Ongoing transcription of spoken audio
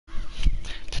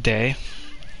today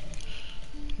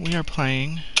we are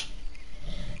playing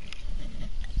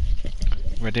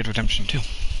Red Dead Redemption 2.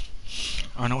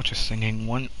 I don't know what you're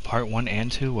singing. Part 1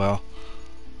 and 2? Well,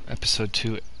 episode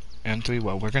 2 and 3.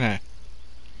 Well, we're gonna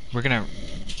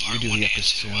redo the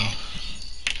episode.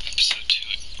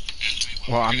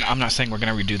 Well, I'm not saying we're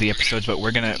gonna redo the episodes, but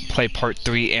we're gonna play part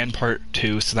 3 and part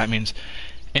 2. So that means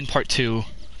in part 2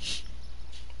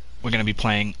 we're gonna be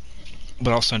playing,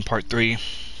 but also in part 3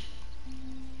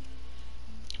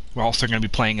 we're also gonna be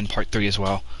playing in part 3 as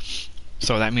well.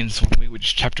 So that means when we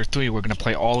reach chapter 3, we're gonna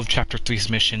play all of chapter 3's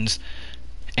missions,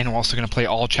 and we're also gonna play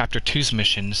all chapter 2's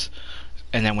missions.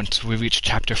 And then once we reach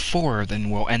chapter 4, then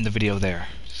we'll end the video there.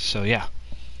 So yeah,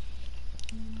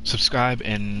 subscribe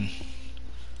and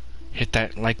hit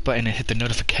that like button and hit the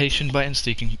notification button so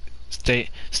you can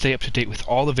stay up to date with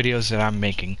all the videos that I'm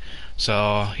making.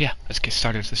 So yeah, let's get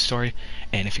started with the story.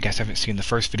 And if you guys haven't seen the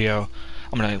first video,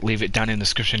 I'm gonna leave it down in the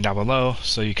description down below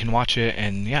so you can watch it.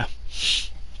 And yeah,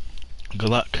 good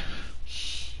luck.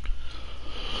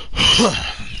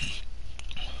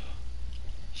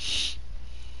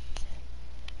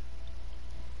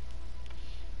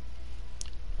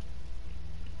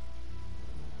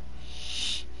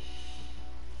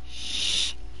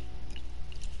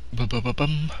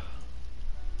 Bum.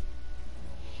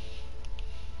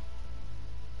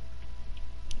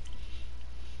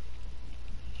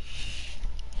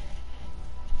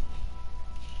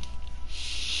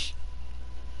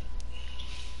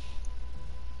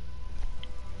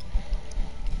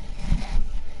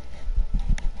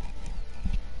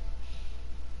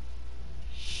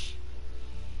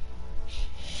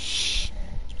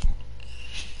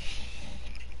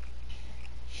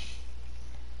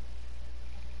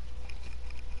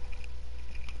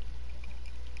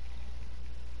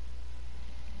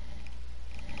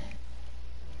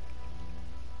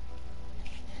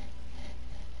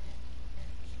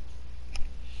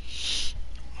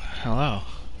 Hello.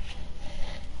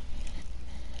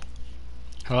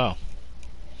 Hello.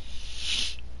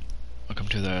 Welcome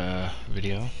to the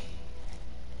video.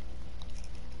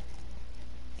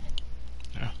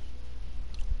 Yeah.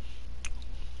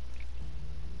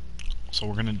 So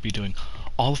we're gonna be doing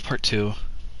all of part 2.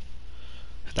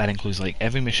 That includes like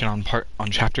every mission on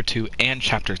chapter 2 and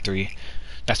chapter 3.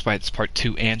 That's why it's part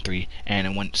 2 and 3. And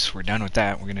then once we're done with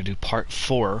that, we're gonna do part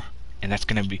 4. And that's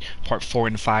going to be part 4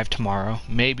 and 5 tomorrow.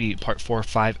 Maybe part 4,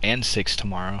 5, and 6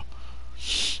 tomorrow.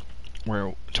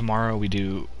 Where tomorrow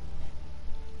where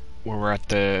we're at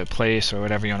the place or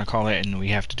whatever you want to call it, and we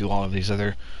have to do all of these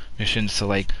other missions. So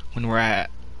like when we're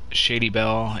at Shady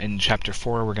Belle in chapter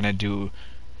 4, we're going to do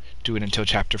it until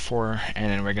chapter 4, and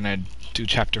then we're going to do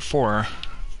chapter 4.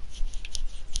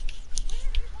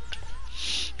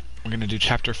 We're going to do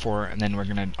chapter 4, and then we're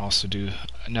going to also do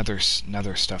another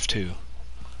stuff too.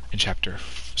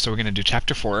 So we're going to do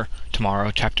chapter 4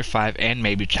 tomorrow, chapter 5, and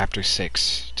maybe chapter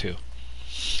 6 too.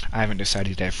 I haven't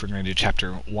decided yet if we're going to do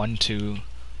chapter 1, 2,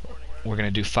 we're going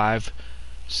to do 5,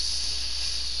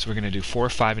 so we're going to do 4,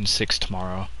 5, and 6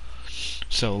 tomorrow.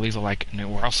 So leave a like,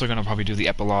 and we're also going to probably do the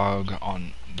epilogue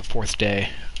on the 4th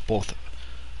day, both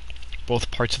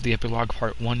parts of the epilogue,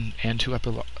 part 1 and 2 of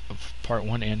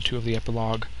the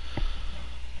epilogue.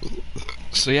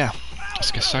 So yeah,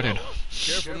 let's get started.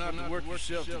 Careful not to work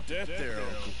yourself to death there,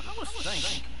 Uncle. I was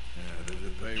thinking. Does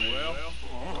it pay well?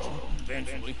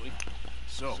 Eventually.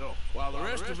 So, while the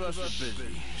rest of us are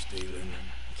busy stealing,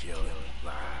 killing,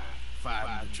 lying,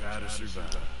 fighting to try to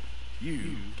survive,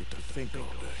 you get to think all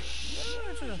day.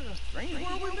 It's a strange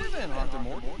world we live in, Arthur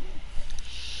Morton.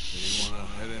 Do you want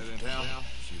to head into town?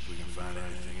 See if we can find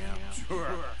anything out?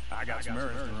 Sure. I got some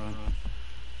errands to run.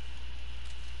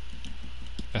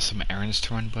 Got some errands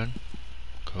to run, bud?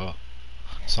 Cool.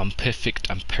 So I'm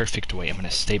perfect weight. I'm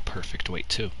gonna stay perfect weight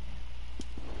too.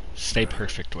 Stay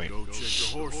perfect weight. Go check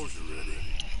the horses are ready.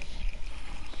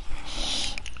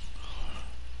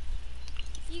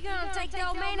 You gonna take the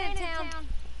old man in town?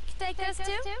 Take us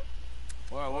too?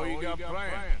 Well, what you got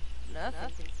planned?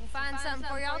 Nothing. We'll find something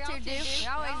for y'all to do. We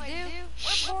always do.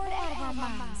 We're bored out of our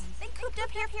minds. Been cooped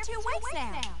up here for 2 weeks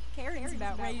now. Karen's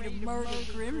about ready to murder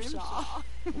Grimshaw.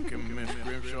 Can Miss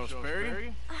Grimshaw spare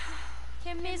you?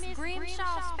 Can Miss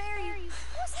Grimshaw spare you?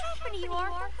 What's happened to you,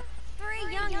 Arthur?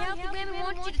 3 young, healthy women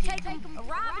want you to take them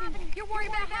arriving, and you're worried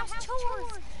about house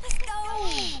chores. Let's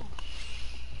go.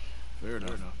 Fair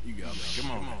enough. You got me.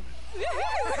 Come on.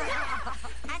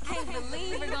 I can't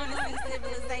believe we're going to see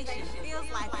civilization. Feels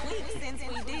like weeks since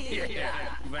we did. Yeah,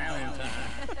 Valentine.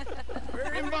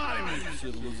 Very embodiment of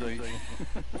Civilization.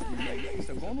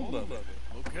 So gonna love it.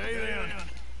 Okay then.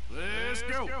 Let's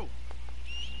go.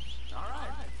 All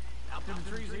right. Out to the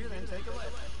trees here, then take a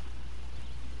left.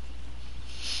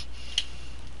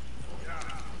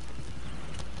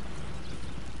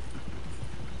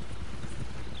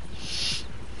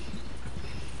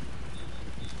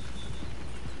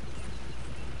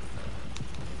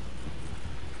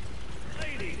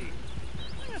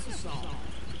 song.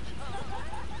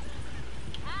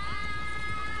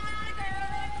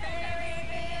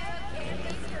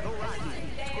 Go right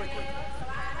here. Quickly.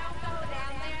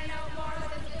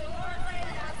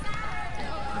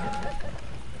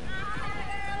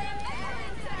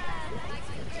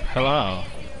 Hello.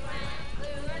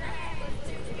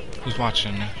 Who's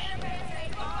watching?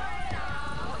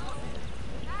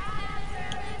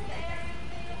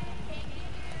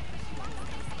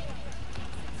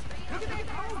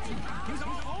 He's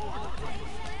all over the place.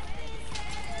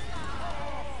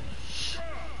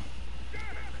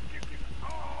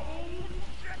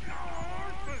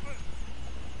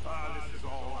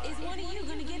 Is one of you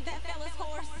gonna get that fella's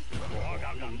horse? Oh, I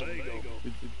got lumbago.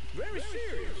 It's very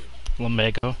serious.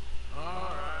 Lumbago. Alright,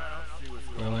 I'll see what's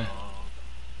going Really? on.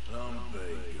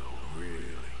 Lumbago,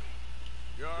 really?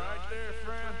 You alright there,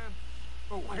 friend?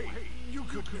 Oh, hey, you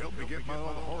could help me get my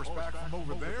other horse back from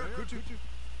over there, could you?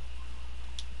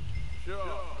 Sure,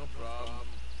 no problem.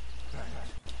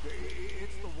 Thanks.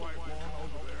 It's the white one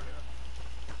over there.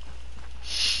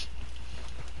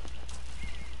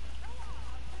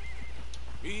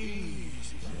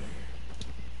 Easy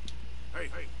there. Hey,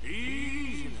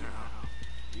 easy now.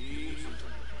 Easy.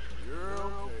 You're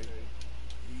okay.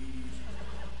 Easy.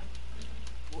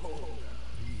 Whoa, now,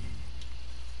 easy.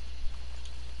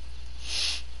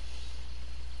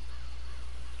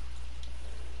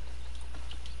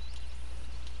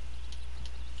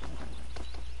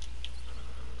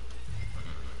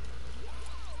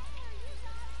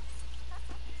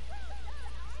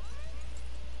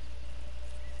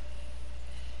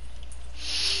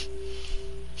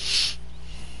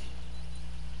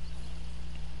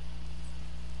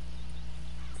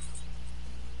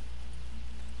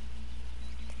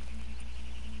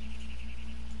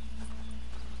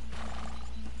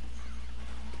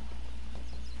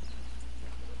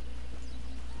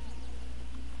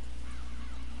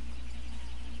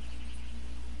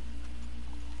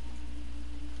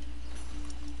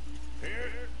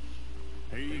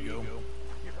 Here you go.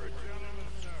 You're a gentleman,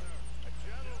 sir. A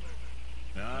gentleman.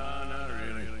 No, not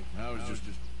really. I was just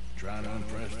trying to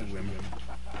impress the women.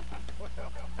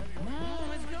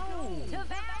 Let's go. To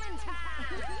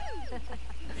Valentine!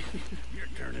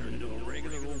 You're turning into a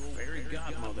regular old fairy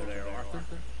godmother there, Arthur.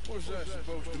 What's that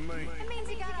supposed to mean? It means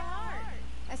you got a heart.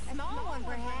 A small one,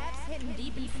 perhaps, hidden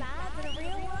deep inside, but a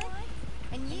real one.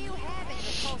 And you have it,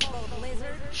 you coastal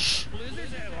lizard.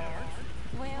 Blizzards have hearts.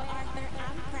 Well, Arthur,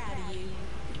 I'm proud of you.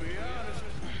 To be honest,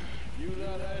 if you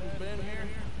lot hadn't been here,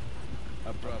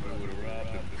 I probably would have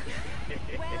robbed him.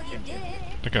 Well, you did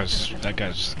it. That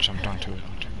guy's jumped onto the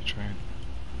train.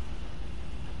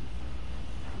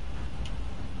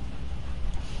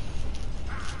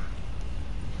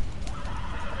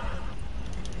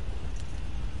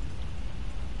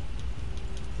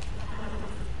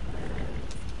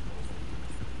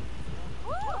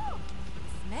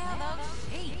 Smell those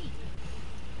sheep.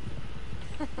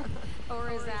 Or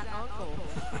is that Uncle?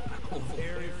 Oh,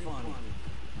 very funny.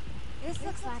 This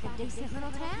looks like a decent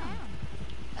little town.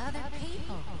 Other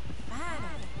people.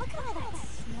 Finally. Look at all that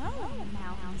snow in the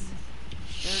mountains.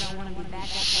 Sure don't want to be back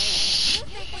up there. You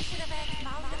think we should have asked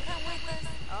Molly to come with us?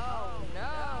 Oh,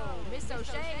 no. Miss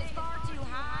O'Shea is far too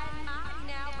high and mighty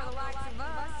now for the likes of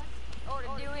us. Or to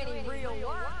do any real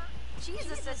work. She's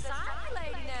a society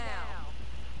lady now.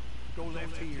 Go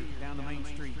left here, down the main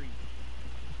street.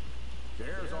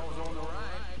 There's always on the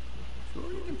right.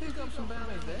 Sure, you can pick up some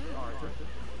bounties there, Arthur.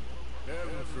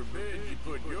 Heaven forbid you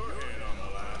put your head on the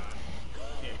line.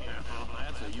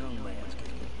 That's a young man's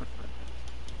game.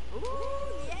 Ooh,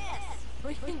 yes.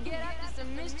 We can get up to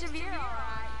some mischief here, all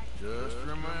right. Just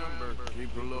remember,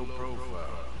 keep a low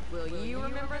profile. Will you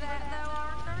remember that, though,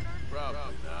 Arthur?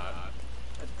 Probably not.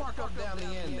 Let's park up down the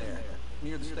end there,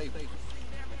 near the stable.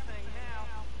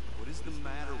 What is the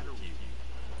matter with you?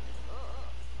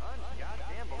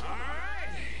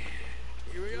 Alright,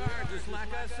 here we are, just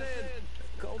like I said.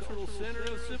 Cultural center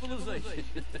of civilization.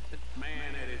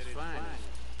 Man at his finest.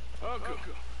 Uncle,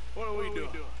 what are we doing?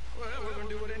 Well, we're gonna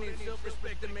do what any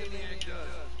self-respecting maniac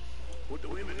does. Put the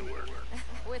women to work.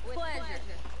 With pleasure.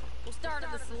 We'll start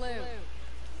at the saloon.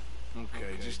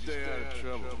 Okay, just stay out of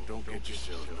trouble. Don't get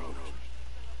yourself noticed.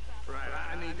 Right,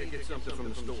 I need to get something from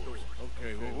the stores.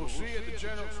 Okay, well, we'll see you at the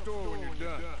general store when you're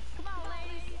done. Come on,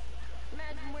 ladies.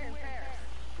 Imagine we're in Paris.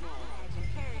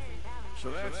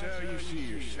 So that's how you see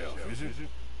yourself, is it?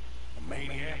 A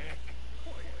maniac?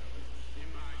 In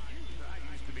my youth,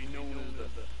 I used to be known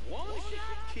as the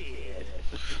one-shot kid.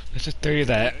 There's a theory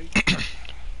that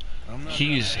I'm not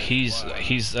he's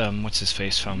what's his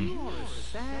face from You're a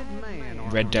sad man,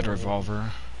 Arthur. Red Dead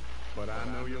Revolver, But I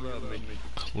know you love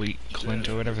me. Clint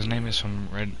or whatever his name is from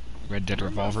Red Red Dead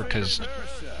Revolver, because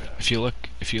if you look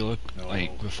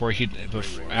like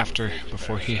after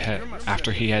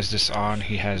he has this on,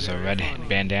 he has a red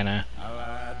bandana. I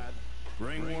lied.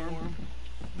 Ringworm,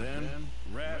 then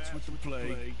rats with the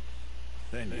plague,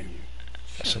 then you.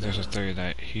 So there's a theory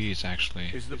that he's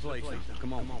actually It's the place now.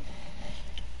 Come on.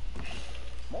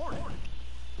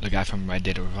 the guy from Red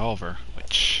Dead Revolver,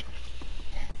 which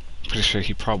I'm pretty sure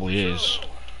he probably is.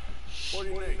 What do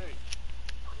you need?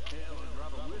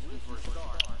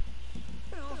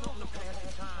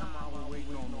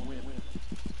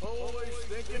 Always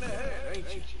thinking ahead, ain't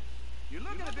you? You're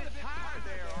looking a bit tired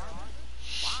there, Arthur.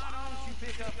 Why don't you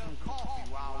pick up some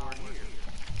coffee while we're here?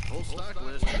 Whole stock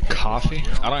list. Coffee?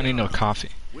 I don't need no coffee.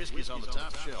 Whiskey's on the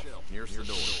top shelf, nearest the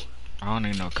door. I don't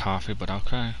need no coffee, but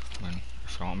okay. I mean,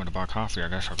 if you want me to buy coffee, I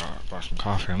guess I gotta buy some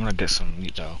coffee. I'm gonna get some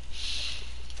meat though.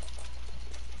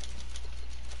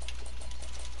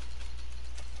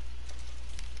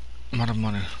 Amount of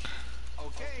money.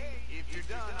 Okay, if you're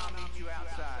done, I'll meet you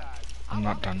outside. I'm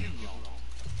not done.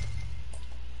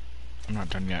 I'm not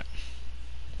done yet.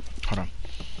 Hold on.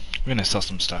 We're gonna sell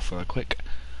some stuff real quick.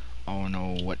 I don't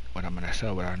know what I'm gonna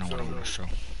sell, but I know what I'm gonna sell.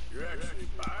 You're actually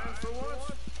buying for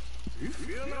once? You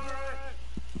feeling alright?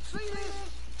 See this?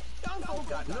 Young folk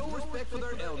got no respect for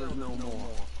their elders no more.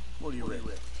 What do you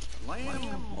reckon?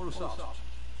 Lamb or the sausage?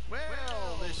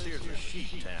 Well, this here's a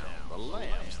sheep town. The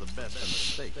lamb's the best in the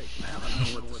state. Now I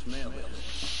know what the smell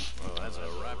is. Well, that's a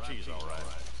ripe cheese, all right.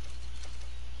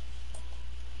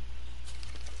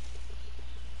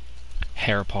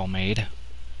 Hair pomade.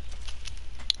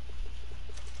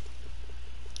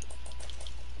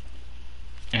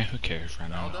 Eh, who cares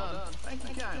right All now? done. Thank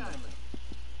you kindly.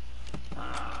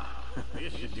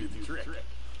 This should do the trick.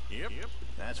 Yep.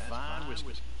 That's fine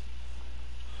whiskey.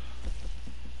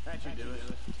 That should do it.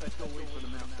 Let's go wait for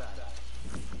them outside.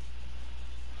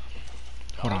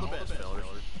 Hold All the on. best, fellas.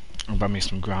 I'll buy me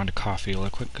some ground coffee real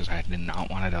quick because I did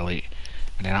not want to delete.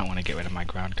 I did not want to get rid of my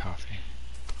ground coffee.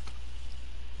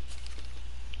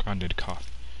 Grounded coffee.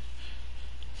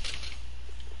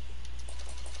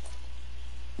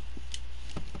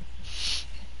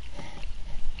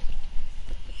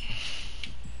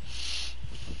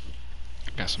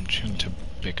 Got some chewing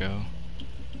tobacco.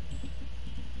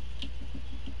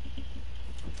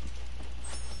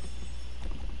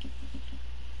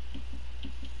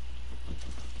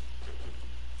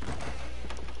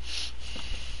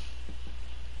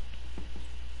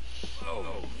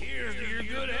 Oh, here's to your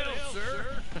good health,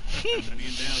 sir. Being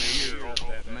down here off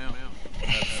that mountain.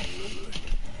 Absolutely.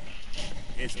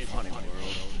 It's a funny world.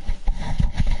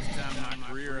 This time in my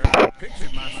career, I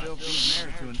pictured myself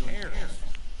being married to an heiress.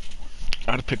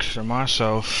 I had a picture of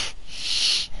myself.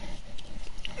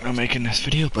 I'm making this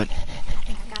video, but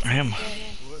I am. I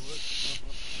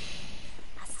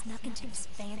snuck into this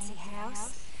fancy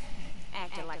house.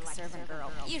 Acted like a servant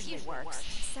girl. Usually works.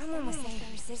 Someone was saying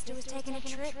her sister was taking a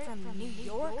trip from New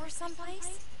York or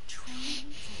someplace.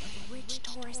 Train full of rich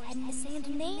tourists heading to Saint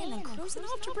Denis and then cruising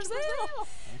off to Brazil.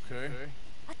 Okay.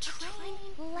 A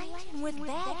train laden with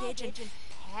baggage and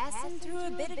passing through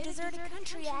a bit of deserted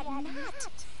country at night.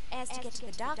 As to get to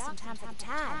the docks in time for the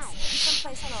tides.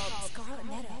 Someplace called Scarlet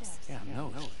Meadows. Yeah, I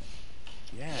know.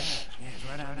 Yeah, it's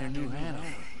right out near New Hanover.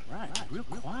 Right, real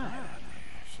quiet.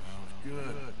 Sounds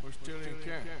good. We're still in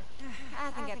camp.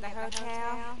 I think at the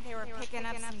hotel, they were picking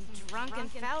up some drunken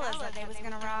fellas that they was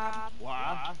gonna rob.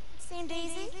 Why? Seemed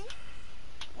easy.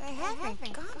 They have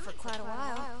been gone for quite a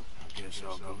while. I guess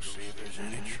I'll go see if there's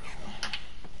any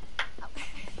trouble.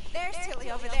 There's Tilly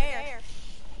over there.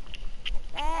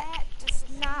 That does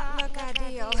not look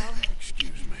ideal.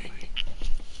 Excuse me.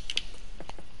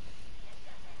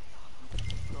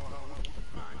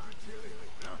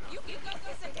 You go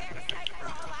get some parasite for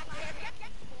all I care.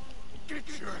 Get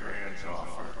your hands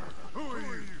off her. Who are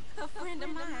you? A friend of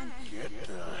mine. Get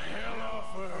the hell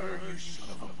off of her, you son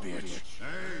of a bitch.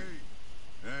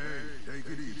 Hey, take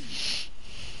it easy.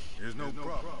 There's no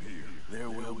problem here. There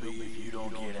will be if you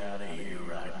don't get out of here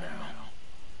right now.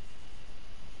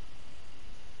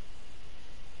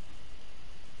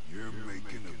 You're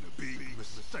making a big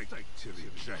mistake, Tilly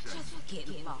Jackson. Get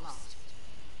lost.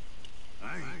 I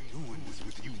ain't doing this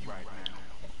with you right now.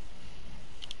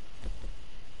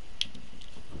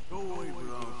 Go wait with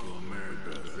Uncle Mary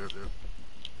Beth.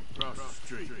 Across the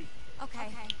street. Okay.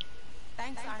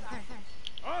 Thanks, Arthur.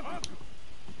 Uncle!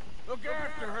 Look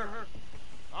after her.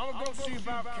 I'm gonna go see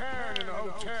about Karen in the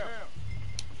hotel.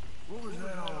 What was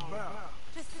that all about?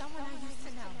 Just someone I used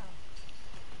to know.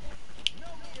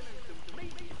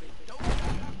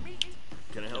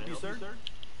 Can I help you, sir?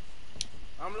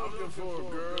 I'm looking for a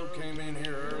girl who came in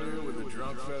here earlier with a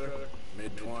drunk fella.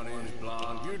 Mid-20s,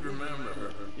 blonde. You'd remember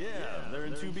her. Yeah, they're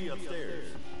in 2B upstairs.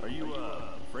 Are you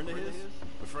a friend of his?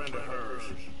 A friend of hers.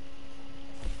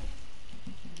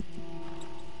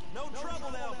 No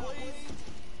trouble now, please.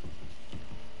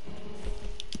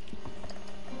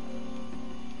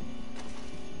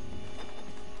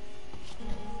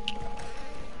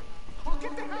 Well,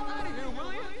 get the hell out of here,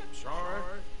 will you? Sorry.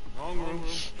 Wrong room.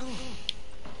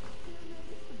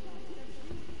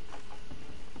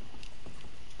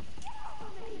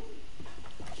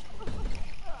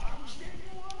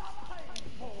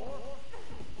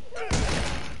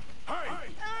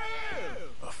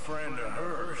 A friend of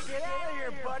hers. Get out of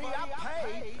here, buddy. I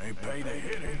paid. Ain't paid to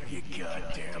hit it, you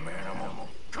goddamn animal.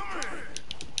 Come here!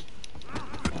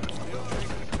 Still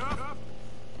taking the cup?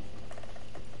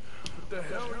 What the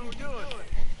hell are you doing?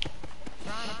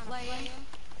 Trying to play him?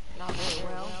 Not very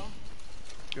well.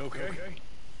 You okay?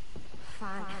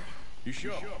 Fine. You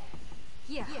sure?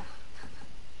 Yeah.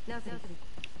 Nothing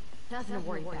to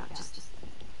worry about. Just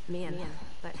men.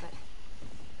 But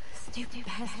stupid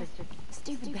bastard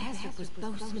was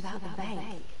boasting about the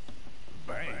bank.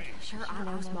 Bank. Sure, I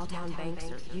know small town banks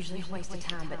are usually a waste of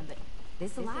time, but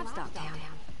this is a livestock town.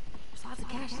 There's lots of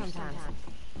cash sometimes.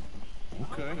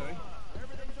 Okay.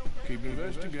 Keep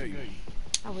investigating.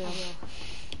 I will.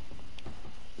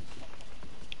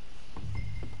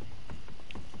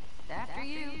 After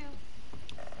you.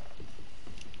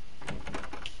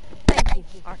 Thank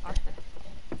you, Arthur.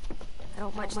 I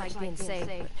don't much like being saved,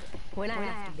 but when I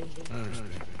have to be. I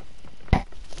understand.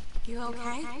 You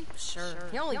okay? Sure.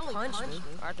 He only punched me.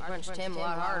 Arthur punched him a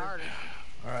lot harder.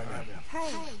 All right, now.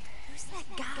 Hey, who's that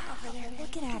guy over there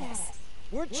looking at us?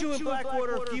 Weren't you in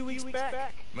Blackwater a few weeks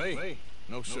back? Me?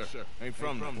 No, sir. Ain't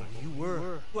from there. You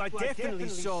were. Well, I definitely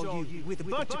saw you with a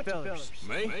bunch of fellas.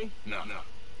 Me? No.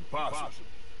 Impossible.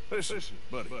 Listen,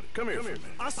 buddy, come here for a minute.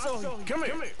 I saw you. Come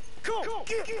here. Come on.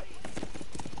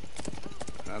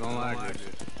 I don't like this.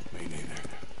 Me neither.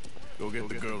 Go get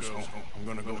the girls home. I'm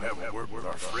gonna go have a word with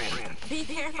our friend. Be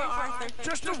careful, Arthur.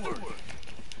 Just a word.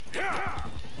 Yeah!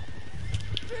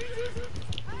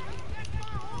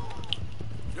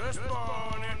 Just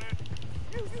borrowing it.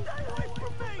 You stay away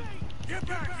from me. Get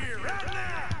back here right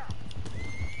now!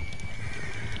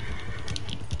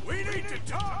 We need to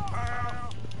talk,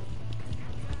 pal.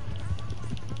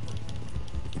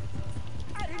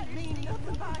 I didn't mean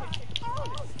nothing by it.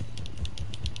 Honest.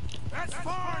 That's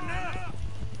far enough.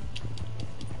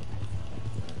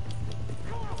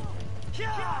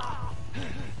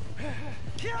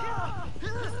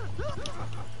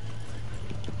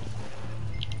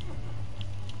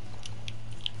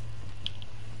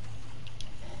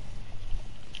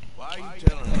 Why are you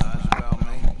telling lies about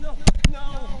me? No.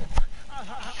 I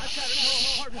got it wrong,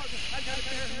 partner. I got it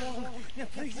very wrong. Now,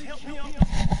 please help me out.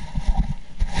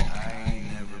 I ain't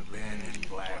never been in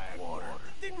Blackwater.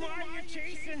 Then why are you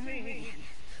chasing me?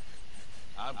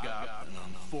 I've got an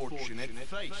unfortunate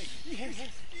face. Yes,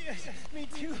 me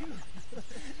too.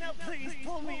 Now, please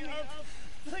pull me up.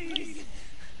 Please.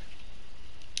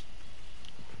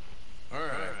 All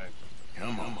right,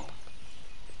 come on.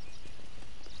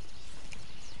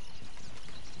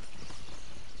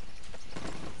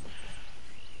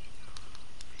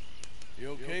 You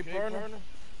okay, partner?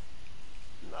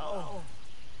 No.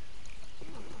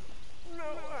 No, I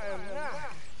am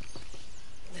not.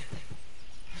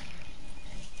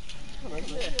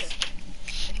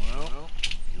 Well,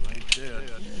 you ain't dead.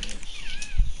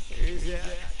 Here's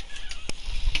that.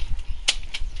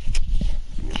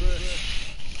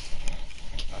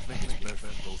 I think it's best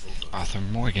for both of us. Arthur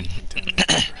Morgan.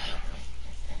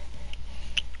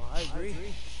 I agree.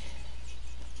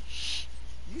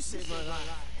 You saved my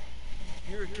life.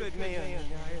 You're a good man.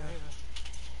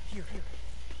 Here.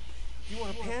 You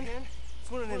want a pen?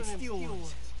 It's one of them steel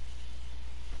ones.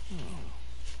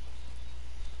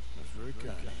 That's very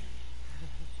kind.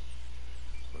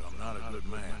 But I'm not a good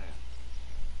man.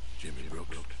 Jimmy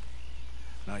Brooks.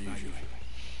 Not usually.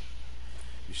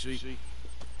 You see,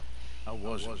 I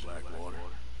was in Blackwater.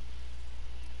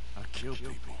 I killed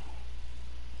people.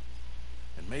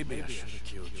 And maybe I should have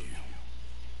killed you.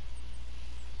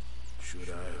 Should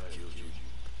I have killed you,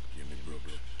 Jimmy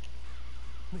Brooks?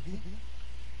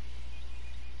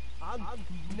 I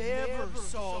never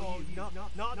saw you. Not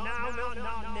now,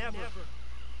 never.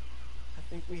 I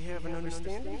think we have an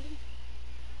understanding.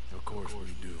 Of course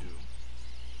we do.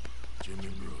 Jimmy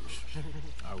Brooks.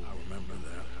 I will remember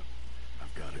that.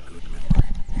 I've got a good memory.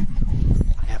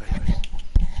 I have it.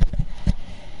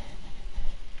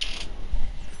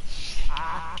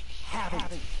 I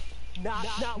haven't.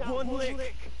 Not one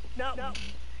lick. Not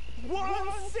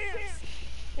one cent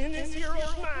in this here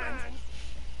old mine.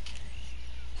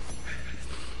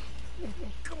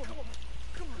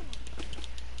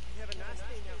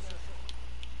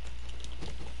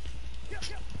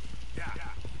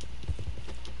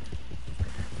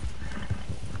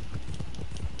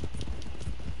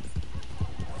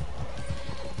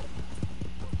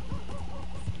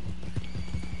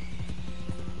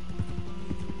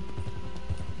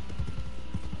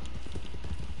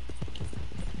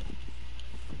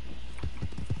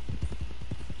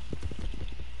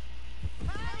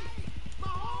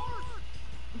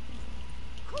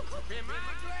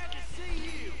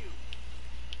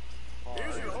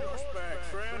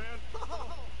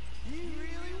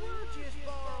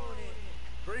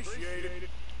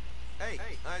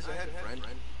 eyes ahead, friend.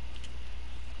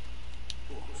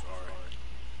 Oh, sorry.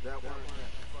 That one.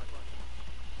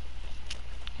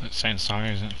 Saying sorry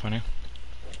isn't funny.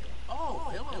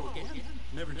 Oh, hello again.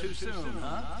 Never too soon,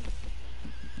 huh?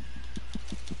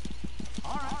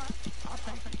 All right, I'll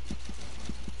take it.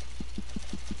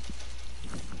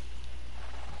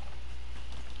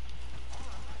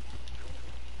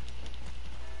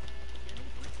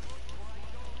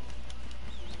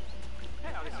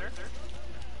 Hey, howdy, sir.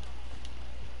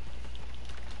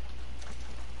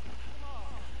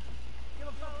 Give a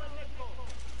fellow a nickel.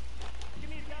 Give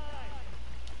me a dime.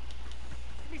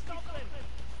 Give me something.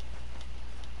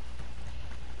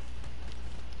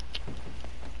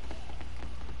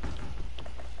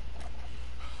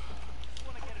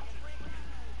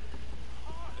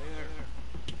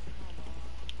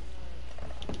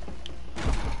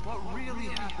 What really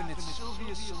happened at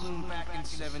Sylvia's Saloon back in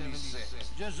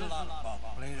 '76? Just a lot of bunk,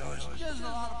 Plato. It's just a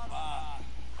lot of bunk.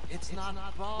 It's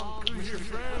not bunk. Who's your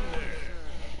friend there?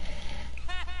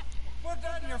 Put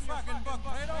that in your fucking book,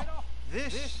 Plato.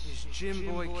 This is Jim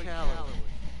Boy Calloway.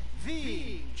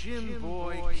 The Jim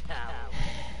Boy Calloway.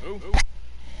 Who?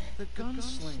 The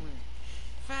gunslinger.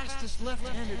 Fastest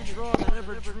left-handed draw that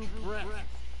ever drew breath.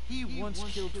 He once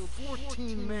killed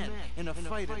 14 men in a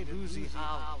fight at Boozy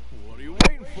Hollow. What are you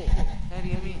waiting for? How do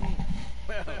you mean?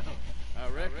 Well, I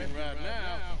reckon right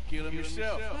now, kill him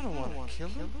yourself. I don't want to kill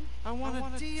him. I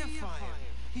want to deify him.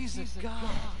 He's a god.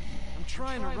 I'm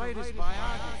trying to write his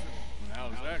biography.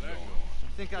 How's that going?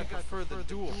 I think I prefer the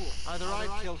duel. Either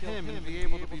I'd kill him and be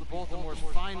able to be Baltimore's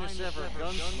finest ever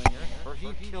gunslinger, or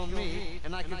he'd kill me,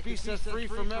 and I could be set free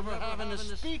from ever having to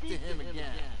speak to him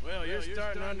again. Well, you're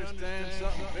starting to understand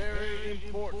something very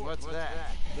important. What's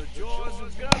that? The joys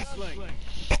of gunslinging.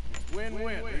 It's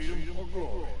win-win, freedom or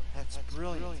glory. That's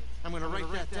brilliant. I'm going to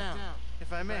write that down,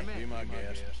 if I may. Be my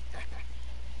guest.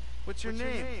 What's your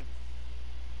name?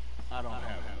 I don't have a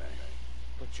name.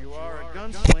 But you are a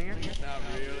gunslinger. Not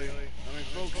really. I mean,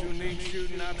 folks who need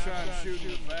shooting, I try and shoot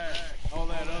in the back. All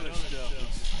that other stuff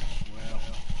is, well,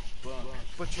 bunk.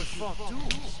 But you fought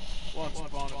duels. Once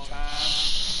upon a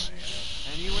time.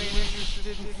 And you ain't interested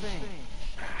in fame.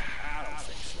 I don't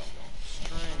think so.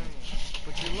 Strange.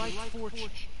 But you like fortune.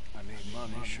 I need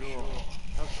money, sure.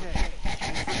 Okay.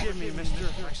 And forgive me, mister,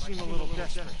 I seem a little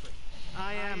desperate.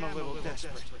 I am a little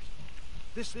desperate.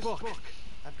 This book,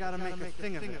 I've got to make a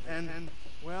thing of it, and,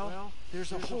 well,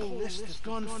 there's a whole list of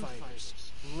gunfighters.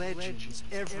 Legends,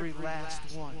 every last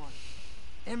one.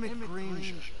 Emmett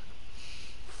Granger,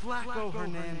 Flaco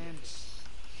Hernandez,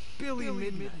 Billy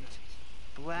Midnight,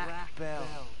 Black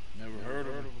Bell. Never heard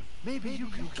of him. Maybe you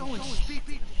can go and speak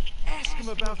to them. Ask them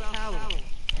about Calloway.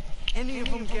 Any of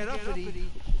them get uppity,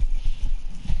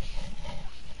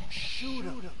 shoot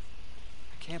them.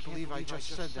 I can't believe I just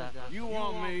said that. You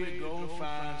want me to go and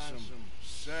find some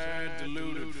sad,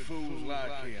 deluded fools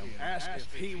like him, ask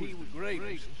if he was the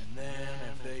greatest, and then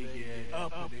if they get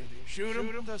uppity, shoot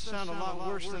him? Does sound a lot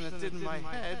worse than it did in my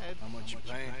head. How much you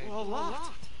paying? Well, a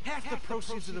lot. Half the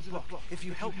proceeds of the book, if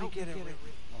you help me get it written.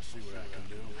 I'll see what I can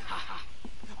do.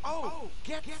 Oh,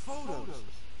 get photos.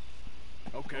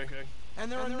 Okay. And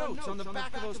there are notes on the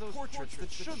back of those portraits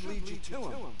that should lead you to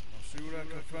him. I'll see what I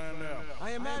can find out.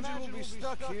 I imagine we'll be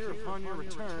stuck here upon your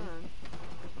return.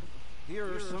 Here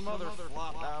are some other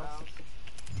flop house.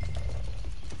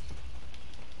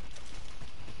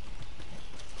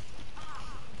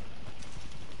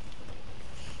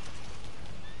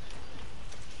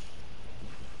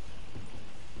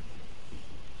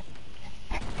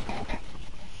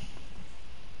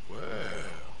 Well,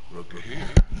 looky here.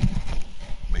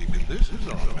 Maybe this is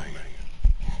our man.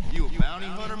 You a bounty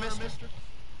hunter, mister?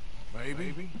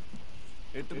 Maybe.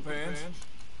 It depends.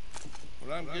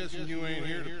 But I'm guessing you ain't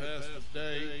here to pass the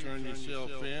day, turn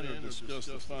yourself in, or discuss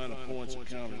the finer points of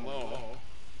county law.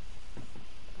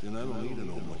 Then I don't need to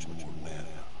know much more than that.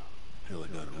 Hell, I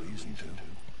got a reason to.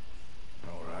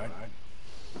 All right.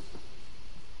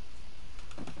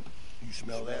 You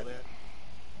smell that?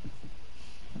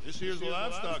 This here's a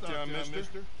livestock town,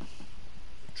 mister.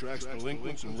 Attracts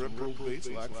delinquents and reprobates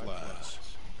like flies.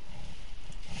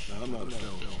 Now, I'm not a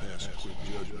fellow to pass a quick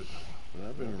judgment, but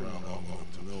I've been around long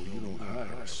enough to know you don't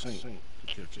hire a saint to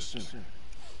catch a sinner.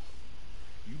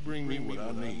 You bring me what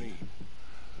I need,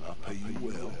 and I'll pay you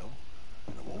well,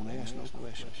 and I won't ask no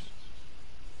questions.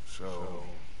 So,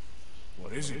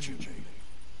 what is it you need?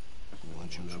 Why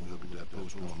don't you have a look at that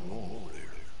poster on the wall over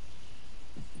there?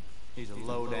 He's a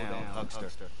low-down huckster.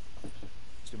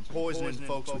 He's been poisoning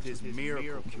folks with his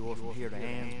miracle cure from here to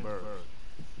Ansburg.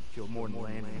 Killed more than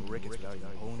Landon and Ricketts without even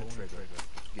pulling the trigger.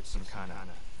 Get some kind of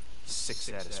Sick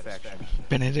satisfaction.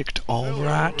 Benedict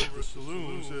Albright.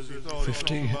 Saloon says he thought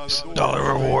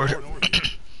 $50 reward.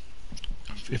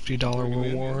 $50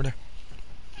 reward.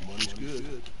 Money's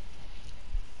good.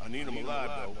 I need him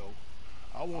alive, though.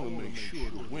 I want to make sure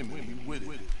the women he with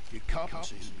it get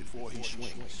compensated before he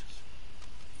swings.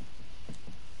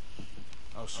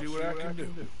 I'll see what I can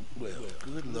do. Well,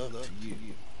 good luck to you.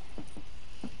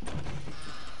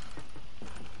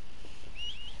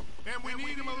 And we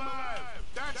need him alive.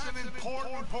 That's an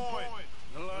important point.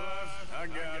 Alive, I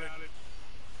got it.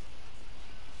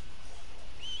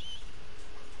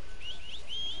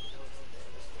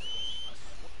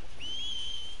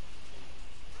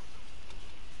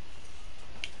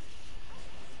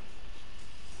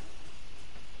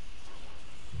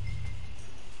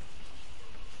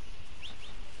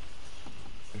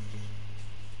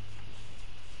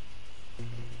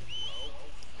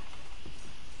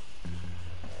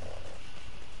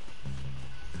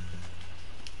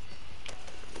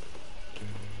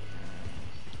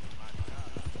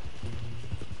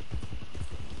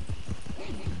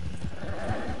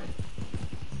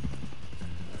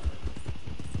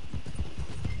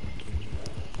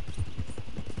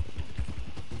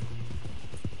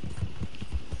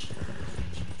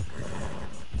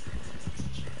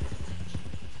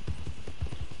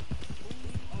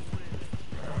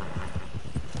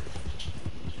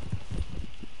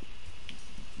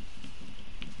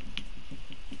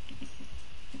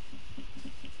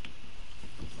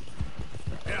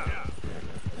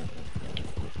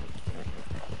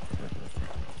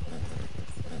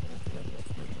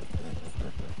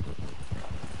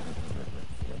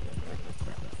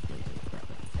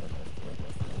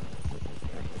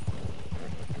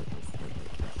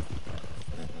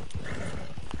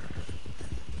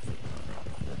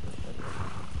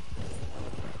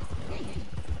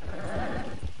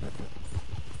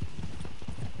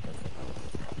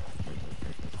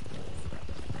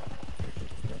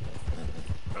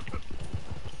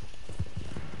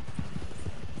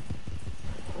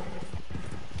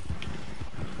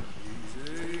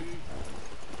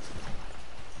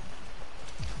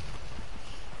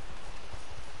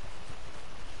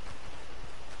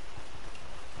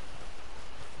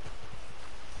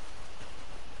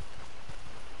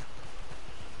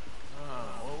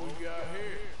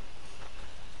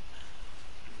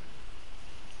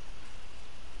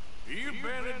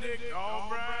 Benedict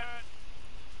Albright?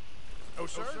 Oh,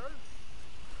 sir?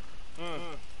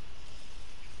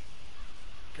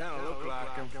 Kind of look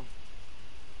like him.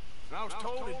 And I was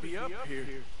told he'd be up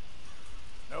here.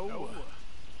 No,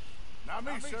 not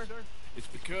me, sir. It's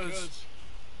because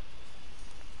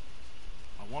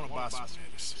I want to buy some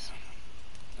medicine.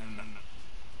 And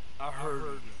I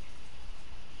heard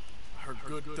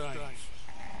good things.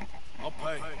 I'll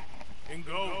pay in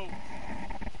gold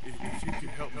if you could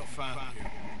help me find him.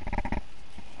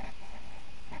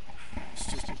 It's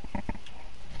just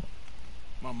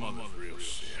my mother's real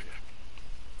sick.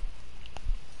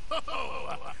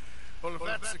 Oh, well, if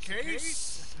that's the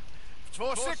case, if it's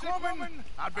for a sick woman,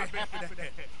 I'd be happy to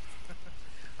help.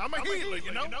 I'm a healer,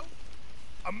 you know?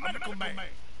 A medical man.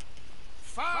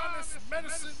 Finest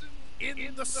medicine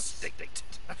in the state.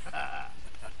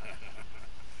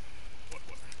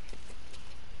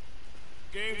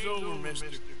 Game's over, mister.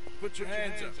 Put your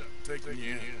hands up. Taking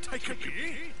you in. Taking me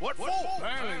in? What for?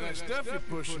 Apparently that stuff you're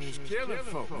pushing is killing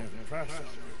folk. There's a price on it.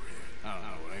 I don't know,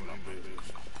 it ain't my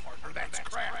business. Partner, that's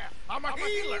crap. I'm a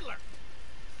healer.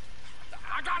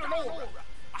 I got an aura.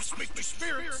 I speak to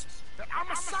spirits. I'm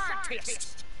a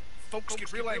scientist. Folks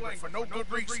get real angry for no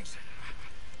good reason.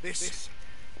 This is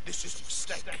a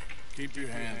mistake. Keep your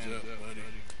hands up, buddy.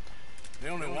 They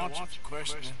only want you to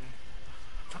question.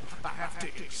 I have to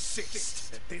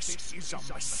insist that this is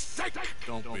a mistake.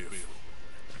 Don't be a fool.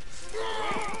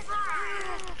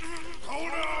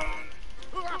 Hold on!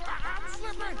 I'm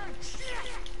slipping!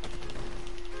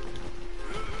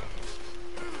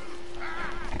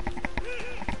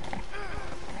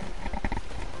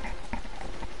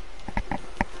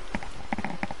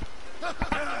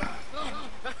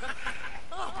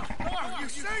 Oh, you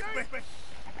saved me!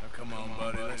 Now come on,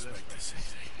 buddy, let's make this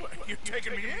easy. What, you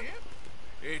taking me in?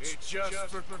 It's just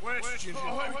for questions.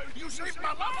 Oh, you saved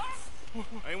my life!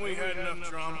 Ain't we had enough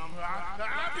drama?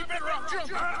 I'd be better off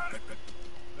jumping.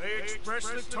 They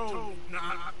expressly told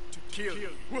not to kill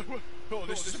you. Oh,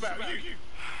 this is about you.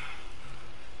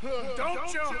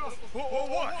 Don't jump!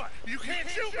 What? You can't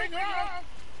shoot me now!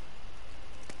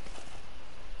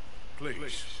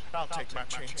 Please. I'll take my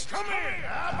chance. Come here,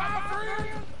 my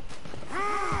friend!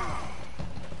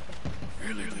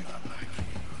 Really not like you.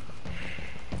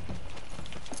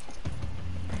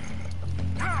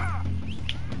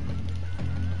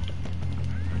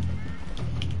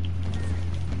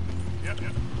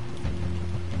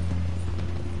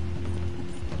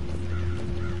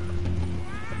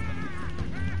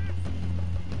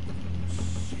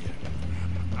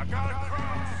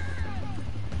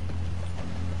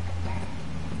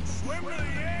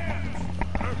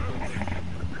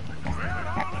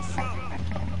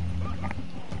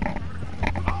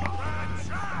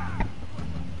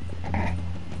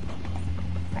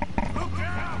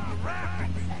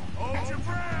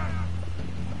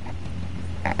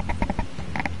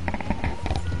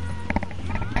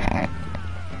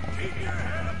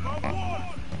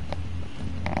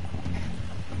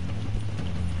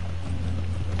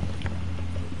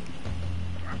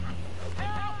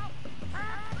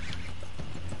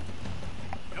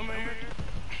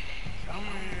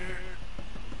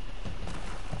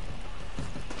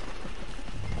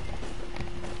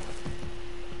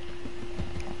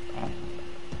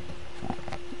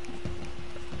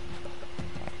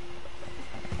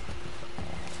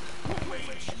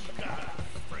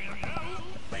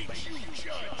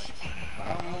 judge.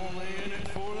 I'm only in it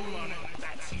for the money.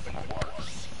 That's even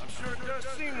worse. I'm sure it does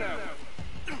seem that way.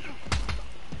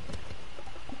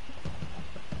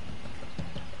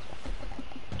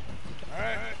 All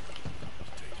right.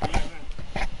 Take it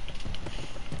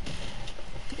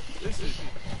easy. This is...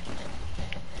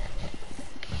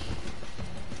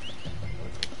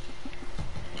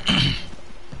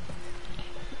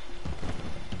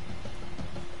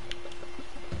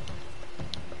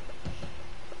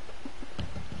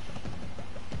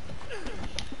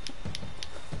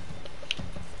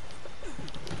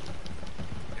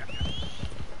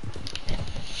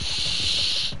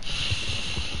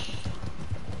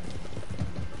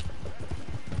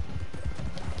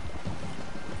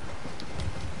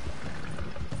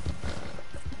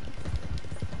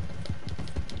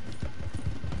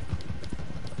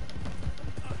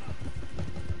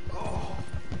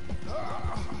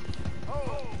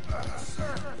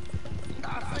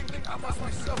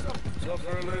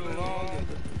 Suffer a little longer.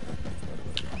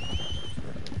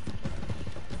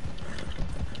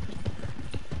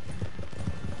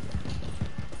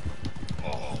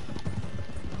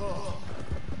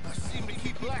 I seem to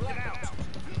keep blacking out.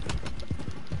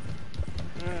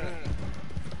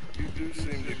 You do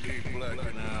seem to keep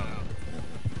blacking out.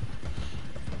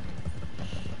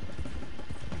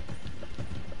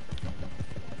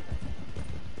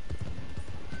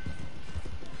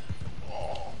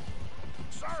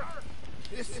 Sir,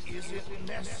 this isn't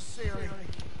necessary.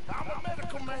 I'm a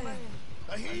medical man,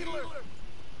 a healer.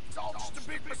 It's all just a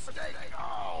big mistake.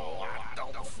 Oh, I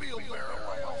don't feel very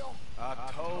well.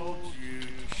 I told you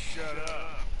to shut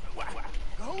up.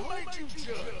 Who made you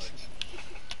judge?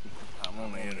 I'm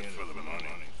only in it for the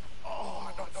money. Oh,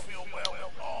 I don't feel well at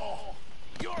all.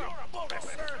 You're a bully,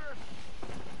 sir.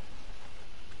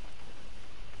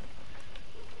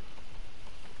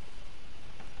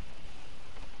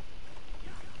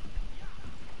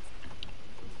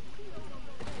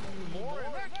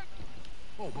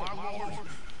 Oh, my lord.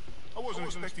 I wasn't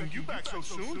expecting you back so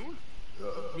soon.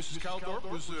 Mrs. Caldorp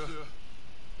was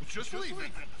just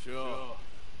leaving. Sure.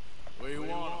 Where you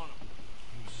want him?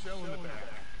 Cell in the back.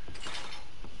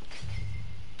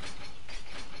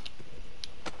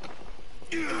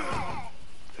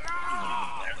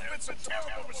 It's a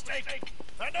terrible mistake.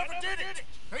 I never did it.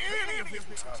 Any of it.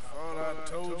 I thought I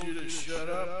told you to shut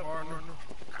up, partner.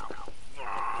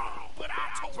 But I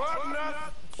told you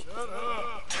nothing. Shut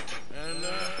up. And,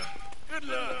 good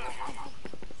luck.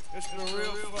 It's been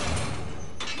real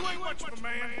fun. You ain't much of a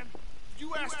man.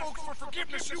 You ask folks for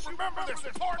forgiveness, you remember this,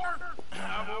 partner?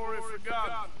 I've already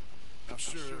forgotten. I'm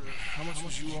sure. How much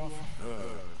was you off?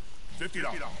 $50.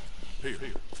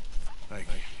 Here. Thank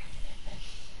you.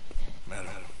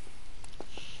 Madam.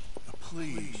 Now,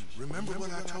 please, remember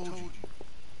what I told you.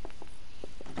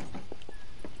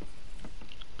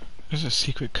 There's a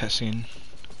secret cutscene.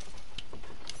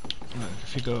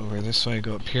 If you go over this way,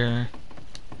 go up here.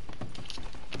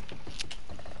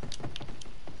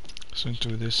 Swing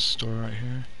through this door right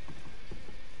here.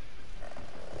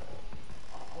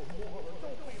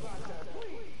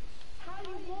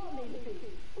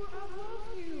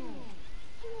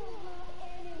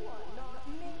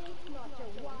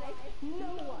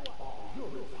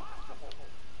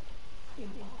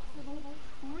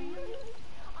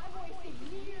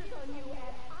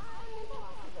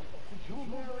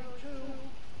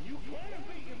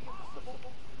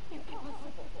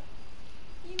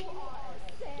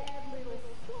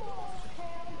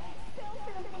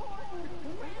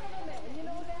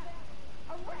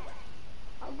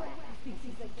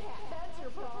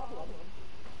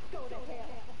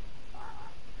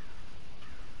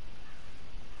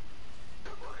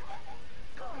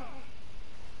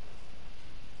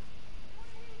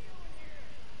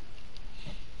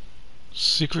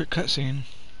 Secret cutscene.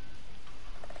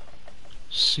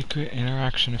 Secret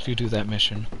interaction if you do that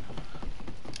mission.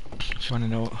 If you want to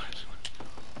know,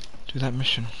 do that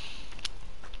mission.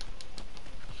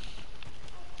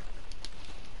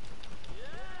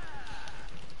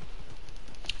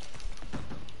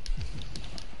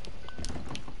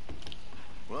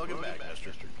 Welcome back,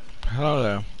 mister. Hello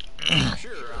there.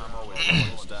 Sure, I'm always willing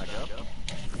to stack up.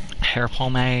 Hair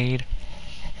pomade.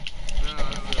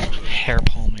 Hair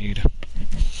pomade.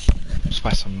 Let's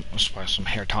buy some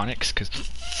hair tonics, cause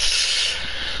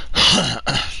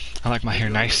I like my hair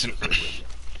nice and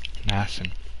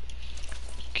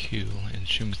cool, and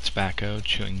chewing tobacco,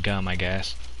 chewing gum, I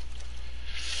guess.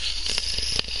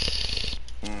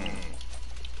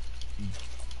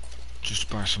 Just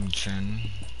buy some gin.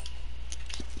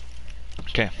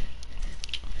 Okay.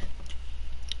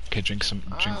 Okay, drink some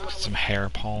hair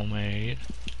pomade.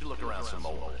 You look around some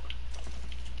more.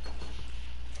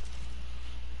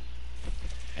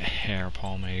 hair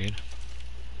pomade.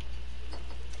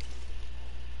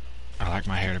 I like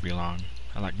my hair to be long.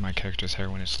 I like my character's hair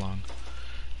when it's long.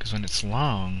 Because when it's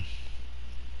long,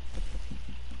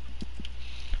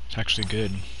 it's actually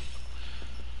good.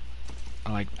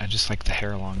 I just like the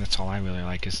hair long. That's all I really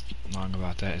like is long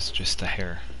about that. It's just the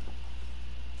hair.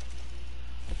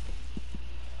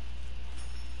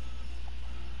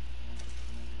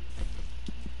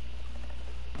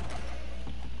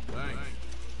 Thanks.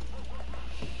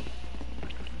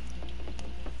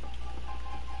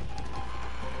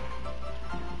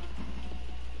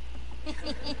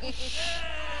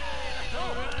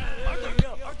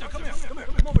 Arthur, come here. Come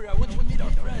over here. I want you to meet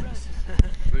our friends.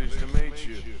 Pleased to meet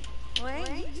you.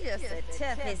 Well, you just a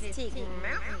toughest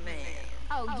mountain man.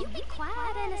 Oh, you be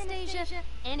quiet, Anastasia.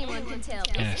 Anyone can tell.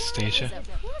 Anastasia?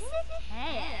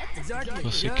 Exactly.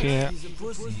 Pussycat. Yes, he's a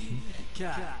pussy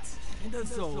cat. And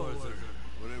that's all, Arthur.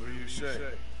 Whatever you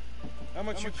say. How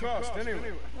much you cost,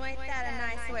 anyway? Well, ain't that a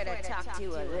nice way to talk to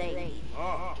a lady?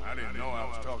 Oh, I didn't know I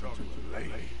was talking to a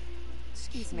lady.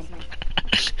 Excuse me.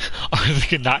 Arthur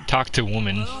could not talk to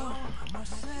women. Well, I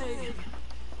must say, you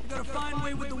got a fine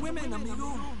way with the women,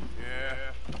 amigo. Yeah,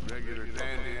 regular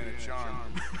dandy and a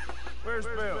charm. Where's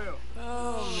Bill?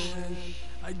 Oh, man.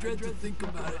 I dread to think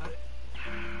about it.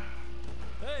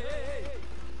 Hey!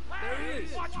 There he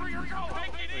is. Watch where you're going.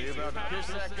 Take it Are you easy, about to kiss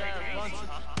that guy at lunch?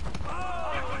 Oh,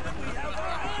 and we have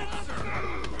our answer.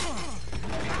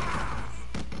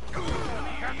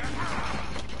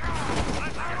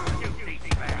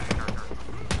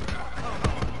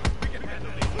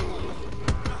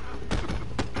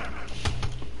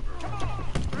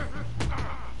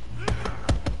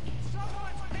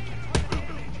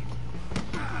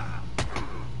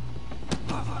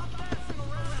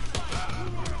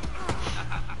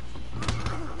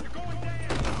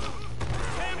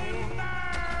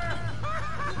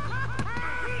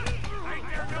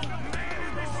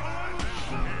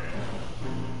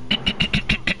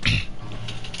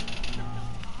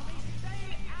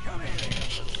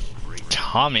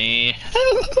 Tommy.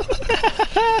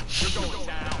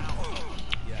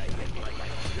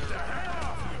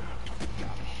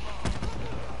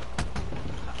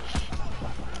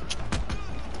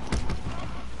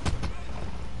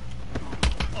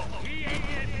 He ain't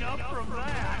getting up from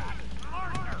that.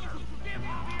 Arthur, give him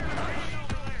your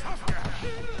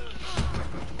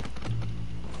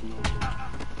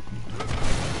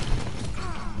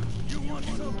You want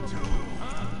some too,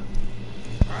 huh?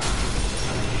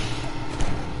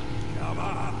 Come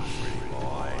on,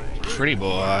 Pretty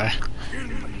boy.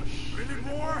 Really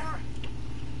more?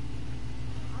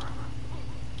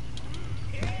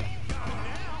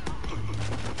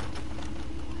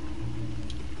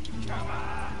 Come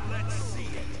on, let's see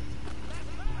it.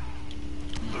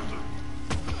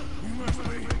 You must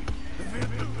be the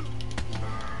victim.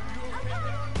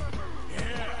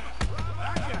 Yeah, I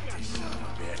got this son of a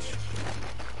bitch.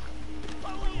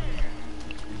 Oh yeah.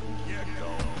 You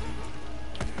go.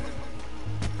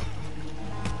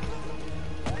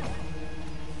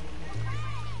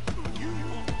 You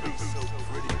won't be so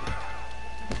pretty.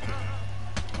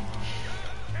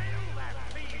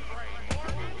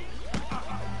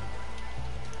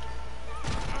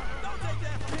 Don't take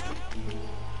that from him.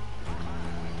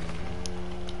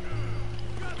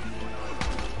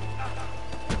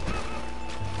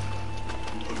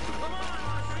 Come on,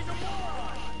 Arthur, he's a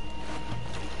moron.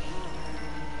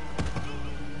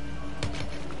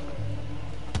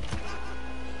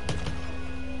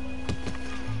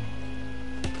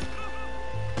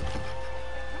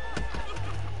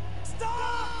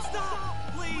 Stop!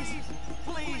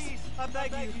 Please, I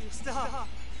beg you, stop.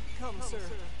 Come, sir.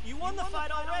 You won the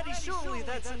fight already, surely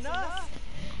that's enough.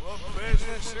 What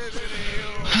business is it of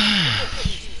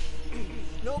yours?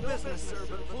 No business, sir,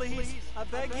 but please, I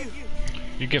beg you.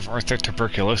 You give Arthur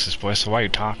tuberculosis, boy, so why are you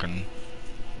talking?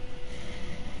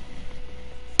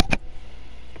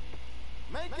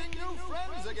 Making new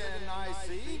friends again, I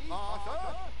see,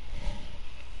 Arthur.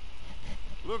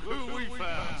 Look who we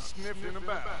found sniffing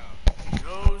about.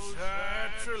 Those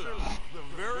Hatcherlock, the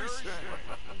very same.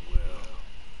 Well,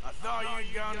 I thought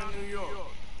you'd gone to New York.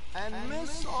 And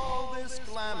miss all this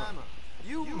glamour.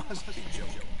 You must be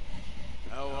joking.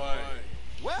 How are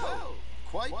you? Well,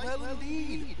 quite well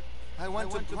indeed. I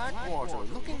went to Blackwater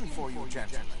looking for you,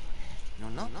 gentlemen. You're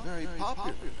not very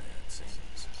popular there, it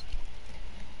seems.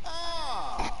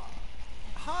 Ah!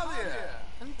 Javier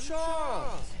and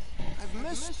Charles. I've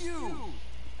missed you.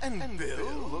 And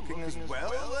Bill, looking as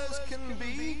well as can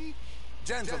be.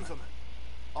 Gentlemen,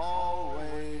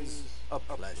 always a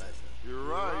pleasure. You're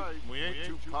right. We ain't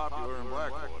too popular in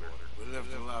Blackwater. We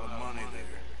left a lot of money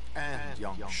there. And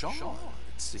young Sean,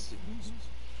 it seems.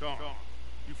 Sean,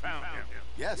 you found him.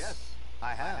 Yes,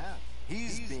 I have.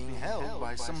 He's being held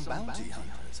by some bounty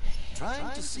hunters,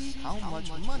 trying to see how much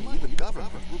money the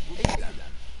government will pay them.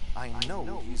 I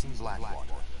know he's in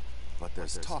Blackwater, but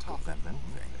there's talk of them moving.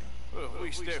 Well, if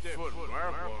we step foot in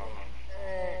Blackwater...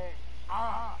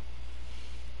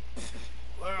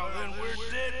 Well, then we're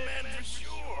dead men for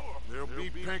sure. There'll be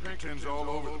Pinkertons all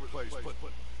over the place, but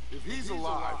if he's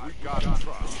alive, we got him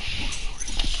tried.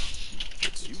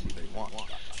 It's you they want.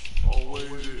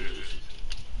 Always is.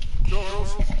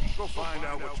 Charles, go find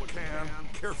out what you can,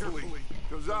 carefully.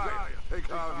 Josiah, take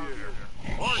Javier.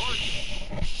 Archie,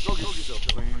 go get yourself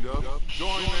cleaned up.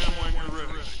 Join them when you're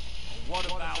ready. What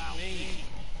about me?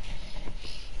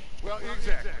 Well,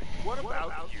 exactly. What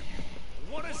about you?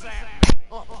 What does that mean?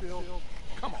 Oh, Bill,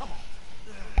 come on.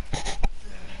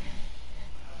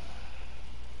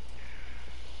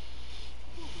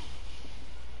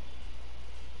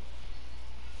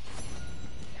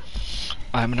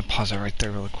 I'm gonna pause it right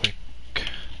there really quick.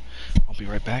 I'll be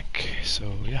right back.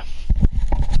 So yeah.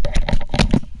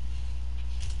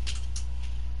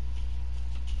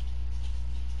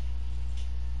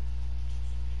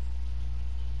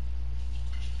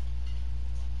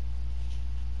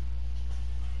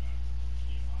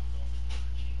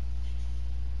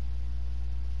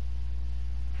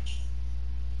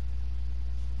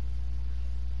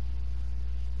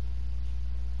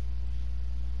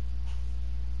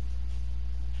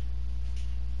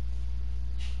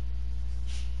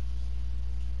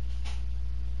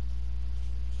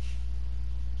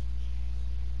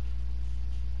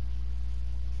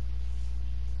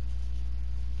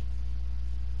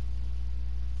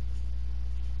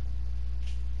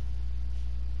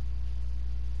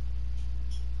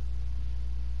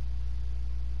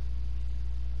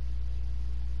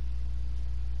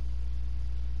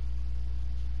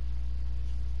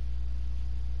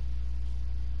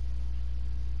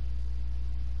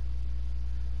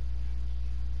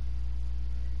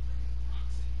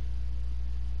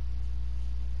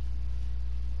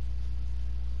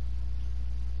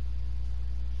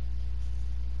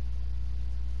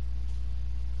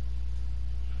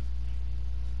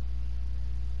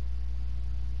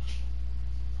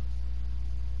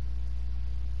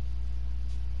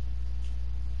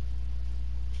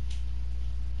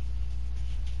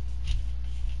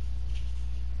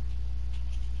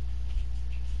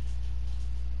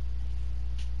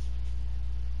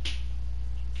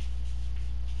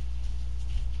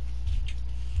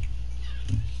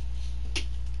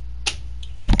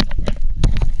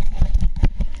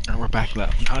 We're back now.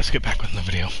 Now let's get back with the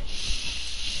video.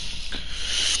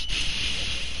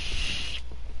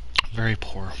 Very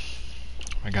poor.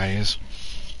 My guy is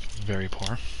very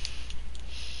poor.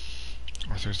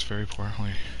 Arthur's very poor.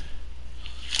 Like,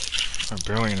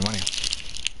 barely any money.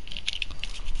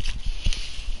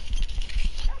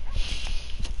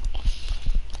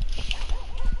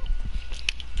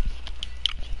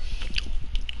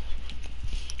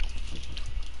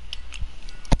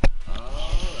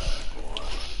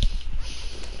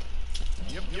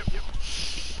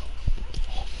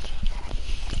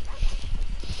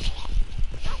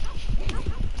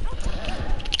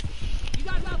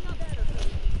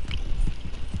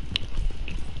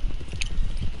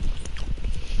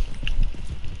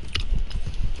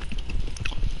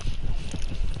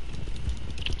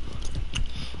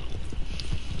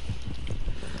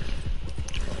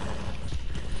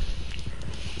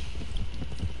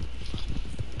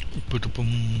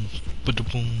 Ba-da-boom,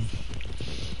 ba-da-boom.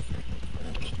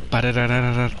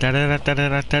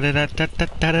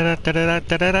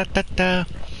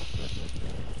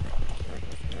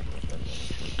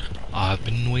 I've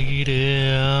been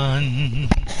waiting.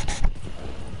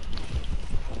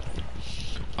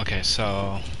 Okay,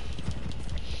 so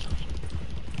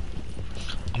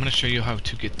I'm gonna show you how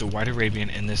to get the White Arabian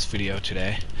in this video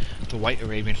today. The White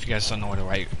Arabian, if you guys don't know what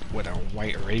a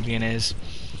White Arabian is,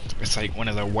 it's like one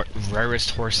of the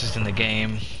rarest horses in the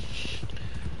game.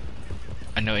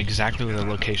 I know exactly where the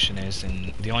location is,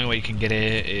 and the only way you can get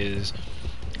it is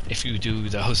if you do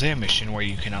the Hosea mission, where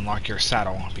you can unlock your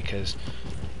saddle, because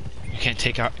you can't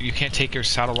take your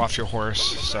saddle off your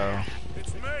horse. So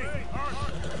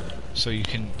you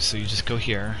just go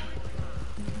here,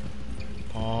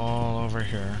 all over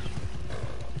here.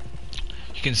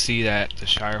 You can see that the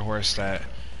Shire horse that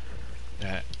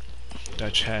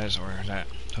Dutch has, or that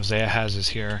Hosea has, is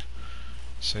here.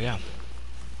 So yeah.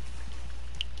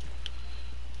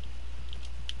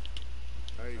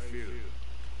 How you feel?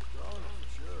 Strong for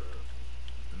sure.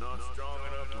 Not strong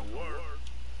enough to work.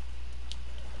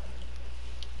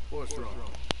 What's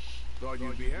wrong? Thought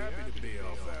you'd be happy to be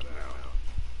off that mountain.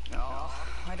 No,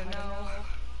 I don't know.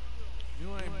 You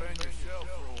ain't been yourself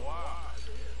for a while.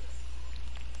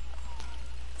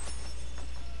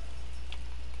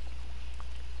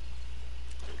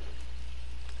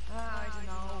 I don't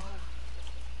know.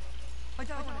 I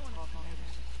don't want to talk about it.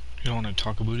 You don't want to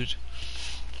talk about it?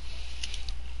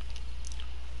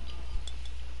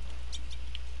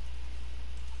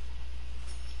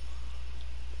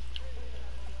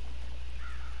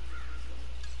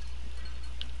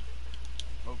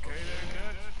 Okay there,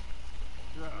 Ned?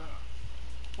 Yeah.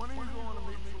 When are you going to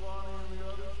meet Fulani and the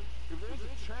others? If there's a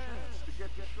chance to get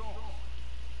you Sean.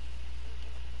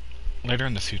 Later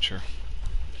in the future.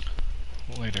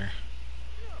 Later.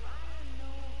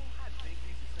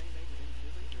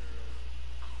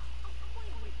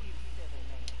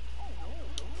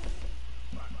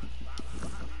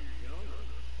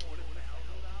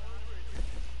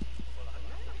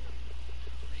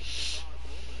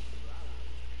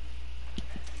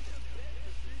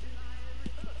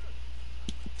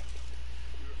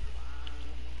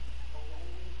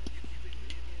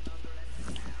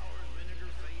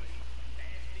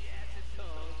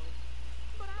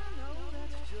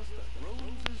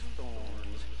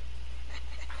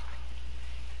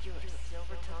 You're a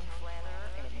silver-tongued flatterer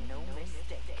and no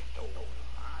mistake. Oh,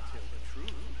 I tell the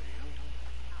truth, man.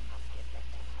 I must get back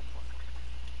to my work.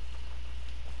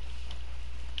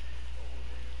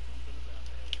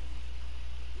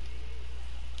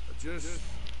 I just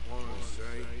want to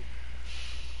say,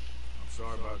 I'm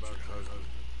sorry about your husband.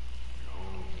 Your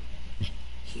home.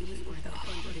 He was worth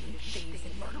 100 of your thieves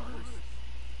and murderers.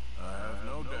 I have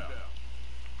no doubt.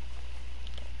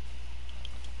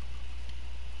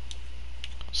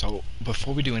 So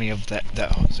before we do any of that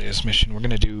Hosea's mission, we're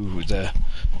gonna do the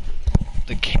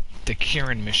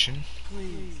Kieran mission.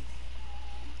 Please.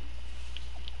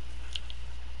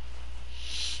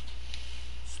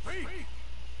 Speak!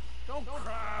 Don't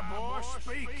cry, boy.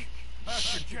 Speak!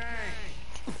 That's your gang.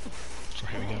 So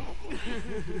here we go.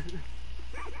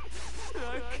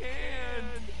 I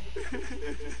can't.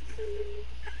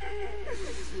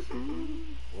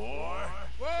 Boy.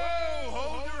 Whoa!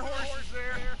 Hold your horses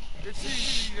there. It's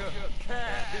easy,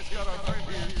 cat. It's got our friend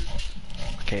here.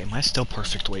 Okay, am I still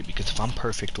perfect weight? Because if I'm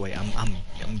perfect weight,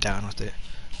 I'm down with it.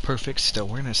 Perfect still.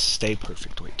 We're gonna stay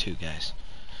perfect weight too, guys.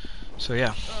 So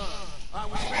yeah. I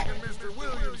was thinking Mr.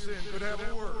 Williamson could have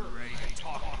a word.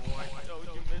 Talk, boy. I told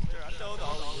you, mister. I told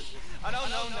all of you. I don't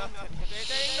know nothing.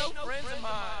 They ain't no friends of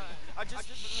mine. I just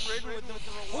ridden with them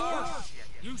for a while. Horse!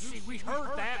 You see, we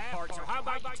heard that part, so how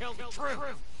about you tell the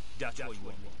truth? That's what you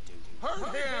want me to do.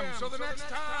 Hurt him, so the next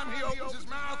time he opens his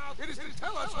mouth, it is to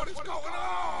tell us what is going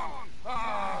on.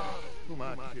 Ah, who am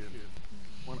I kidding?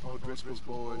 One of O'Driscoll's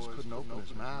boys couldn't open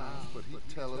his mouth, but he'd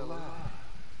tell a lie.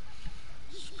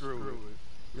 Screw it.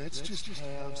 Let's just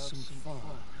have some fun.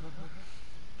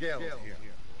 Gell's here.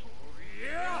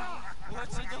 Yeah!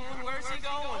 What's he doing? Where's he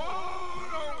going? Oh,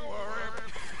 don't worry.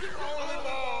 You're only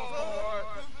lost,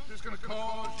 boy. Just gonna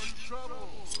cause you trouble.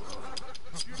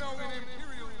 You know, in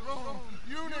Imperial Rome,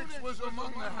 eunuchs was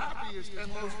among the happiest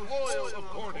and most loyal of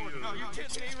courtiers. No, you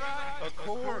kidding me, right? Of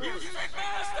course. You sick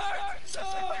bastard!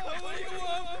 Oh, what do you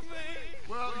want from me?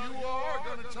 Well, you are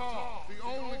gonna talk. The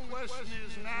only question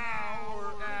is now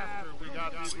or after we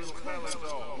got these little fellas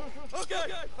off.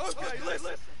 Okay,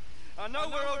 listen. I know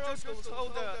where O'Driscoll's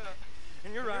holed up,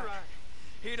 and you're right.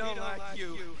 He don't like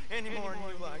you any more than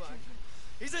you like him.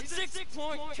 He's a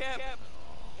 6-point cap.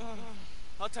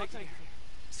 I'll take it.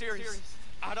 Serious.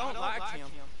 I don't like him.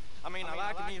 I mean, I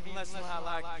like him even less than I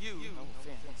like you. No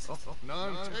offense.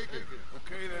 None taken.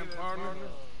 Okay then, partner.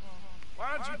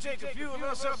 Why don't you take a few of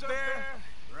us up there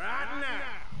right now?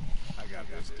 I got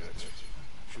this, Dutch.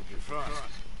 Should be fun.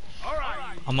 All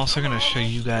right. I'm also gonna show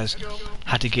you guys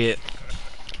how to get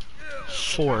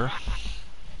four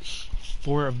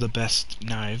of the best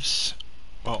knives.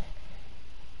 Well,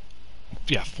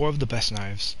 yeah, 4 of the best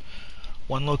knives.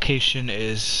 One location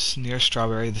is near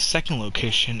Strawberry. The second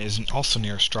location is also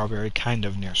near Strawberry, kind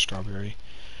of near Strawberry.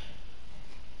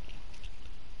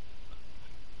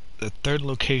 The third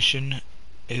location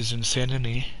is in Saint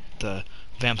Denis, the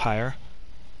vampire.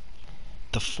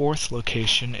 The fourth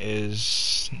location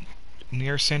is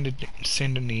near Saint Denis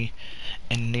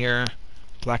and near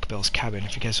Black Bell's cabin.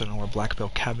 If you guys don't know where Black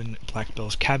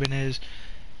Bell's cabin is,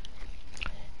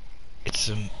 it's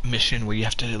a mission where you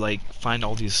have to like find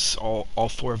all 5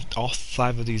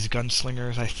 of these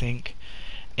gunslingers, I think,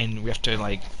 and we have to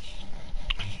like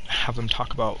have them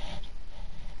talk about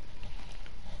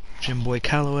Jim Boy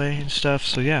Calloway and stuff.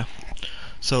 So yeah.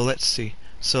 So let's see.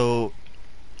 So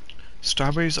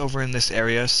Strawberry's over in this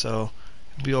area, so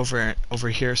be over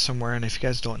here somewhere. And if you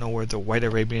guys don't know where the White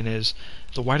Arabian is,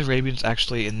 the White Arabian's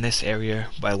actually in this area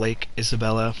by Lake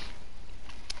Isabella.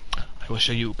 I will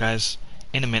show you guys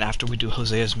in a minute after we do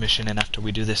Hosea's mission and after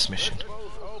we do this mission.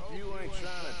 Both hope you ain't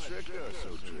trying to trick us,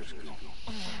 O'Driscoll.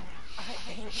 I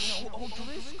ain't no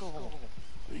O'Driscoll.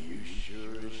 You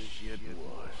sure as shit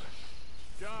was.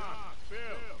 John, Phil,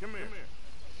 come here.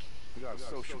 We got a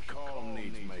social call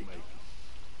needs making.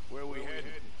 Where we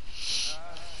headed?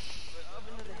 Up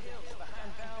into the hills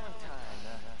behind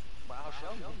Valentine. Well, I'll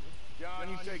show you. John,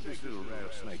 you take this little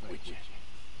rattlesnake with you.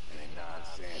 Any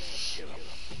nonsense, kill him.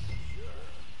 Sure.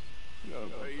 You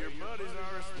gotta pay your buddies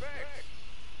our respect.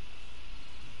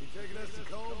 You taking us to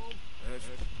Cole? That's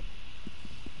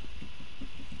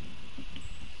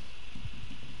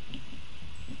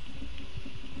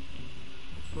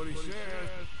what he said.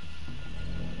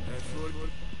 That's what he...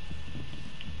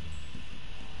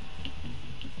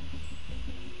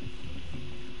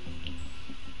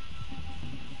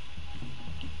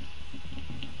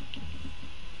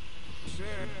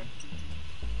 said.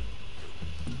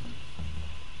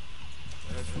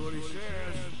 That's what he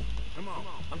says. Come on.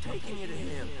 I'm taking you to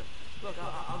him. Look,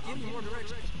 I'll give you more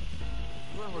directions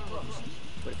when we're close.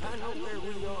 But if I know where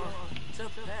we are, it's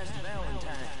up past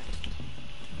Valentine.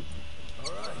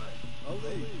 All right, I'll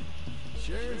leave.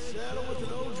 Sharon saddle with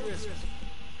an O'Driscoll.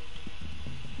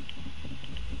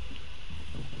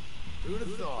 Who'd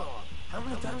have thought? How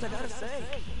many times I gotta say?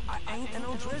 I ain't an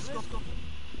O'Driscoll.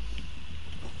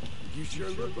 You sure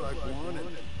look like one, and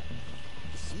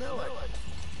smell like...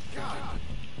 God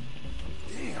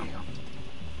damn.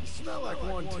 You smell like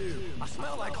one, too. I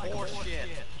smell like horse shit.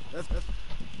 That's...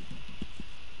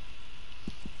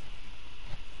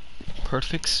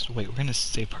 Perfect. Wait, we're gonna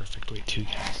say perfect. Wait, 2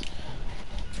 guys.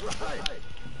 right.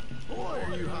 Boy,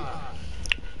 are you hot.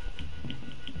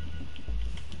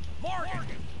 Morgan!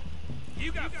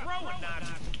 You got throwing knives.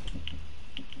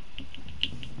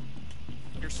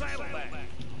 Your saddlebag.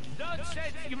 Doug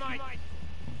said you might...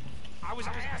 I was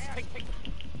asked to...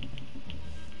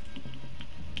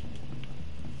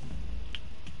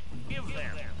 give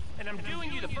them. And I'm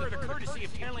doing you the further courtesy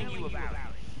of telling you about it.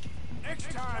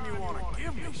 Next time you want to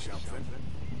give me something,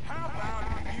 how about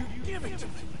you give it to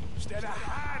me, instead of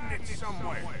hiding it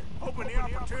somewhere, hoping the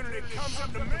opportunity comes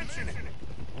up to mention it.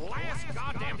 Last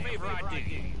goddamn favor I did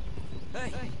you.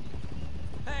 Hey!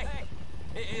 Hey!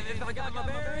 If I got my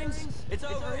bearings, it's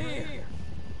over here.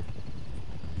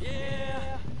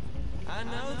 Yeah, I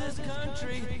know this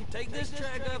country. Take this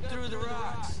track up through the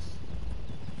rocks.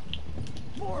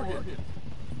 Morgan,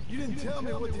 you didn't tell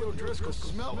me what the O'Driscoll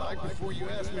smelled like before you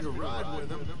asked me to ride with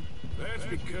them. That's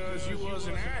because you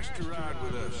wasn't asked to ride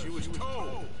with us. You was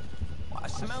told. I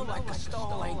smell like a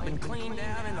stall ain't been cleaned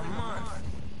out in a month.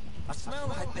 I smell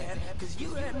like that because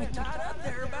you had me tied up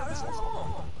there about as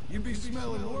long. You'd be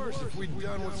smelling worse if we'd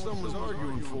done what someone was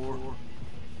arguing for.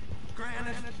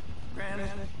 Granted.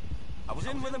 I was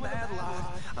in with a bad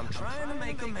life. I'm trying to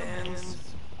make amends.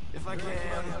 If I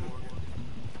can.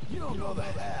 You don't know the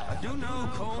half. I do know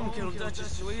Colm killed Dutch's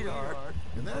sweetheart.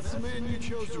 And that's the man you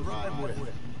chose to ride with.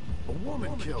 A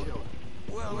woman killed him.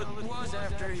 Well, it was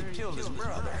after he killed his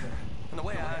brother. And the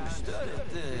way I understood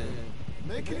it,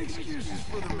 making excuses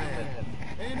for the man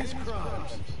and his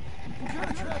crimes. What kind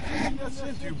of trap you leading us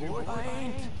into, boy? I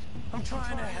ain't. I'm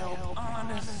trying to help,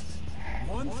 honest.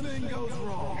 One thing goes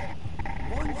wrong.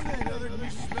 One thing other than you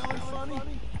smelling funny,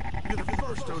 you're the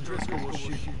first O'Driscoll will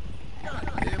shoot.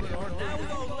 God damn it, Arthur. Now we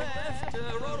go left,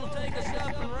 road will take us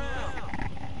up and round.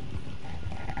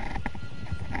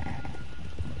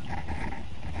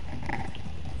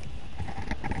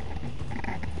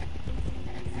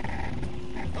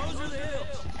 Those are the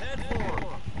hills. Head for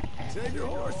 'em. Save your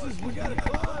horses, we gotta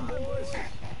climb, boys.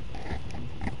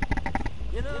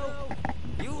 You know,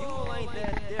 you all ain't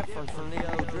that different from the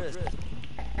O'Driscolls.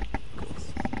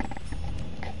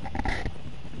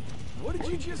 What did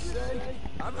you just say?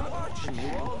 I've been watching you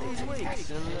all these weeks,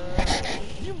 and,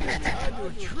 you've been tied to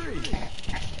a tree.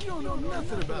 You don't know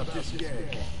nothing about this game.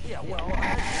 Yeah, well,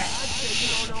 I'd say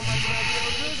you don't know much about the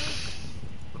O'Driscolls.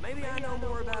 But maybe I know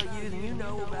more about you than you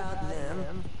know about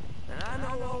them. And I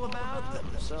know all about them,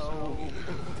 so...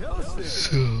 Tell us this.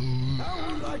 How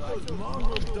are we like those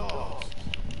mongrel dogs?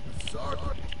 Sorry.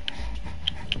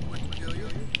 Wouldn't kill you.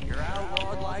 You're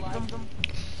outlawed like them.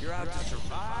 You're out to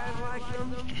survive like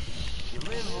them. You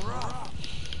live rough.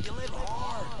 You live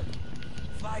hard.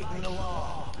 Fighting the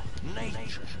law.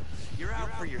 Nature. You're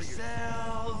out for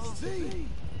yourselves. See?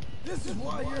 This is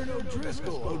why you're an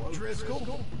O'Driscoll,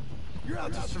 O'Driscoll. You're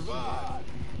out to survive.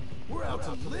 We're out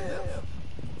to live.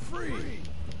 Free.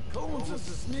 Cole's a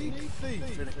sneak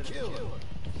thief and a killer.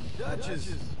 Dutch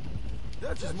is...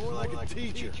 Dutch is more like a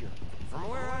teacher. From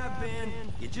where I've been,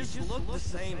 you just look the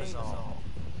same as all.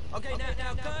 Okay,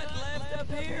 now cut left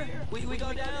up here. We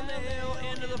go down the hill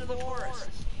into the forest.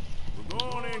 We're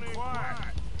going in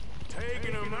quiet.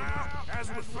 Taking them out as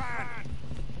we find them.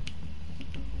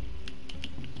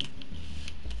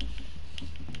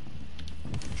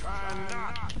 Try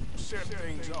not to set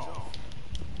things off.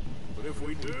 But if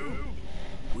we do,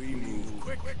 we move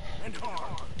quick and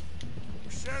hard.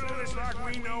 We settle this like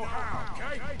we know how,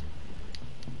 okay?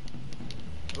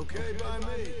 Okay by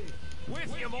me.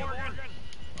 With you, Morgan.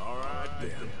 All right,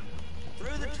 then.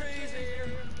 Through the trees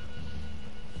here.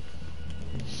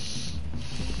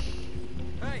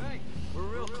 Hey, we're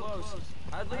real close.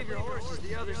 I'd leave your horses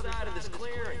the other side of this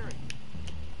clearing.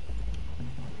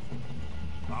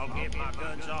 I'll get my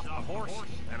guns off my horse,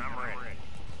 and I'm ready.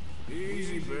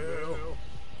 Easy, Bill.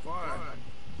 Fine.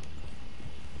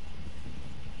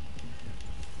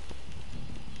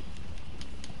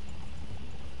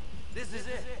 This is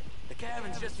it. The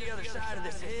cabin's just the other side of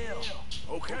this hill.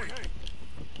 Okay.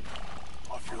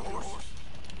 Off your horses.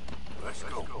 Let's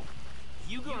go.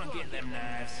 You gonna get them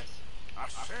knives? I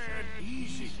said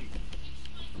easy.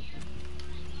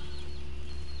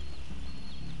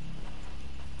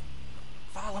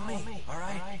 Follow me, all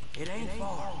right? It ain't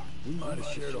far. We might have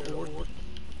shared a horse, but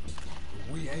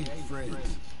we ain't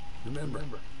friends. Remember,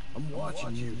 I'm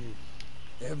watching you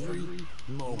every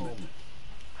moment.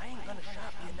 I ain't gonna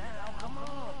shop you now. Come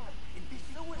on. It'd be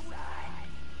suicide.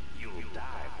 You'll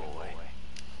die, boy.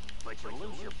 But you'll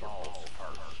lose your balls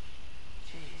first.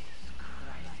 Jesus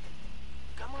Christ.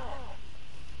 Come on.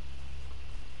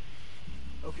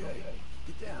 Okay,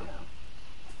 get down.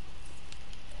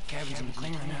 Cabin's in the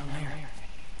clearing down there.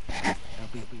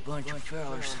 There'll be a bunch of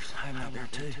fellas hiding out there,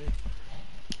 too.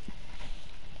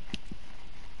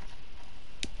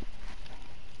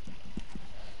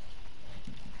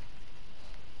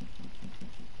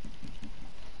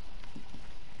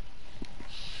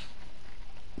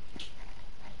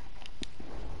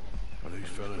 Are these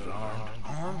fellas armed?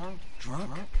 Armed,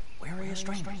 drunk, wary of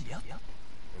strangers, yep.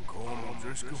 And Corporal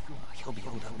Driscoll? He'll be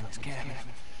holed up in his cabin.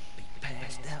 Be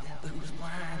passed out, booze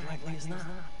blind, likely as not.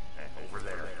 Over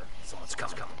there. Someone's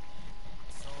coming.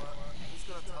 So, who's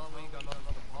gonna tell him we ain't got nothing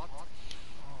for the pot?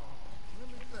 Let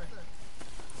me think.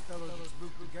 This fellow just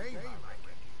spooked the game, I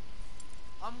reckon.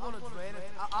 I'm gonna drain it.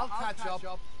 I'll catch up.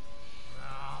 No,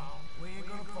 we ain't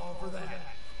gonna fall for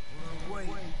that. We're gonna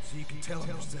wait so you can tell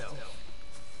him yourself.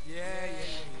 Yeah.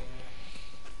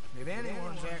 If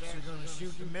anyone's actually gonna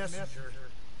shoot the messenger,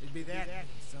 it'd be that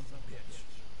son of a bitch.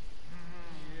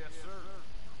 Yes, sir.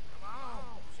 Come on,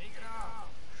 shake it off.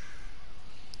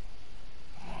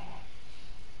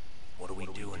 What are we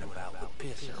doing about the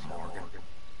pisser, Morgan?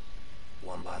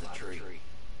 One by the tree.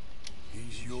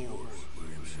 He's yours,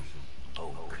 Williamson.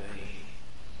 Okay.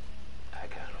 I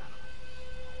got him.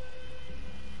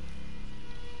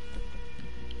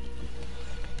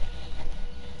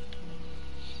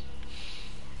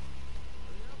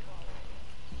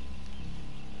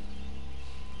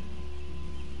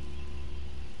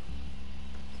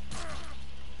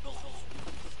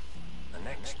 The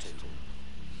next two.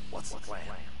 What's the plan?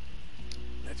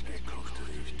 Let's get close to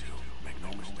these two. Make no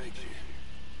mistakes here.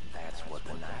 That's what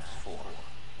the knife's for.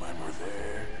 When we're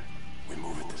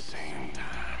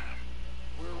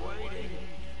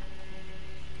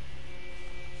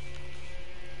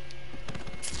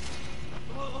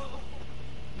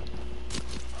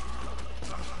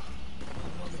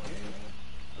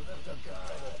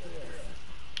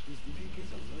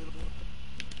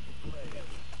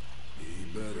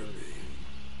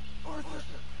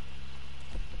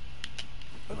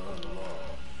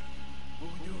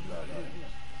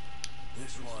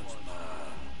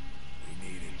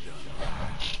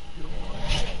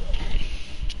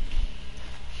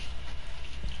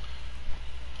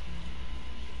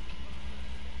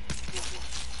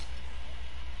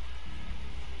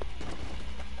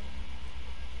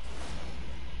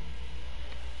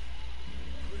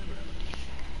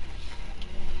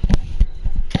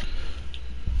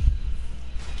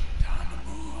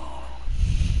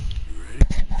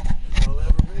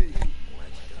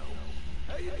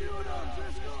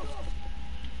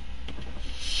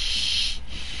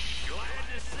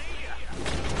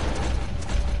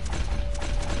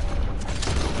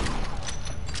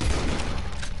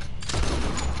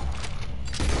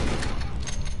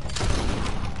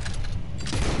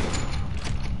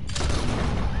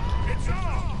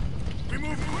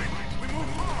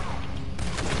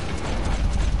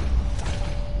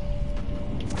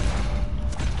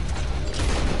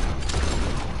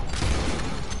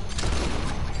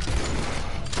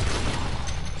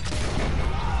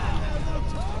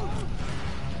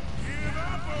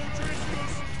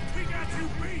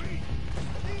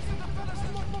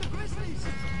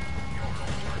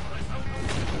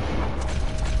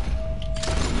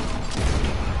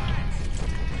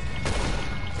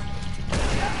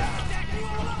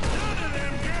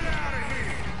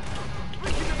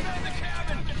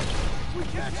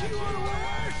She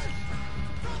unawares!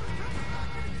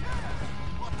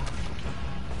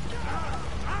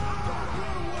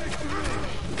 Run away from me!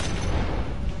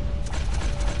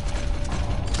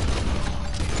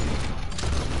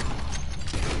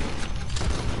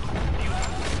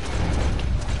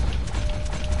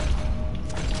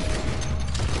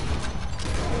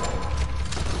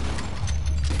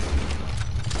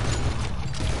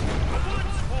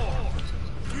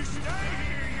 You stay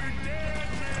here, you're dead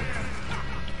man!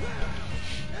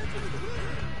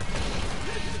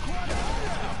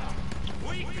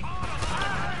 We caught a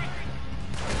lie!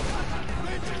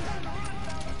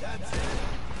 That's it!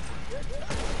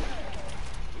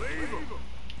 Leave him!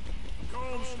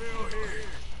 Comb's still here.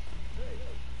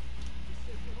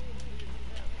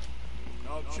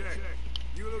 I'll check.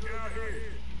 You look out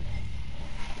here.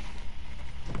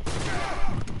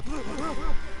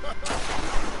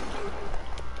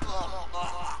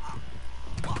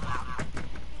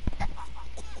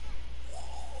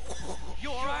 You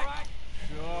all right?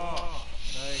 Sure.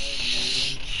 Thank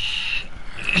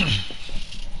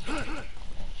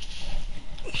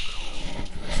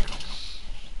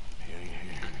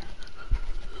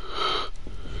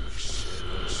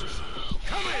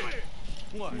Come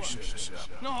in! What? You set this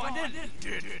up. No, I didn't.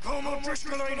 Did it? Colm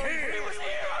O'Driscoll ain't here! He was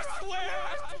here, I swear!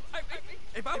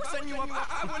 If I was setting you up,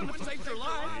 I wouldn't have saved your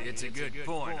life. It's a good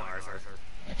point, Arthur.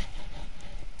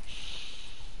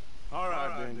 All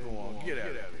right, then, go on. Get out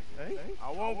of here. Hey?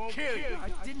 I won't kill you.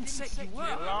 I didn't set you up.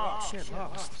 Get lost. Get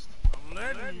lost. I'm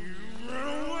letting you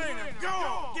run away. Now go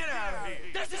on. Get out of here.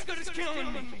 That's as good as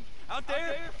killing me. Out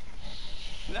there,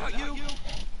 without you,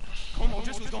 Como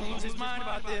just was gonna lose his mind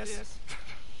about this.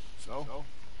 So?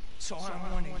 So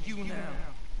I'm warning you now.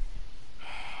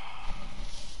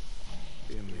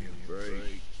 Give me a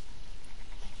break.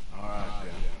 All right,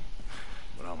 then.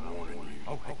 But I'm warning you.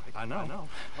 Oh, I know.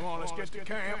 Come on, let's get to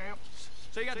camp.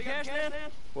 So you got the cash then?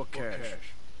 What cash?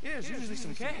 Yeah, there's usually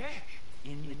some cash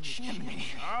in the chimney.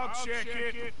 I'll check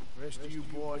it. Rest of you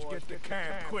boys, get to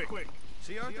camp quick.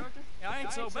 See, Arthur? Yeah, I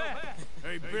ain't so bad.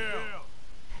 Hey, Bill.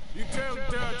 You tell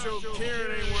Dutch old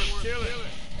Karen ain't worth killing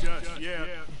just yet.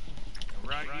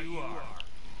 Right you are.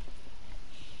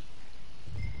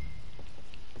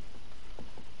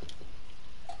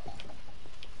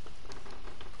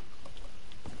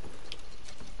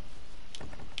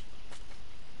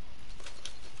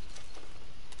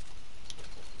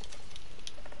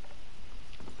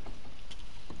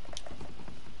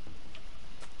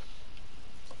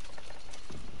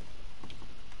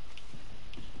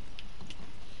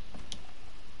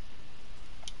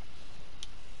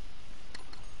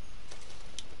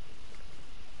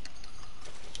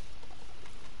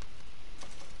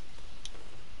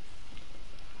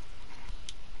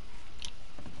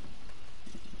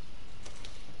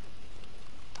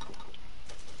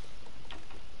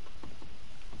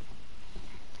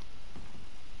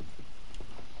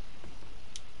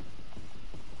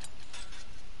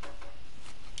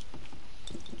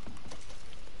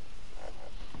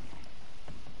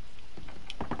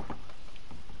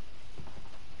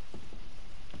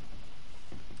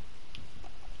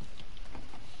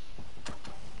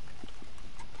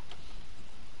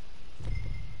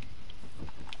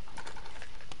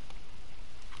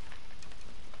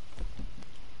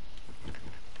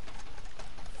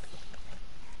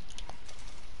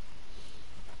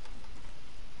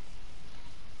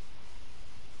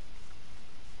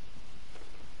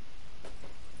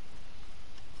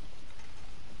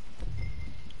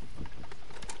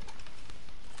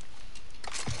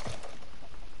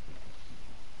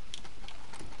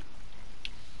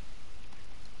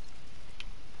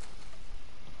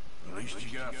 At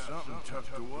least you got something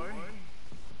tucked away.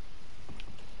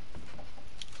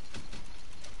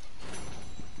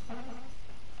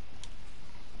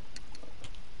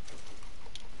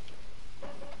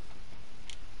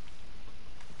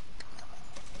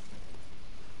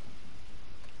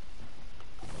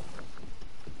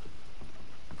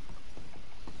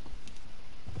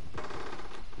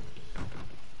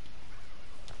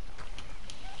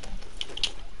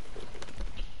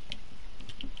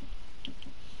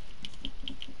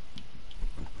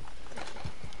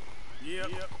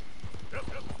 Yep.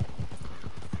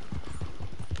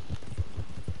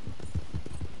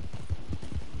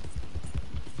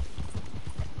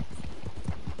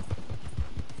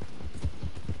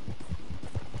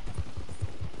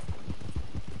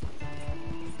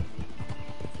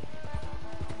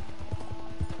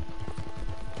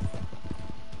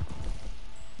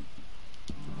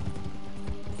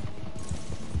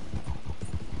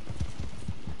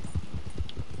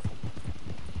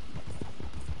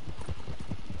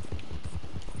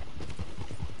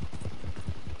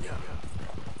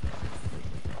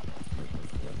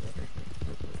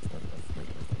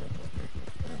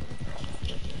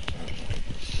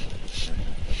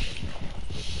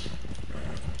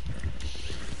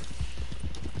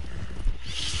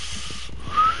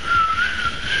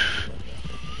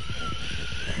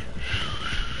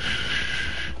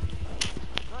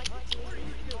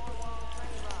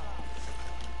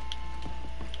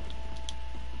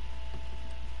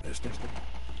 mister.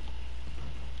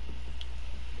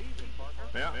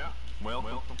 Yeah.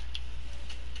 Welcome.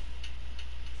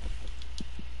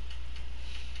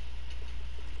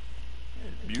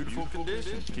 Beautiful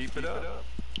condition. Keep it up.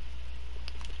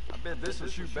 I bet this will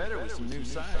shoot better with some new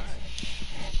sights.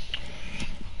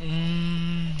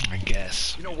 I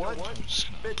guess. You know what?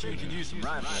 Bet you could use some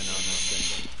rifling on this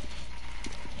thing.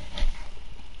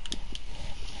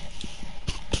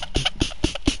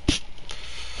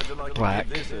 Like black,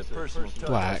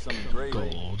 black,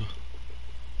 gold,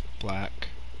 black,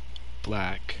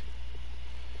 black,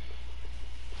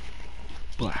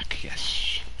 black,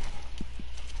 yes.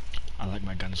 I like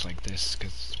my guns like this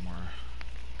because it's more,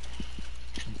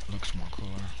 looks more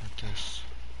cooler like this.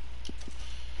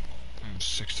 And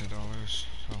 $60, so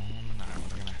I'm not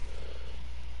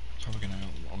probably gonna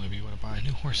only be able to buy a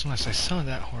new horse unless I sell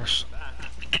that horse.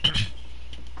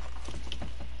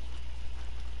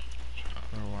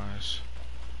 Otherwise.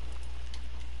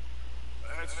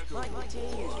 Michael T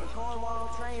is for Cornwall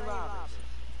train robbers.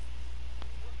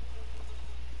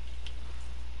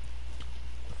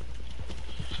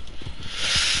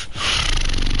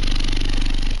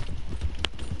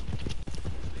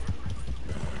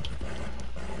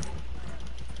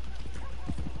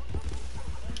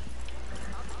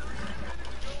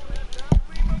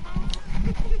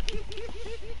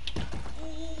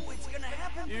 Ooh, it's gonna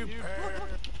happen. You pair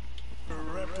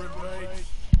of reprobates.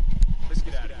 Let's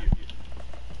get out of here.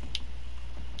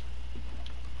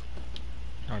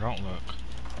 No, don't look.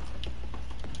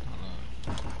 Don't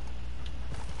look.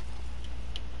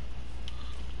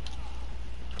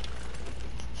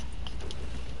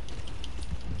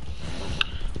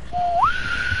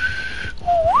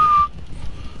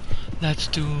 Let's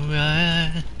do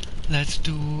it. Let's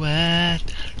do it.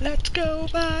 Let's go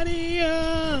party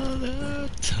all the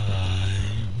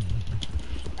time.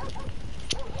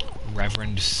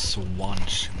 Reverend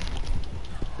Swanson.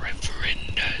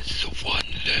 Reverend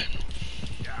Swanson.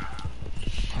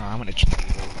 Oh, I'm gonna change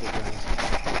it real quick, guys.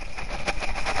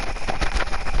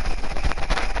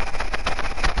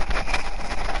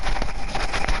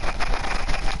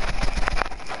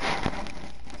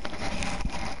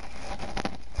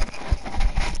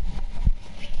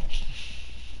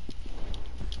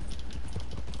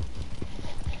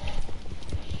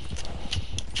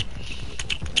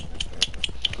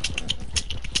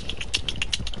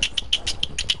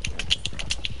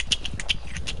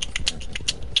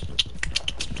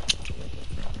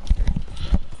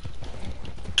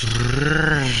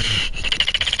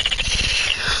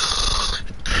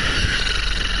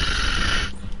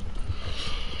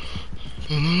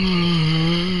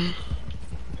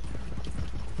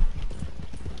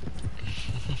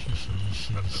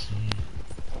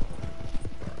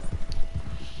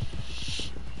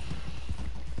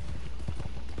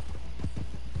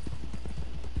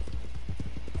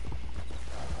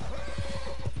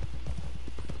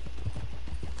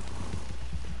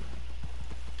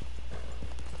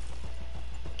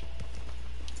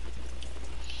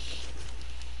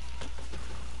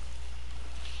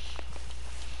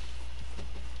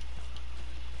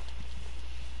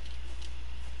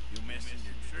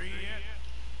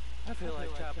 I feel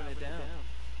like chopping it down.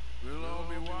 We'll all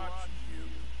be watching you.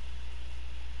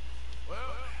 Well,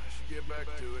 I should get back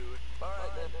to it. All right,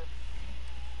 then.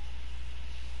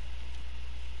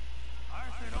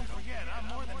 Arthur, don't forget, I'm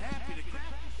more than happy to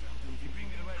craft you something if you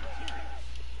bring me the right materials.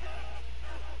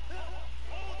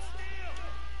 Hold still!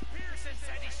 Pearson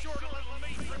said he's short a little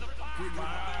meat for the pot. Keep my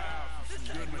eye out for some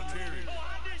good material. Oh,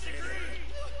 I disagree.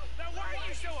 Now, why are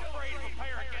you so afraid of a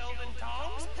pair of gelding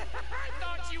tongs? I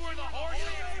thought you were the horse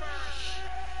expert.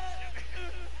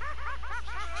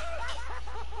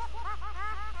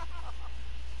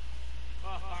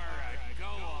 All right, go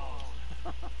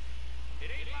on. It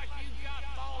ain't like you got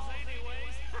balls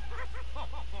anyways.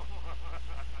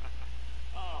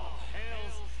 Oh,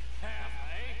 hell's half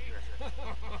acre.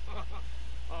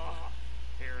 Oh,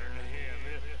 hearing him.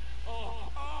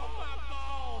 Oh, my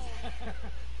balls.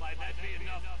 Like that be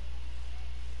enough.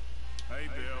 Hey,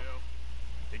 Bill.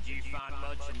 Did you find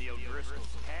much in the O'Driscoll's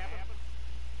cabin?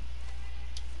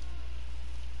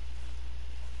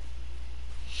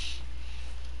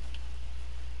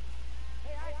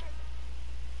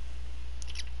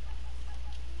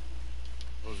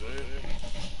 Jose?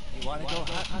 You want to go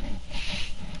hunting?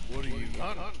 What are you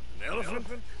hunting? An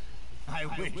elephant? I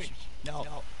wish.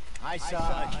 No. I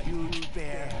saw a huge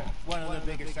bear. One of the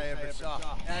biggest I ever saw.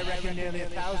 And I reckon nearly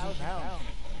 1,000 pounds.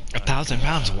 1,000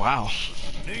 pounds, wow.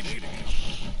 Need you to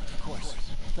come. Of course.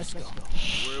 Let's go.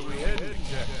 Where are we headed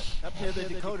exactly? Up near the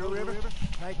Dakota River.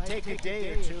 Might take a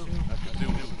day or two. I could do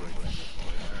with a break.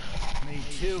 Me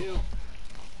too.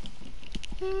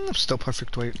 Still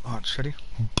perfect weight. Watch, ready?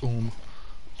 Boom.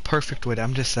 Perfect weight.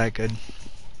 I'm just that good.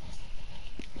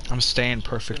 I'm staying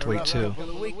perfect weight too.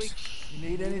 You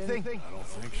need anything? I don't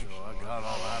think so. I got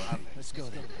all I need. Let's go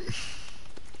then.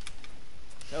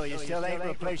 So you still ain't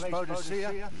replaced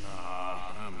Boadicea? Nah,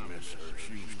 I miss her.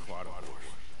 She was quite a horse.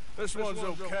 This one's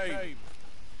okay.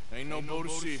 Ain't no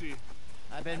Boadicea.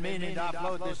 I've been meaning to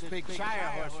upload this big Shire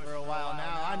horse for a while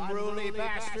now. Unruly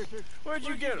bastard. Where'd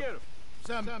you get him?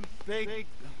 Some big,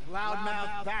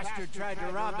 loudmouth bastard tried to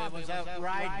rob me. Was out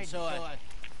riding, so I...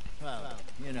 Well,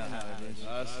 you know how it is.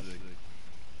 I see.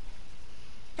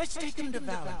 Let's take him to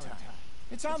Valentine.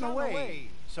 It's on the way.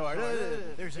 Sorta.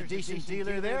 There's a decent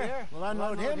dealer there. We'll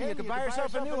unload him, you can buy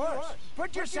yourself a new horse.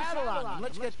 Put your saddle on him.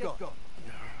 Let's get going.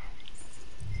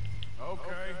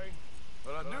 Okay.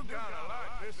 But I do kinda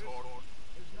like this horse.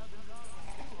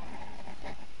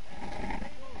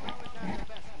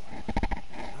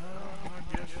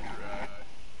 I guess you're right.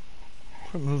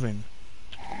 Quit moving.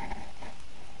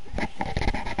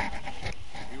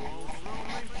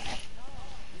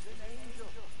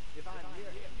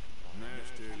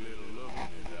 Nasty little look in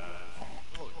his eyes.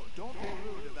 Oh, don't be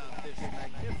rude about this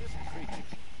magnificent creature.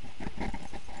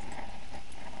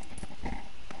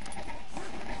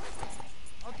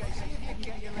 Okay, see if you can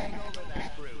get your leg over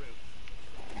that brute.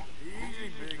 Easy,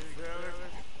 big fella.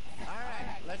 All right,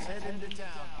 let's head into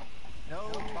town. No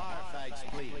bar fights,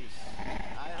 please.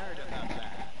 I heard about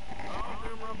that. I'll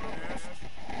do my best.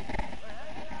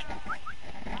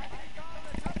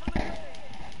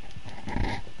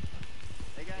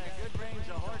 They got a good range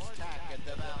of horse tack at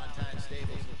the Valentine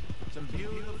stables. Some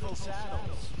beautiful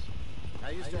saddles. I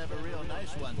used to have a real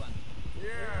nice one.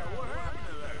 Yeah, what happened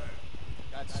to that?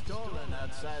 Got stolen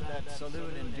outside that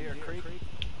saloon in Deer Creek.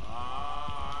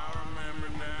 Ah, I remember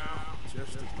now.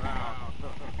 Just about.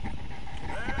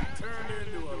 That turned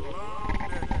into a long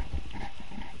day.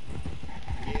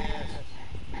 Yes.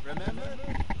 Remember?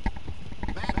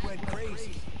 Mac went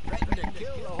crazy, threatened to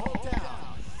kill the whole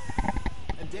town.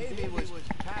 And Davy was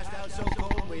passed out so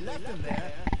cold we left him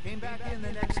there. Came back in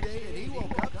the next day and he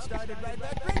woke up and started right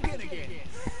back drinking again.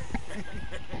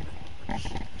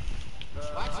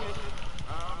 Watch it.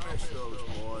 I miss those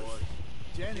boys.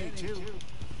 Jenny, too.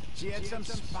 She had some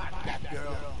spot, that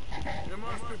girl. It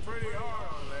must be pretty hard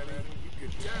on Letty. You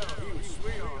could tell he was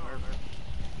sweet on her.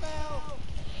 Well,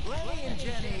 Lenny and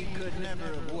Jenny could never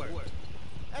have worked.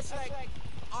 That's like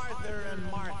Arthur and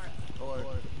Martha, or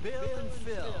Bill and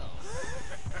Phil.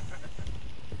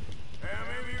 Yeah,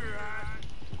 maybe you're right.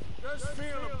 Does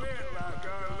feel a bit like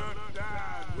our luck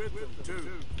died with them,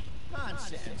 too.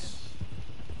 Nonsense.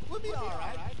 We'll be all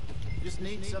right. Just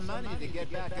need some money to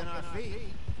get back on our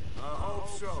feet. I hope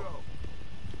so.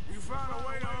 You found a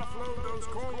way to offload those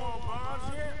Cornwall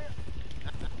bonds yet?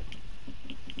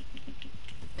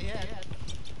 Yeah.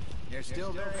 They're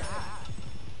still very high.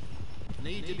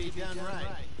 Need to be done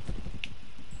right.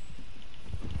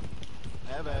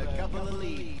 I have a couple of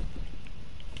leads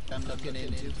I'm looking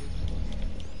into.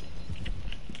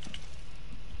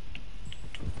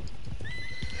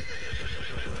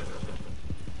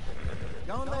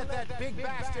 Don't let that big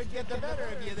bastard get the better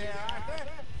of you there, Arthur.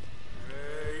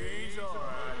 Hey, he's all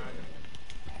right.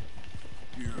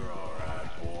 You're all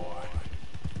right, boy.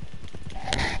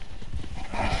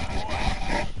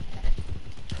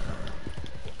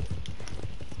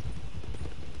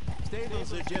 Stables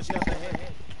are just up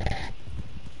ahead.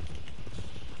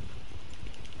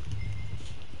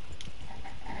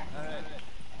 All right,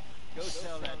 go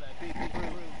sell that big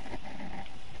brute.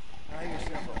 Buy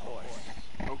yourself a horse.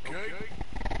 Okay.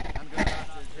 I'm going out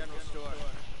to the general store.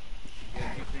 Get a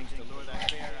few things to lure that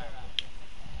bear out.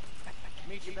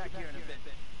 Meet you back here in a bit.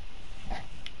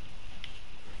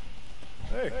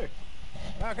 Hey,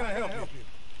 how can I help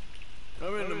you?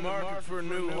 I'm in the market for a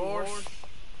new horse.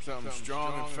 Something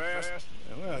strong and fast.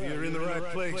 Well, you're in the right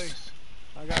place.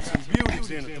 I got some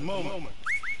beauties in at the moment.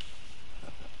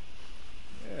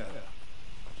 Yeah.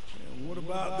 And what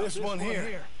about this one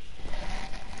here?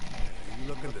 You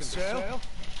looking to sell?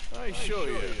 I show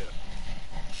you.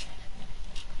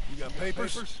 You got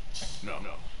papers? No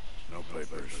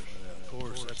papers. Of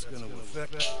course, that's going to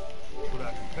affect what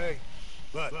I can pay.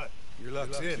 But your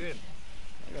luck's in.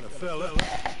 I got a fella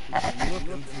who's been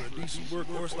looking for a decent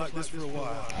workhorse like this for a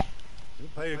while.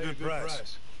 He'll pay a good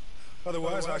price.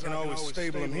 Otherwise, I can always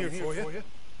stable him here for you.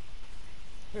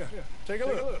 Yeah, take a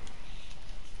look.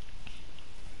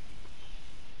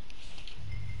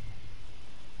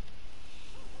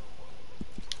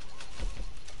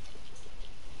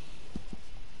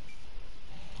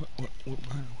 What?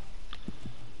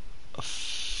 A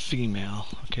female.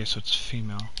 Okay, so it's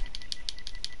female.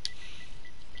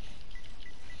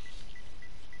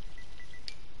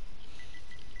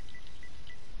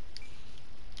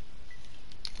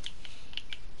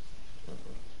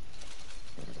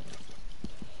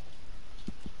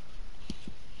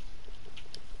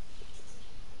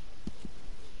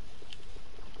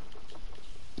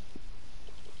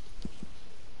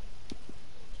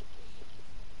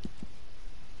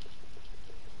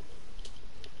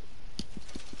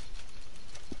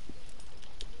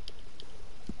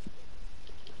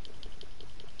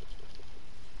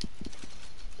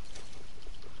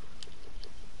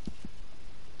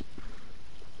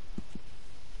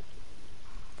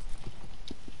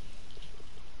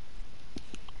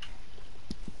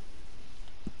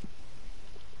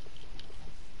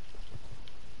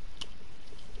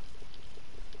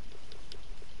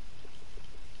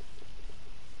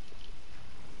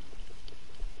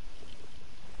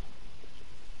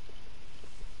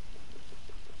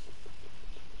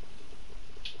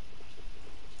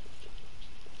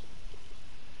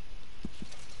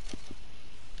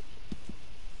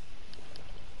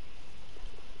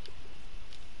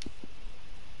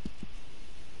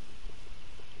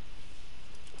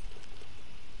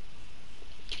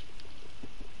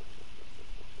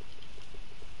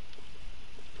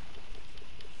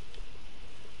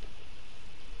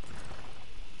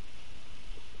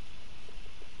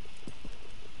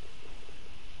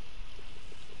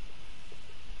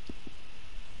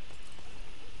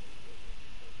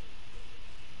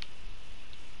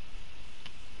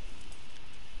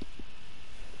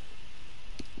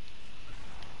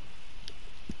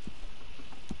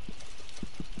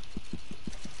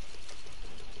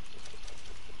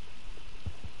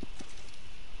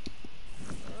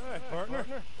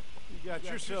 got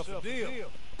yourself a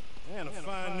deal. And a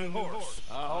fine new horse.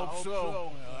 I hope so.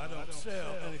 Well, I don't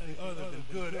sell anything other than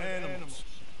good animals.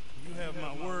 You have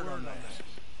my word on that.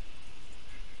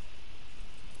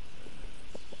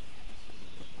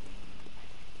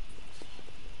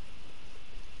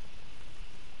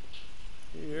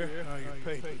 Here are your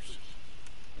papers.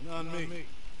 And on me,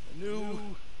 a new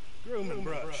grooming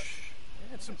brush.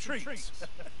 And some treats.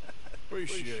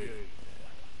 Appreciate it.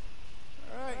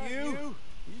 All right, you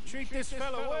treat this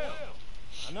fella well.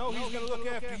 I know he's gonna look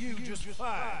after you just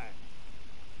fine.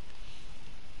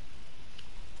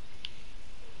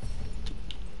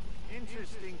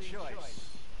 Interesting choice.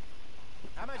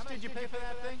 How much did you pay for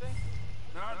that thing?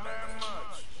 Not that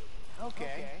much.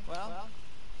 Okay, well,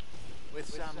 with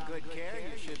some good care,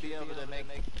 you should be able to make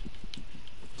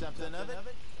something of it.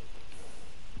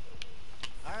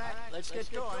 All right, let's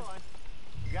get going.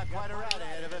 We got quite a ride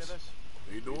ahead of us.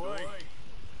 Lead the way.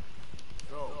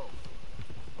 So,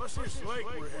 what's this lake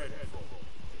we're heading for?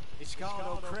 It's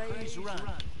called O'Creagh's Run,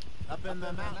 up in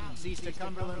the mountains east of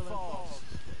Cumberland Falls.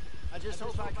 I just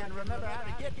hope I can remember how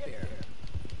to get there.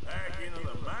 Back into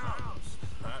the mountains.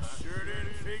 I sure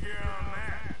didn't figure on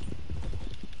that.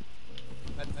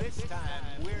 But this time,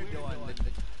 we're doing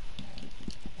the...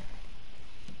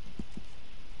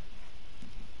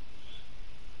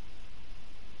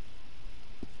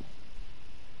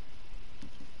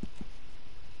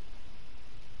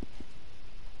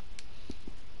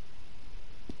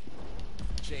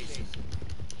 Jason.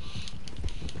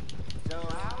 So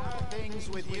how are things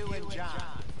with you and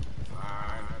John?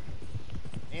 Fine.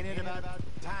 Ain't it about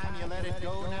time you let it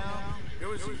go now? It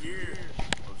was a year,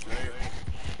 Jose.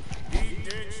 He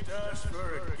ditched us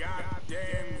for a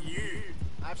goddamn year.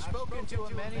 I've spoken to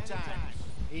him many times.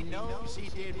 He knows he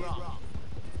did wrong.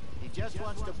 He just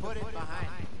wants to put it behind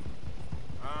him.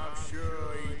 I'm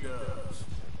sure he does.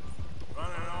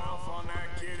 Running off on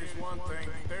that kid is one thing.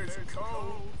 There's a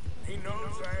code. He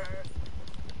knows that.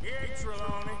 He ain't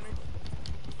Trelawney.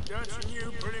 Dutch and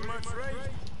you pretty much raised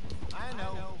him. I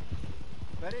know.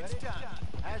 But it's done.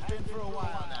 Has been for a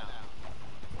while now.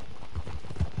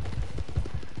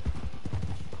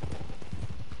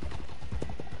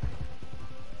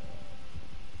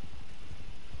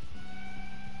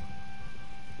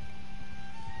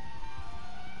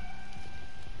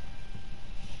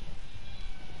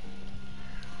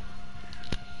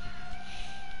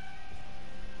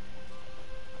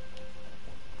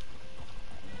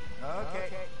 Okay.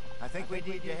 I think we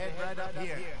need to head right up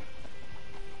here.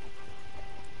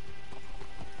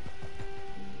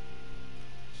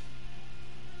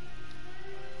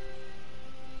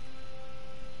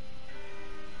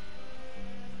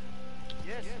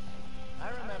 Yes, I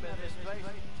remember this place.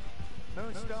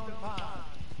 Moonstone Pond.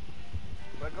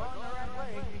 We're going the right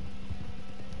way.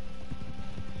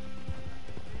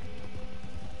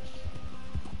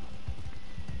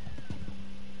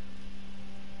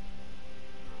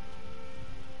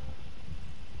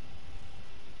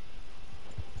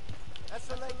 That's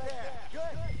the lake there.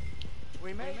 Good.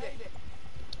 We made it.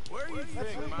 Where do you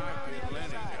think Mike and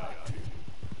Lenny got to?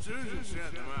 Susan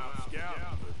sent them out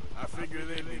scouting, but I figure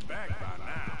they'd be back by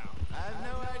now. I have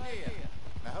no idea.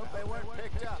 I hope they weren't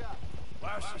picked up.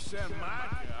 Why she sent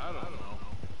Mike? I don't know.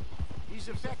 He's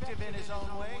effective in his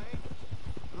own way.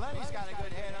 Lenny's got a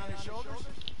good head on his shoulders.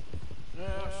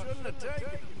 Shouldn't have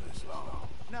taken him this long.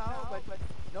 No, but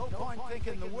no point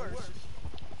thinking the worst.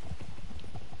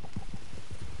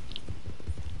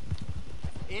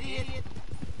 Idiot.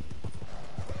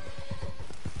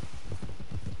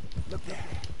 Look there.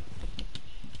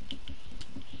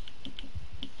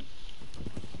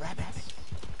 Rabbits.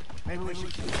 Maybe we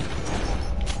should...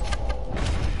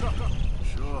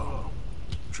 Sure.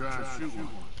 Try and shoot one.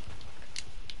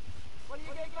 What are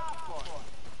you getting off for?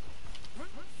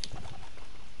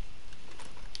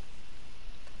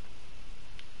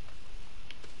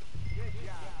 Good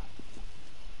job.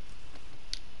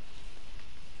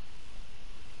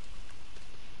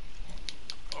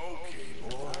 Okay,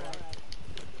 boy.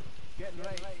 Getting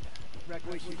late.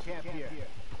 Reckon we should camp here.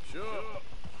 Sure.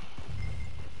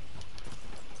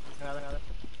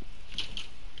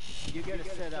 You get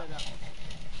it set up.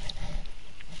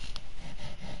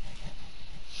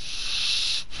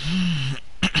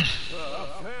 Well,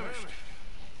 I'm finished.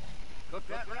 Cook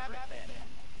that rabbit then.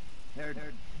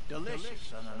 They're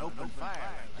delicious on an open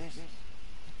fire like this.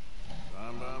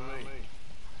 Fine by me.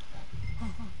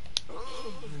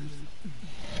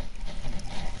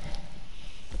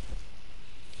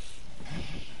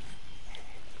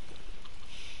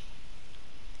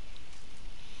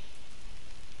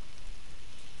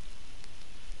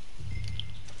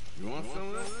 You want some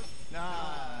of this?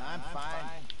 Nah, I'm fine.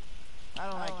 I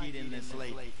don't like eating this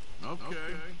late. Okay.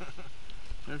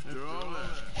 After all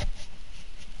that.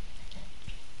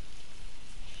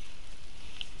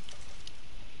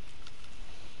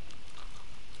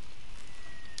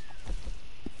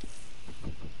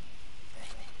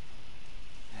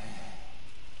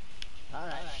 All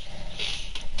right.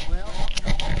 Well,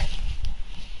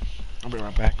 I'll be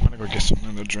right back. I'm gonna go get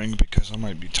something to drink because I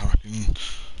might be talking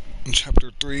in chapter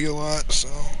 3 a lot, so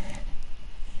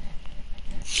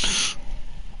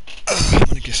I'm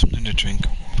gonna get something to drink.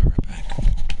 I'll be right back.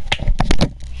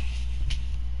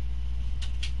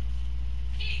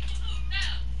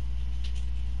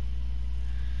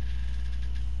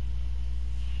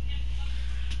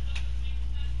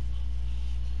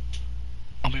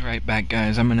 I'll be right back,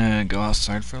 guys. I'm gonna go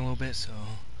outside for a little bit, so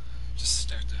just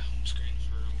stare at the home screen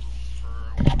for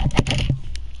a while.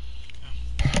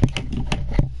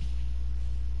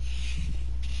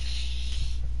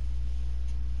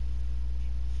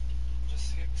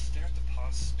 Just stare at the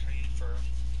pause screen for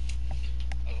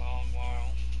a long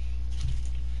while,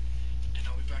 and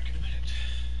I'll be back in a minute.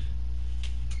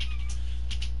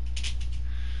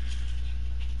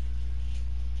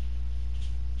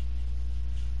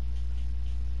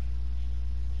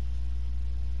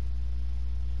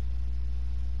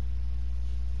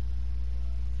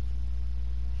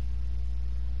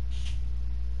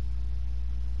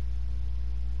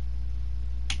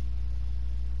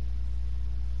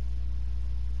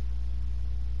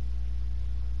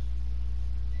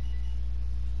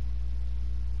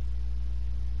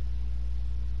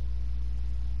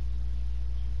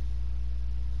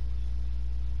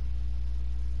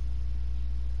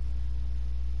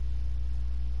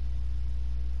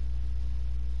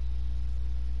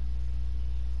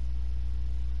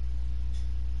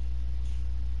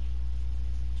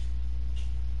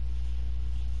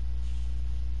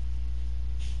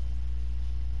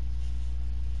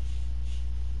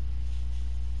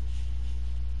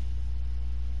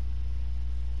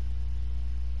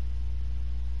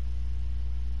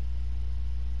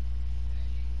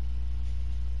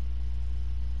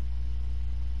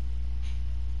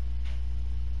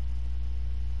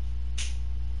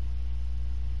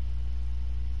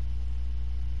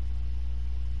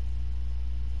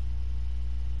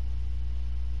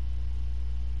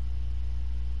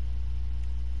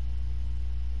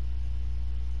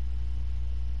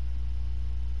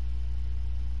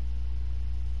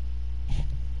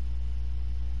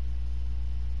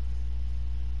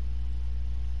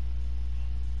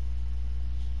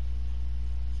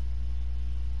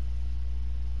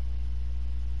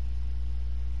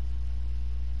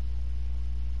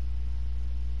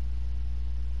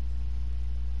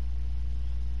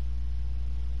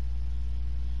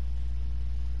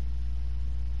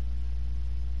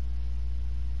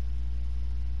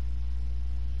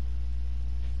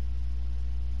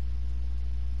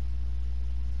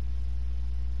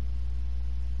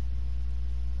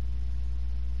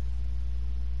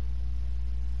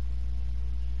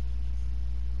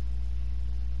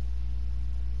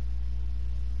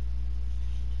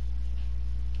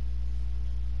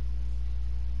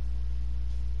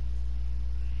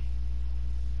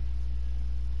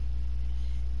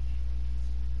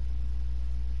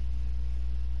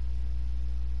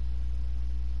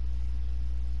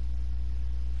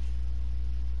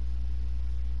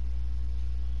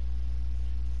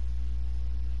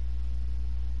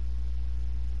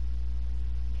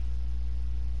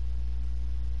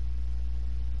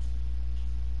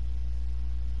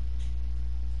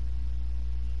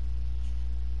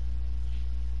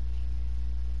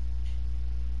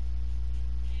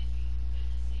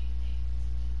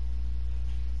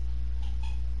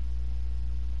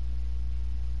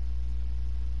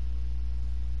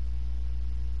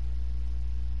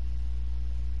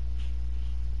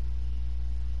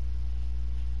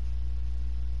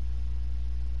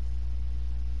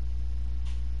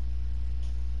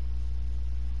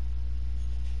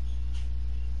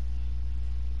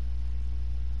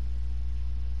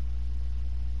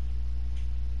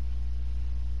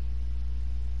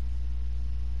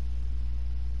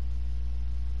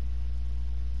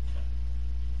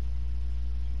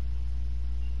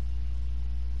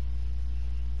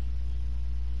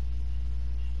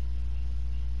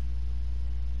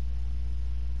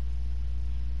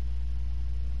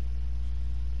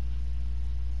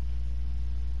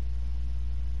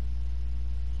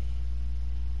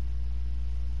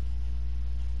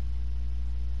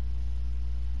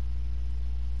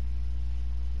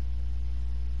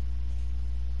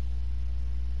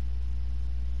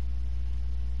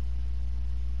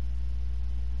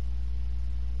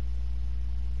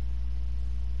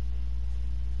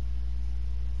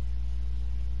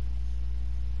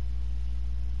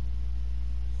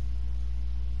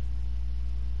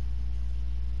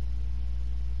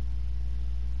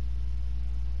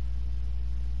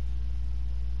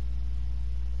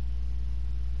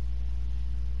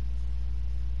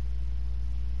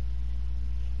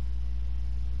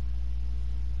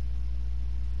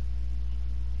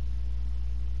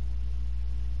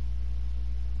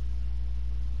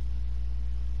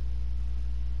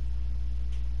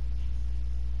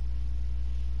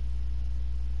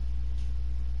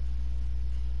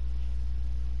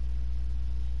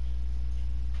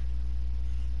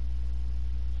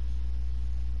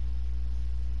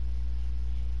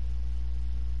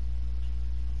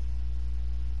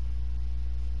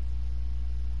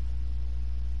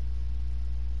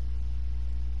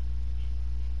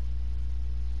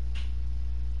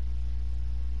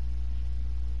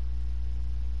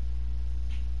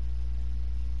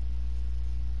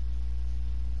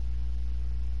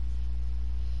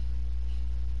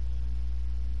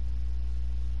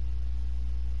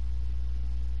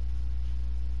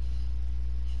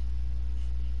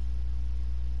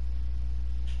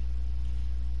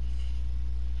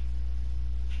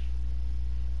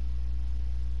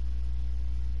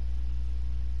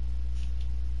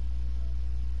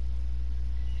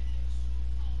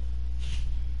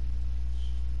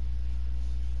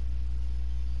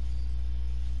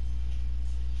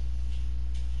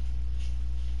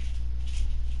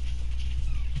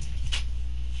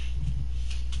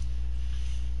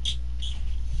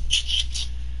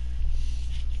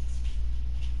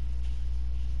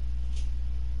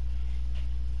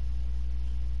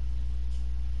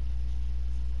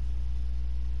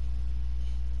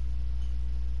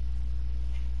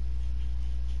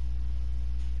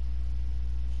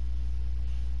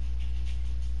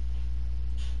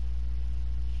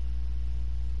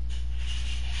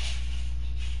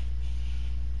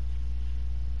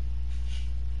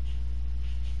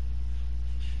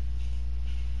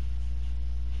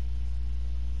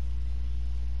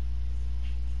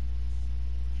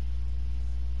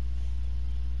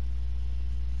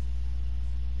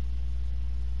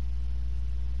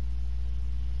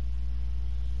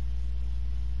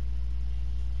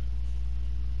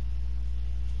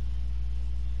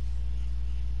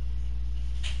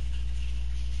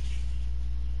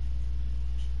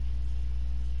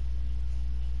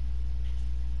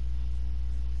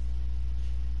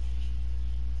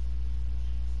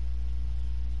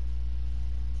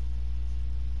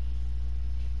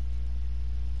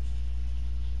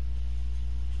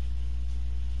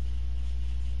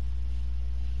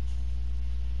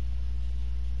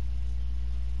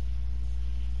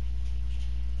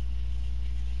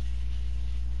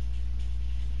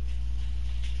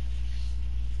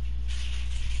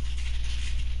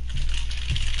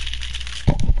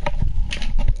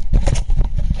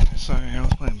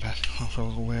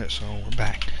 so we're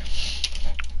back.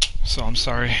 So I'm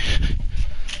sorry,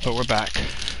 but we're back.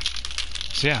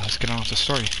 So yeah, let's get on with the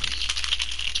story.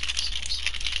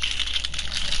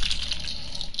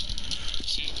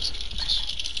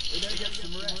 We better get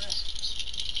some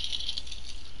rest.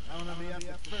 I want to be up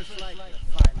at first light to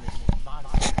find this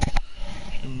monster.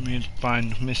 We need to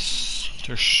find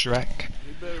Mr. Shrek.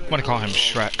 I want to call him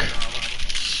Shrek.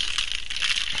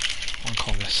 I want to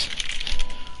call this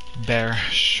Bear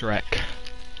Shrek.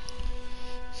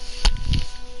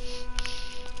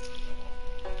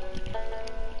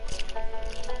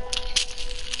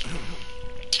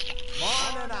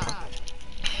 Morning out.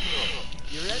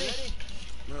 You ready?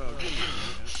 No, give me a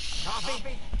minute.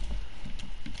 Coffee?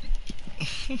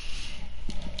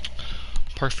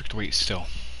 Perfect weight still.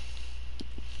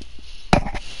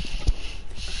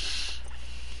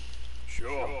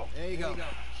 Sure. There you go.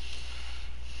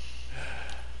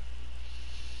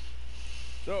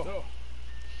 So,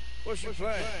 what's your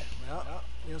plan? Well,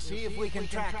 we'll see if we can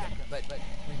track him, but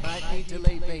we might need to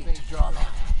lay bait to draw them out.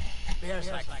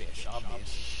 Bears like fish,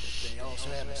 obviously, but they also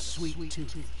have a sweet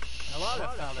tooth. A lot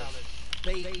of fellas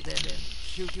bait them and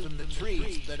shoot from the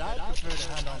trees, but I prefer to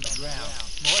hunt on the ground.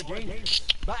 More dangerous,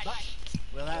 but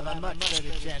we'll have a much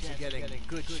better chance of getting a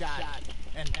good shot.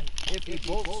 And if he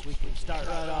bolts, we can start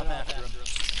right off after him.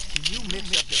 Can you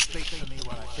mix up this bait for me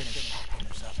while I finish packing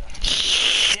or something?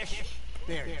 Fish,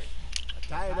 bears.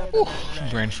 Tie it up in that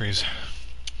rag. Brain freeze.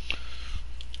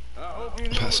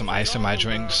 Put some ice in my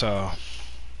drink, so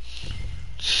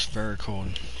it's very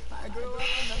cold. I grew up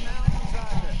in the mountains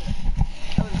out there.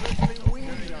 I was listening weed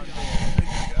on there.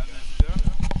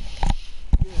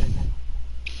 Good.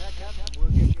 Pack up and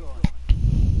we'll get going.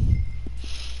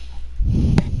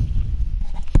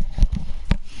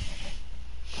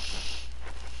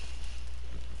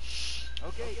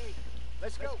 Okay,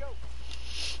 let's go.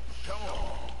 Come on,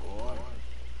 boy.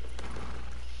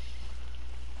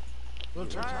 We'll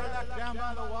try our luck down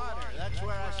by the water. That's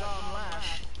where I saw him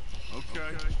last.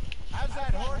 Okay. How's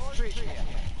that horse treating you?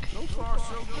 So far,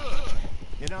 so good.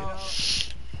 You know,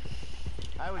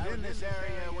 I was in this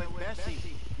area with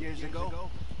Bessie years ago.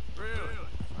 Really?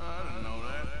 I didn't know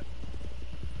that.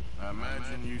 I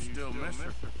imagine you still miss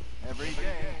her. Every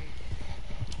day.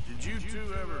 Did you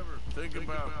two ever think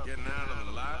about getting out of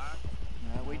the life?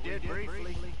 We did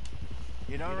briefly.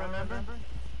 You don't remember?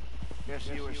 Guess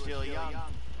you were still young.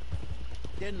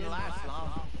 Didn't last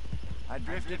long. I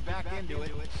drifted back into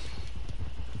it.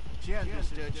 She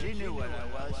understood. She knew what I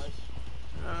was.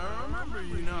 I remember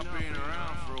you not being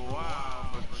around for a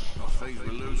while, but things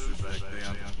were looser back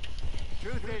then.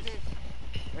 Truth is,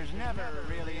 there's never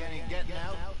really any getting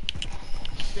out.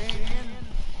 Staying in,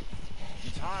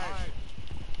 it's hard.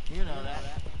 You know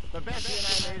that. But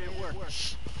Bessie and I made it work.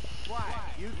 Why?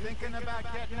 You thinking about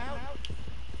getting out?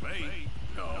 Me?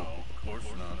 No, of course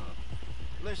not.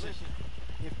 Listen,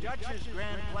 if Dutch's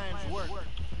grand plans work,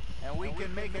 and we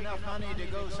can make enough money to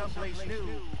go someplace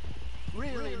new,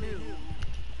 really new,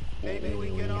 maybe we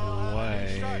can all have a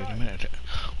new start.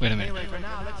 Wait a minute. Anyway, for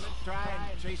now, let's try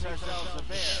and chase ourselves a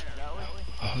bear, shall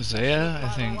we? Hosea, I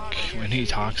think, when he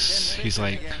talks, he's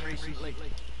like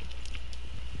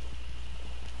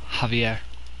Javier.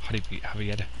 How do you beat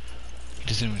Javier? He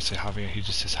doesn't even say Javier, he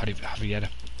just says Javier.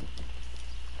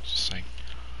 It's just like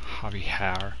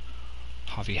Javier.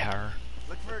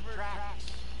 Look for tracks,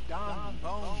 dung,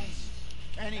 bones,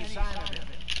 any sign of him.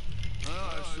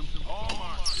 Well, there's some paw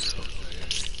marks here, Hosea.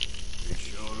 He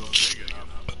sure look big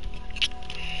enough.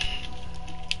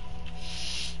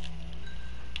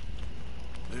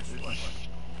 This way.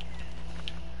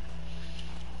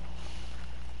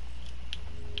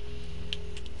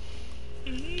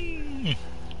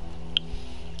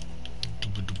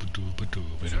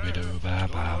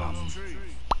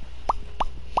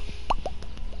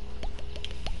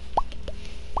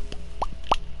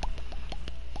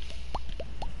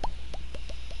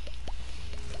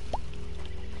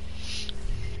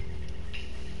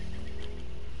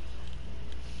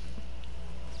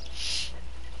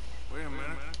 Wait a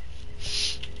minute.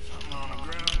 Something on the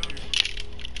ground here.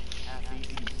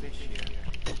 Half-eaten fish here.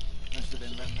 Must have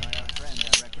been left by our friend, I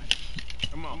reckon.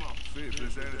 Come on, see if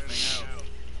there's anything else.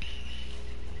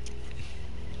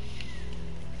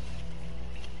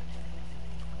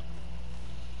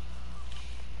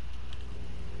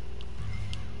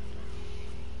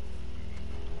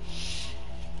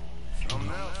 Something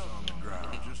else on the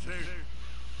ground, just here.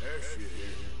 There's shit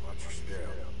here. Watch your step.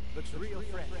 Looks real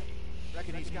fresh.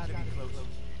 Reckon he's got to be close.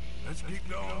 Let's keep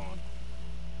going.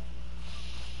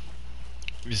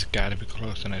 He's gotta be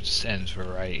close, and it just ends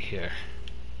right here.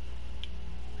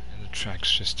 And the tracks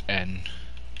just end.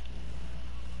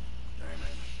 Damn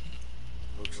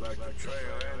it. Looks like the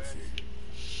trail ends here.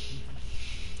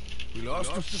 We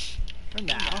lost him? For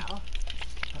now.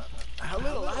 A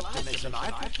little optimism,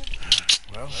 Arthur.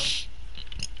 Well,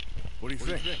 what do you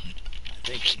think? I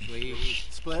think we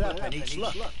split up and each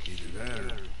look. Either that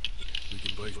or we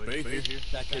can place bait here.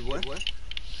 That could work.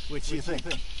 Which do you think?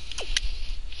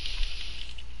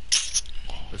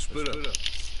 Let's split up.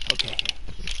 Okay.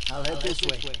 I'll head this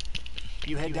way.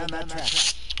 You head down that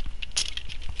track.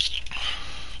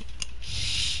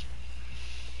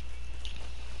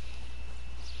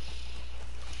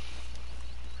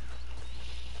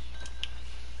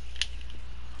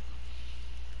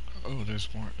 Oh, there's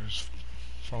more. There's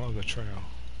follow the trail.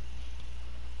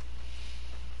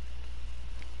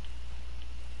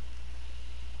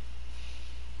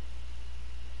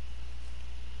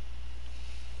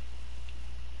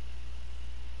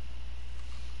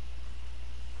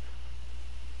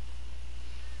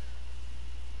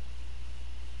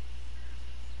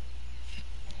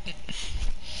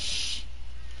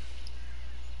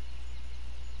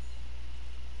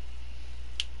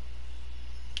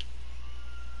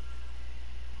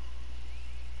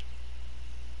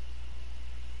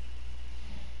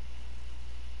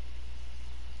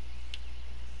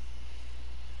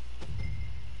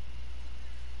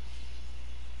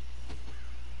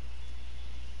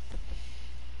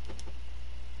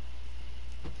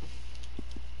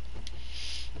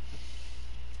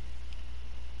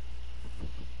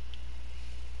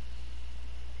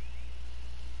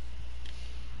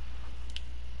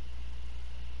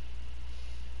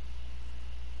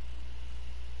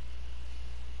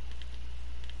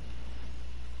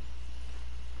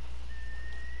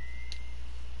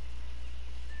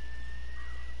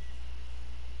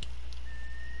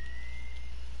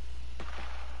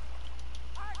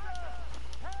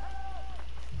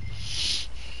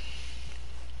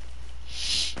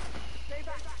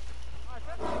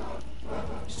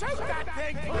 Shoot that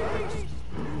thing,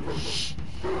 please!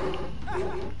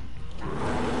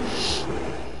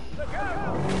 Look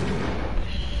out!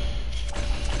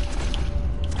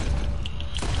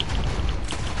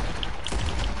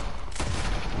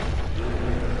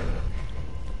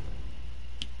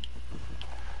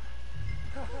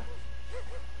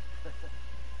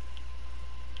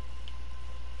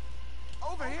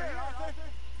 Over here, Arthur!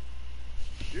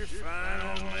 You're fine,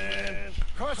 old man.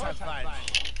 Of course I'm fine.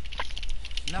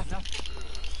 Nothing.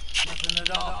 Nothing at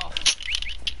all.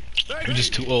 You're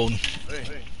just too old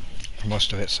for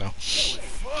most of it, so.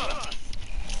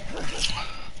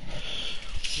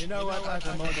 You know what,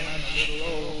 Arthur Morgan, I'm a little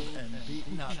old and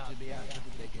beaten up to be after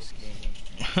the biggest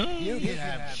game. You can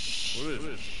have it. What is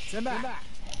it? It's a map.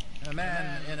 A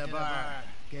man in a bar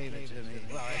gave it to me.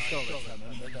 Well, I stole it from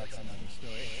him, but that's another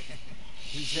story.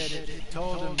 He said it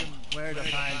told him where to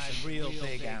find some real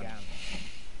big animals.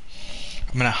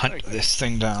 I'm gonna hunt this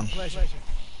thing down. Pleasure.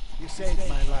 You saved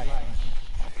my life.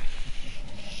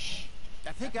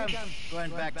 I think I'm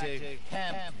going back to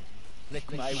camp.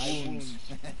 Lick my wounds.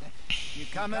 You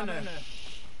coming or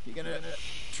you gonna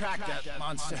track that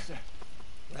monster?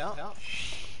 Well,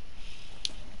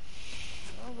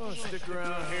 I'm gonna stick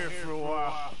around here for a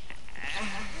while.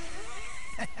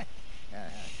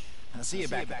 I'll see you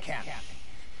back at camp.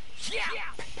 Yeah.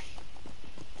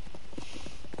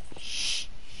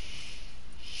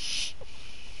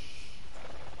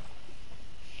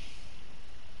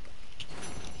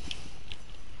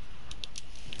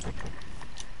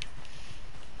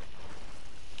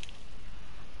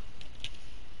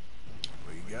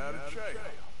 We got a trail.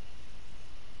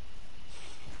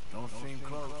 Don't seem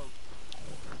close.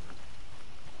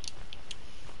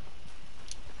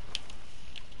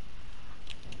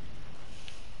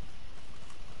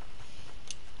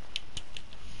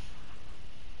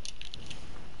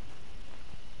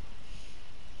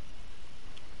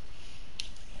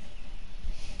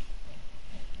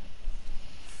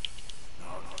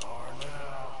 Not far now.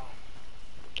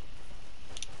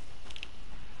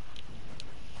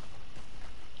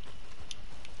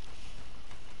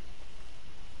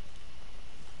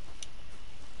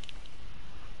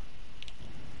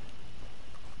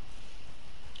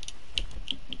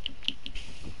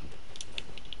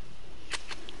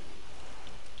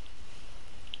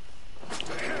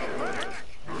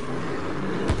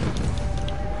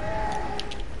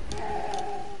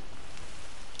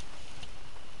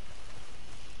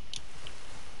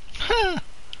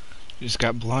 Just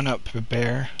got blown up a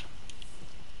bear.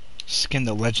 Skinned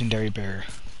the legendary bear.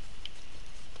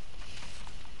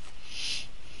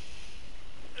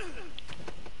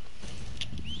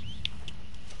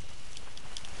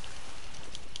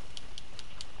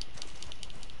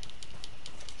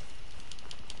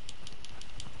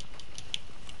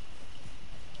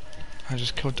 I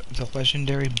just killed the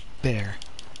legendary bear.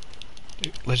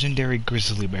 The legendary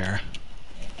grizzly bear.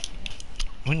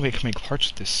 Only way I can make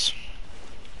parts of this.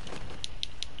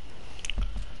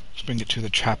 Let's bring it to the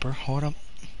trapper. Hold up.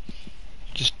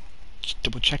 Just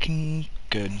double checking.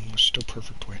 Good. We're still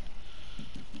perfect way.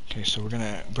 Okay, so we're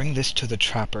gonna bring this to the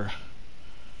trapper,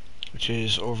 which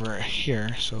is over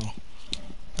here, so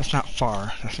that's not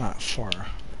far. That's not far.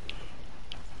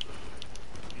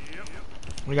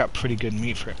 We got pretty good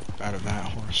meat for out of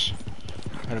that horse.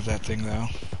 Out of that thing, though.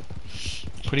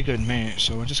 Pretty good meat,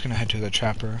 so we're just gonna head to the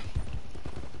trapper,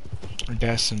 I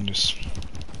guess, and just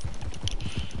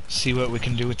see what we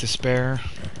can do with this bear.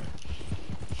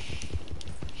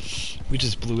 We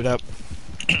just blew it up.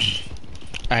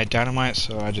 I had dynamite,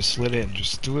 so I just lit it and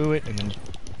just threw it, and then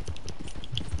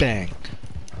bang!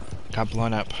 Got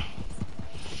blown up.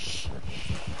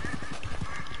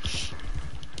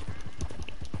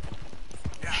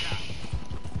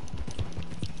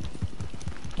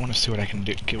 I want to see what I can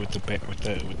get with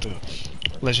the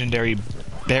legendary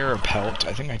bear pelt.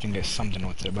 I think I can get something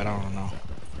with it, but I don't know.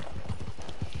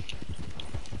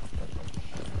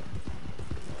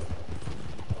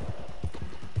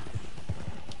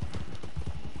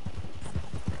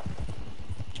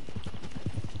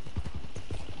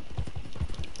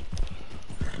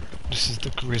 This is the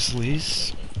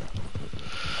Grizzlies.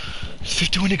 It's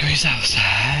 51 degrees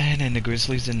outside, and the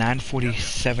Grizzlies at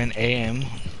 9:47 a.m.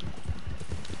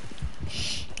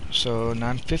 So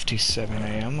 9:57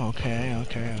 a.m.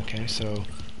 Okay. So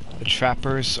the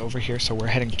trapper's over here, so we're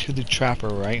heading to the trapper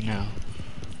right now.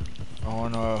 I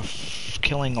don't know if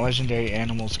killing legendary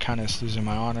animals kind of losing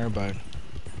my honor, but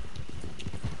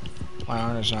my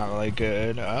honor's not really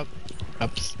good. Up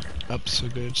so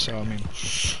good. So I mean,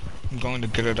 I'm going to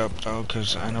get it up though,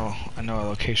 cause I know a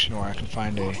location where I can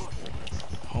find a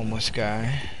homeless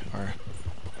guy or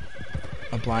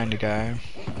a blind guy.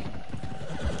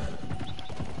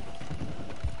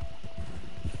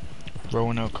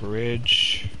 Roanoke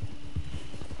Ridge.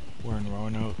 We're in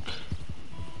Roanoke.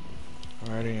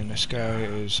 Alrighty, and this guy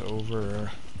is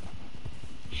over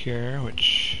here,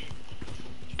 which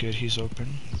good he's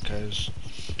open, because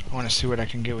I want to see what I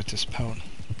can get with this pelt.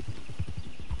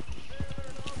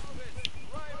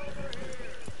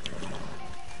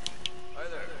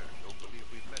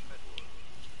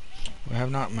 We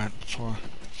have not met before.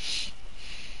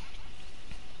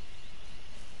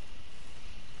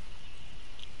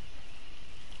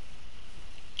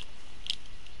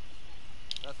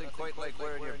 Nothing quite like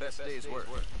wearing your best day's work.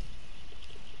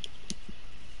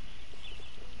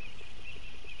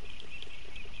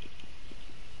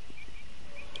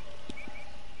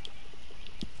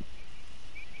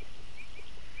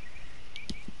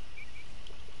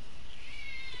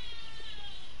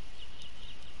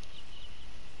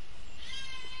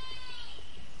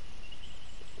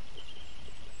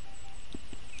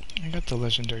 I got the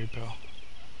legendary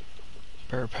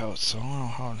bear pelt, so I don't know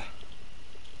how.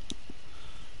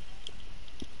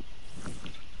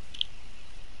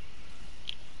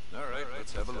 Alright,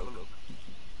 let's have a look.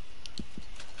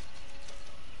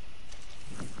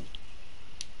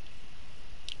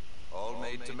 All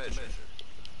made to measure.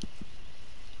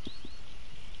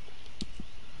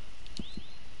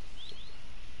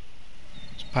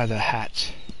 Let's buy the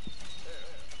hat.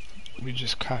 We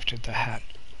just crafted the hat.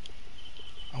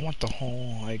 I want the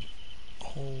whole.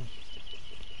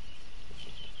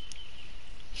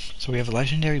 So we have a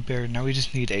legendary bear. Now we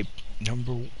just need a Now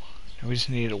we just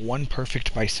need one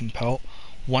perfect bison pelt,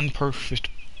 one perfect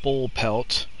bull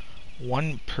pelt,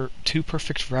 two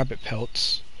perfect rabbit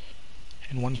pelts,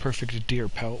 and one perfect deer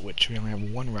pelt, which we only have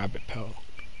one rabbit pelt.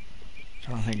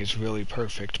 I don't think it's really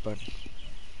perfect, but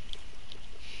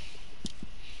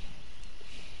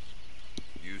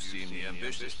You seem the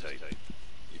ambitious type.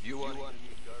 If you want...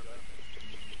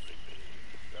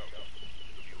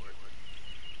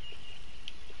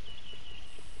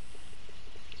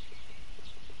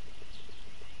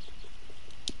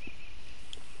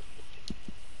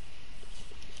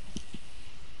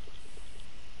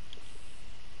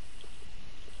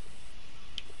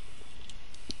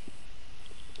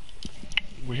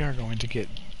 we are going to get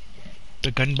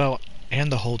the gun belt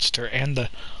and the holster and the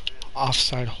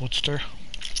offside holster.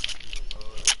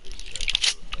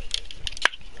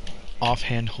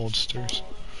 Offhand holsters.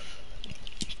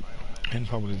 And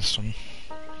probably this one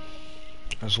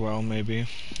as well, maybe.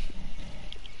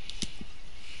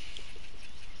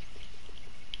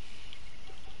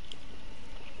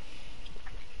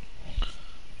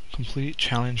 Complete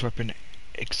challenge weapon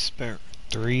expert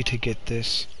 3 to get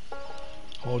this.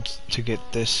 To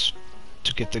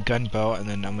get the gun belt, and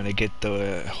then I'm gonna get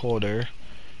the holder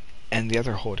and the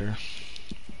other holder.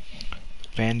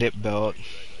 Bandit belt.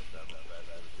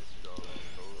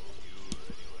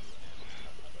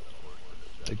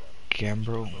 The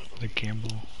gamble.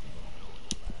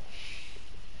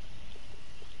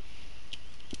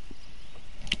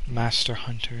 Master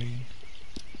hunting.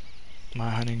 My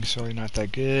hunting, sorry, not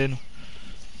that good.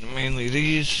 Mainly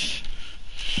these.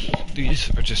 These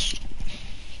are just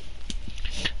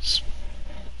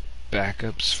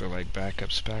backups for like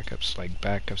backups.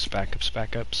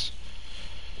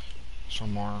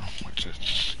 Some more, which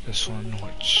is this one,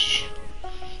 which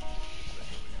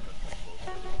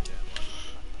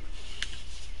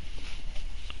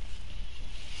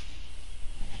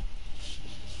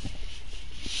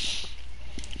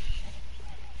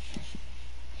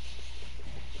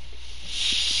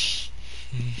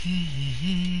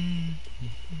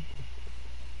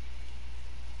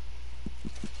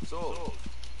So,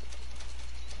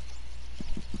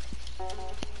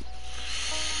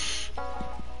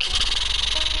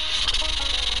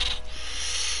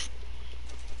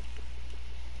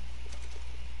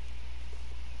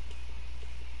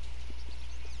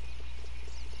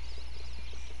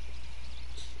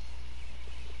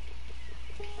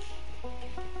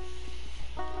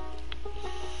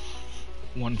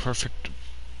 one perfect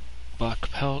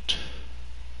buck pelt.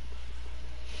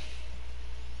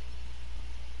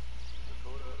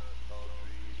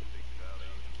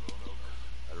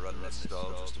 I run this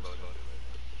stall just about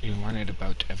You run it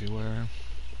about everywhere.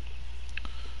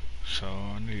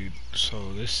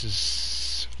 So this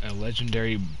is a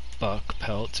legendary buck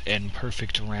pelt and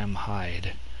perfect ram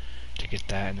hide to get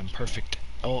that, and then perfect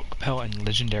elk pelt and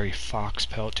legendary fox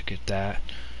pelt to get that.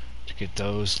 To get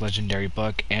those, legendary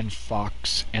buck and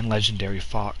fox and legendary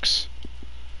fox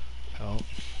pelt.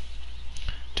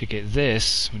 To get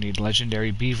this, we need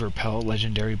legendary beaver pelt,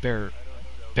 legendary bear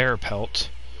pelt,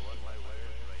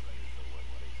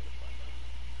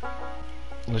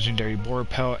 legendary boar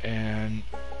pelt, and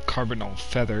carbonal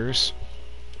feathers,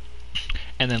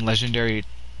 and then legendary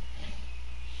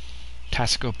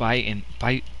Tasco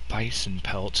bison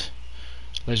pelt,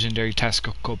 legendary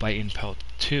Tasco bison pelt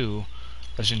 2,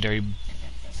 legendary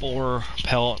boar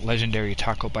pelt, legendary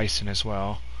taco bison as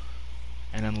well,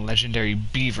 and then legendary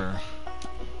beaver.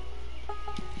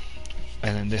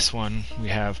 And then this one we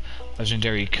have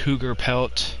legendary cougar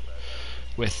pelt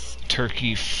with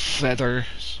turkey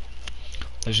feathers,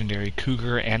 legendary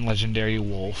cougar and legendary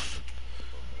wolf,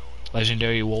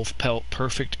 legendary wolf pelt,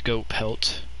 perfect goat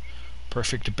pelt,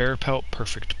 perfect bear pelt,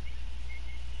 perfect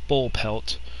bull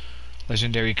pelt,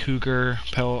 legendary cougar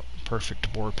pelt,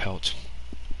 perfect boar pelt.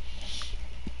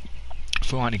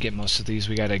 If we want to get most of these,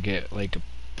 we gotta get like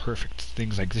perfect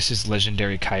things. Like this is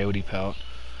legendary coyote pelt,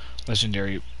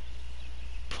 legendary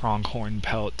pronghorn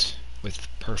pelt with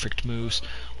perfect moves,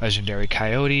 legendary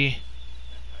coyote,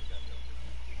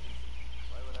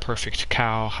 perfect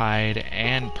cow hide,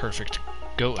 and perfect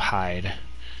goat hide,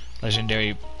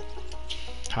 legendary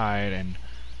hide and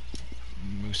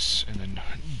moose, and then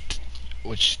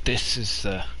which this is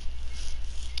the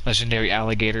legendary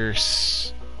alligator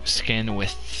skin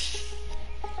with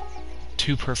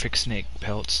 2 perfect snake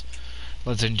pelts,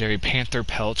 legendary panther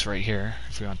pelt right here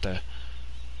if we want the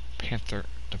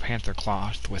panther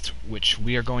cloth, with which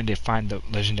we are going to find the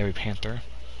legendary panther,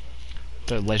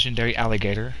 the legendary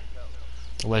alligator,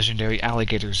 the legendary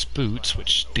alligator's boots,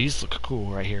 which these look cool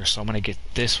right here, so I'm gonna get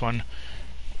this one.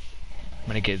 I'm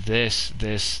gonna get this.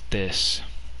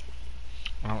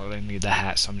 I don't really need the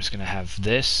hat, so I'm just gonna have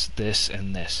this,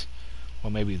 and this. Well,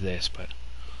 maybe this, but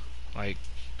like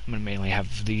I'm gonna mainly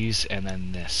have these and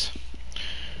then this.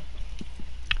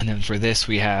 And then for this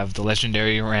we have the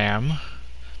legendary ram,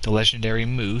 the legendary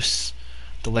moose,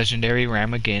 the legendary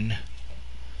ram again,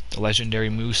 the legendary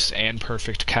moose and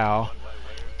perfect cow,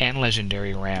 and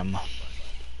legendary ram.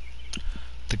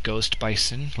 The ghost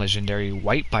bison, legendary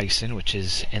white bison, which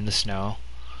is in the snow,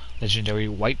 legendary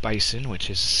white bison,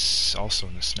 which is also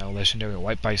in the snow, legendary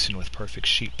white bison with perfect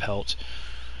sheep pelt,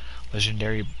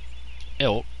 legendary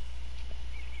elk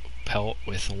pelt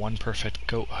with 1 perfect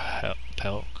goat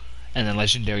pelt, and then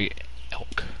legendary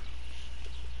elk.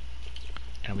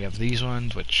 And we have these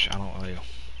ones, which I don't really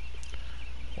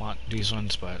want these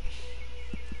ones, but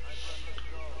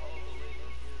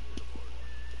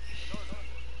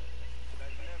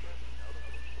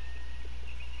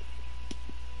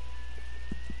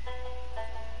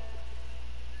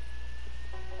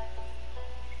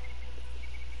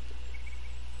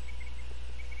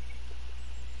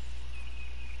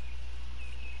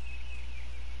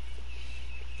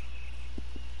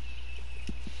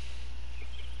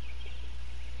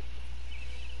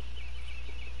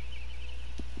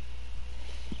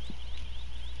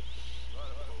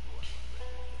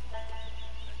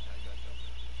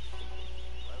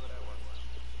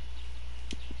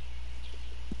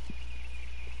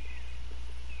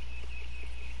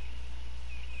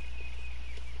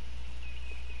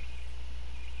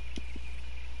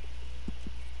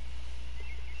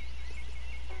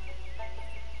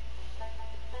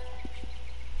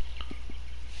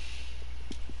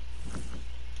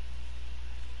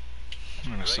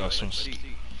kind of sus.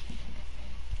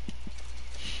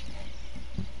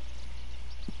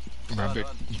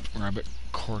 Rabbit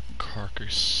cork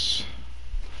carcass.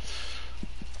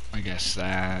 I guess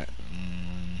that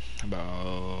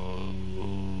about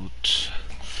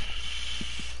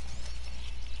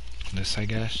this, I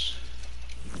guess.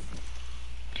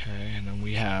 Okay, and then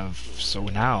we have, so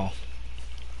now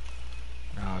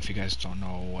if you guys don't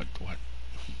know what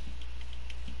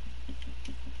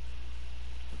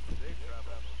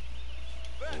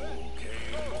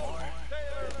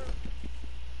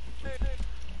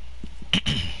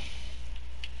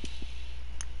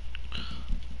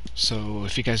so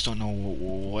if you guys don't know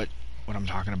what I'm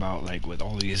talking about, like with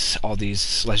all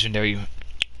these legendary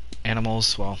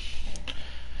animals, well,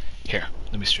 here,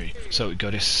 let me show you. So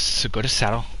go to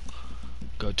saddle,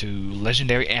 go to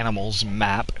legendary animals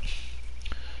map.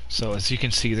 So as you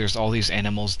can see, there's all these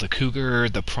animals: the cougar,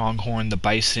 the pronghorn, the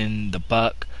bison, the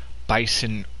buck,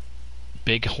 bison,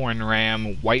 bighorn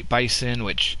ram, white bison,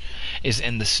 which is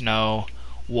in the snow,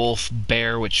 wolf,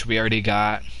 bear, which we already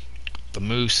got, the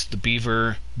moose, the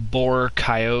beaver, boar,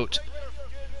 coyote,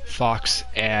 fox,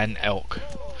 and elk.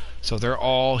 So they're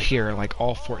all here, like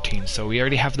all 14. So we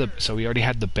already had the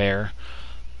bear.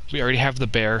 We already have the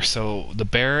bear. So the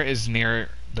bear is near,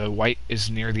 the white is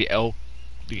near the elk,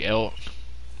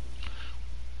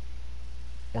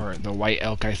 or the white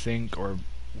elk, I think, or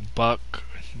buck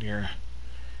near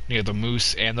the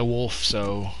moose and the wolf.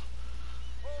 So,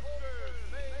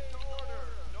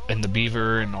 and the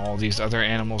beaver and all these other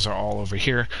animals are all over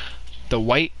here. The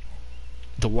white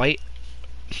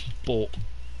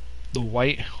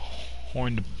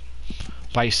horned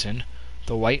bison,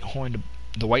 the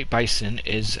white bison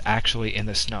is actually in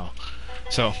the snow.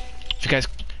 So if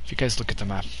you guys look at the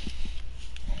map,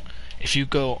 if you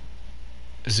go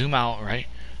zoom out, right,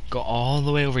 go all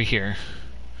the way over here,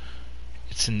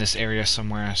 it's in this area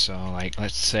somewhere. So like,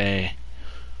 let's say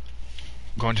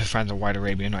going to find the white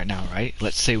Arabian right now, right?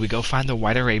 Let's say we go find the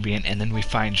white Arabian and then we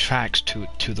find tracks to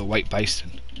the white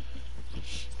bison.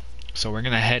 So we're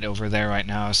gonna head over there right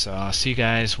now, so I'll see you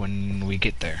guys when we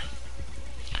get there.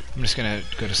 I'm just gonna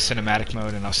go to cinematic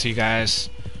mode and I'll see you guys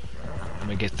when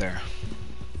we get there.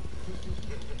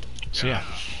 So yeah,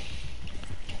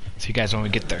 see you guys when we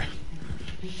get there.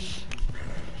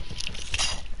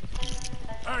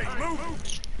 Hey, move!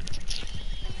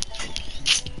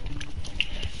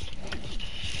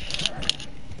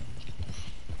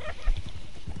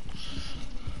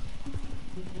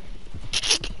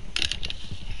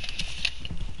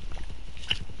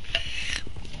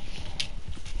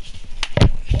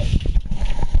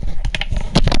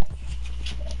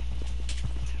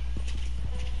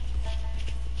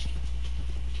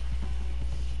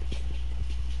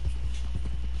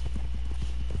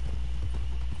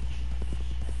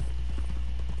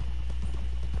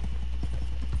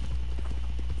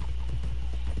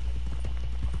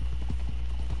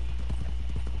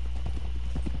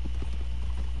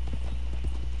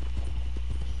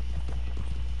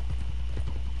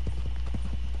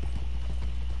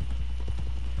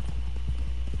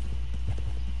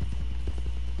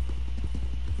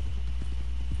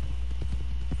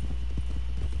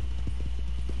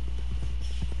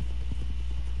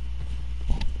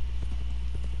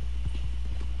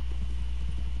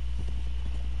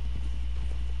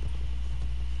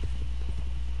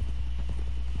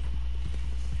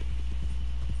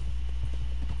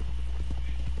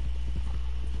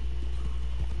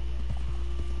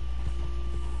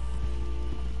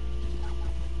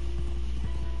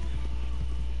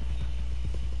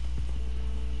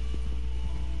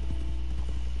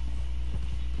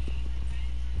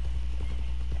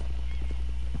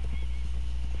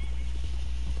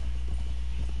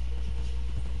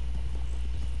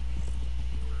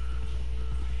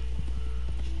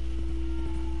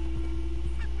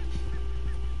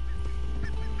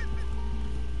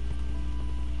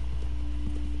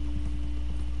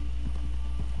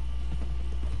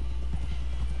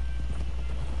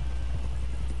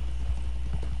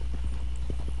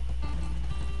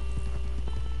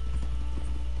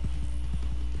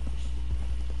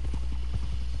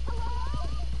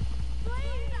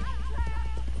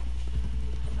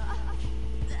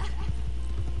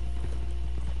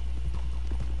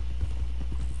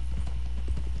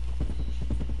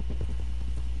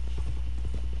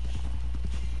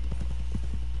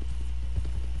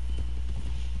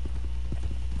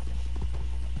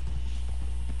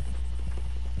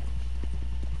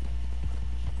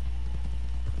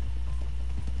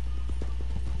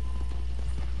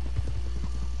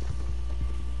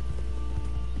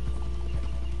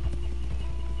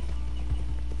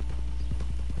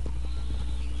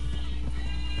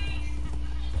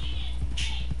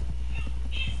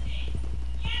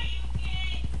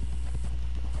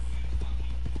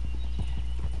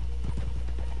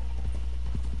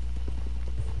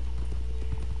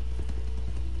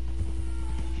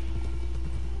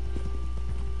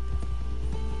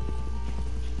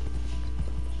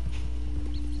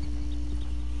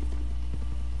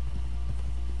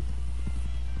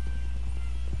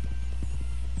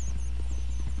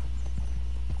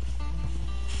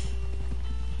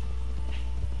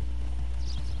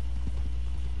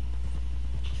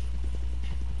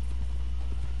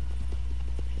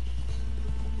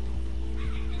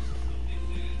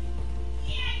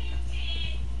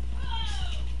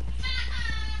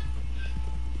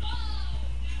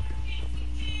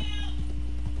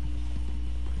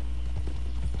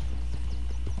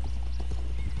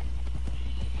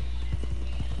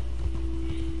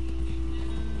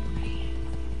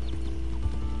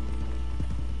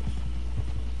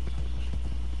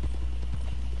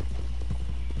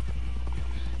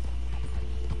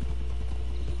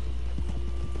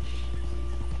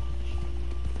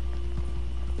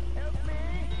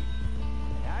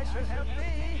 could help me.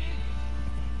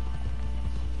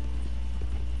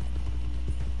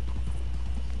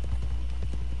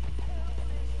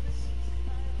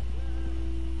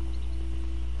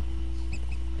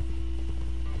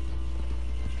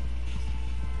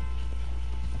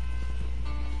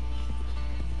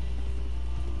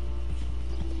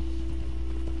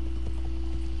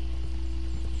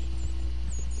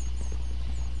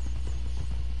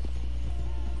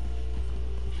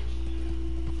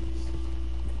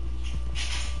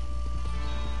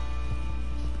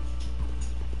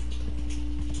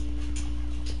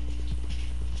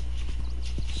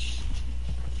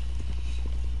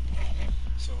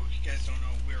 So if you guys don't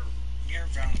know, we're near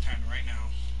Valentine right now.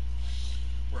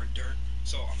 We're dirt.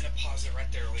 So I'm gonna pause it right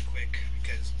there really quick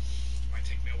because it might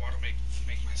take me a while to make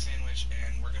my sandwich,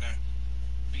 and we're gonna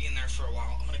be in there for a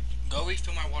while. I'm gonna go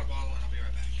refill my water bottle, and I'll be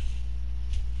right back.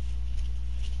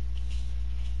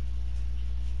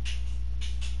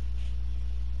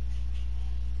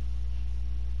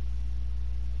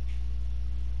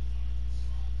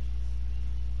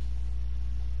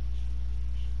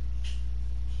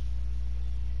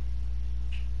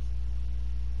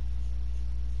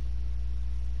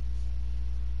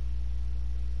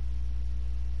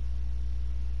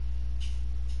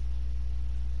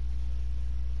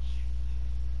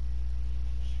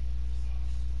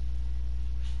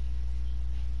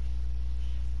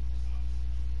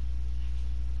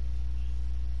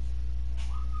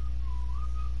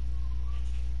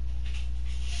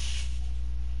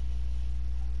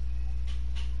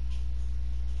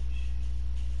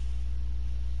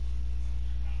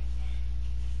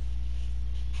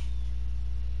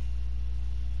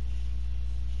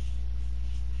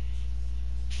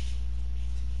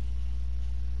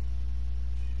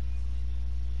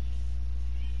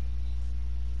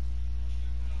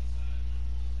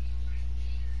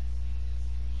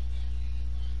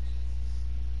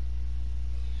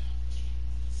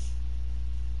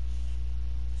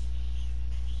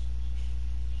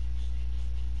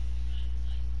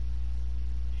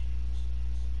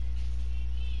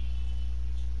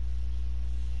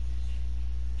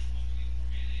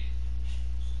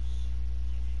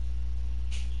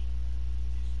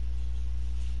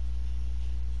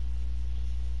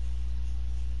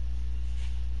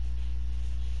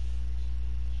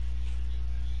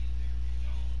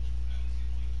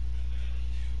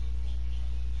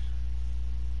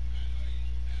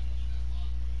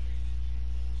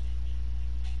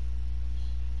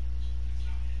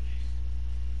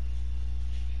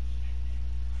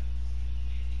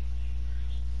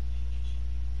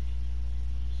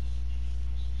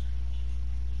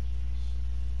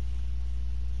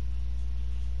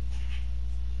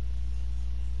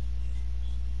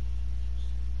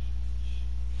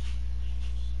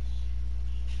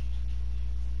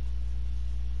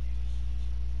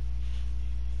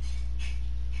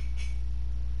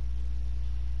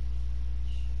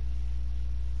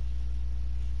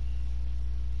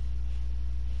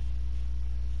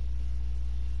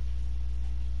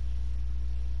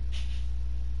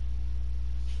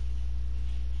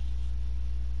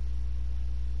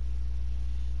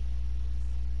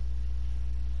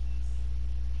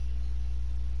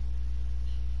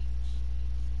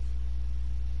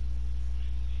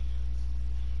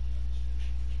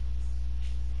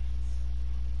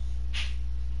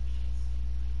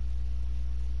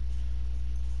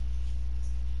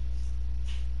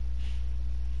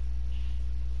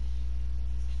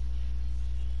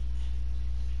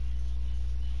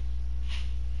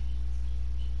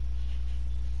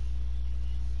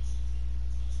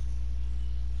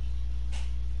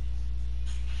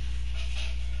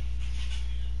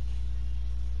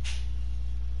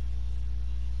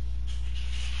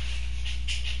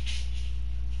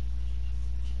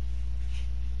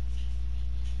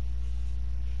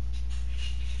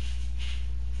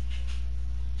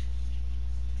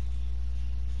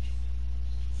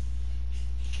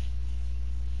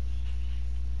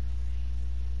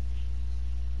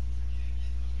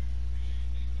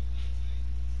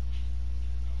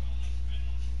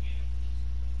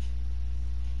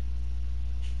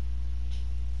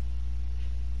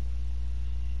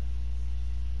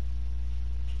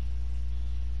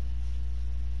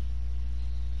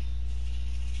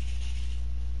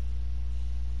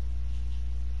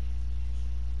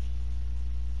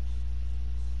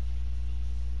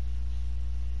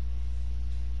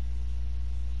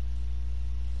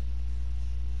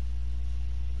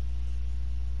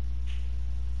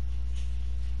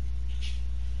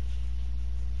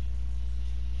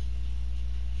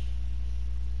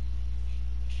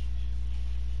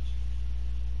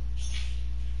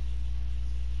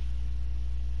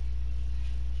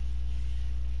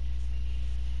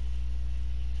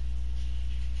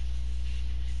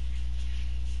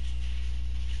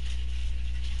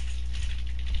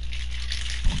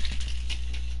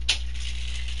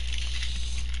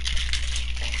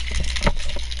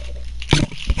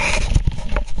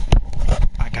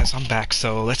 guys, I'm back,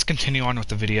 so let's continue on with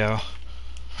the video.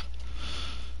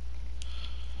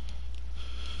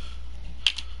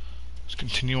 Let's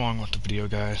continue on with the video,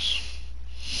 guys.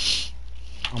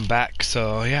 I'm back,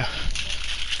 so yeah.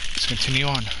 Let's continue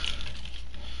on.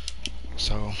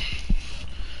 So,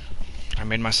 I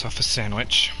made myself a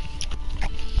sandwich.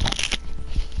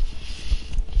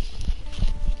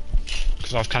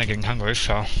 Because I was kind of getting hungry,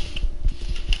 so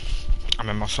I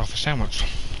made myself a sandwich.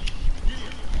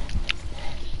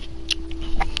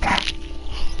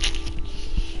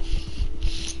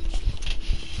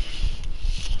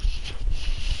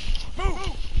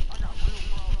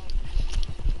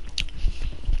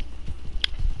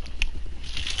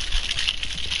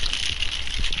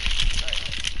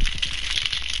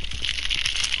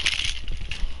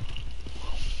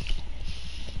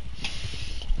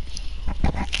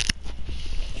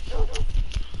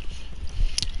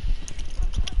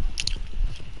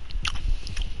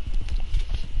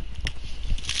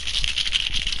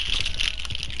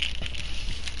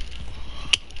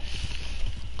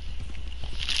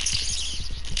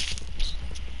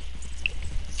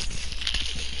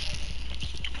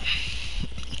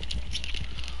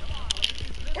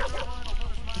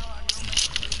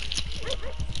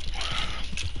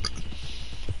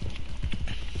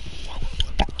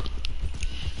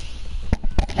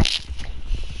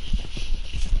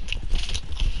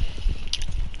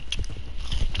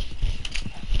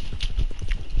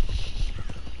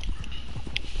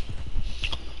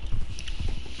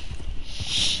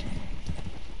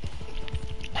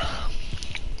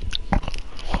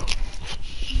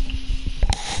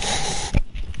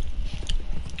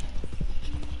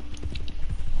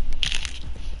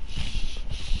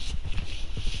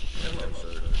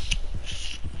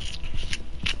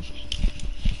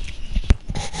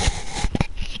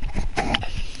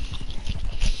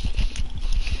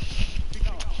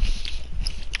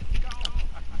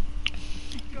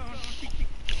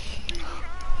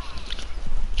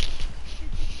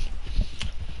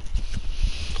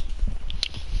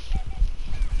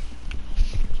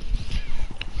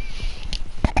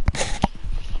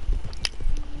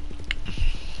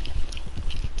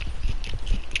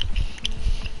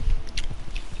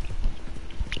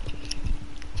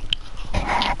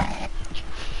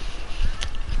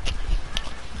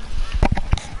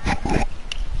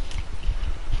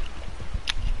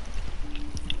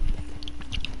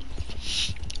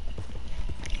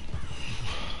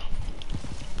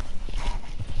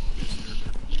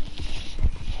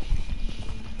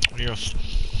 Yes.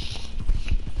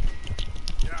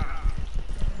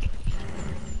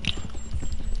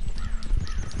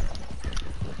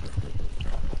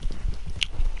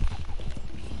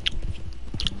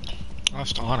 I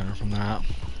lost honor from that.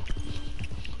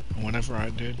 Whenever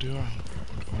I did,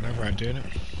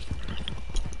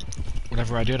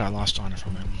 I lost honor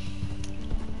from it.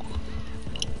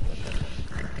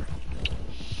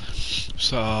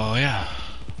 So yeah.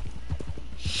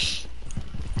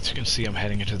 As you can see, I'm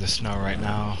heading into the snow right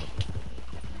now.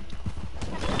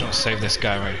 Don't save this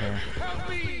guy right here.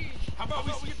 How about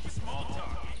we skip the small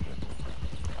talk?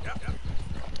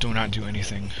 Do not do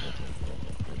anything.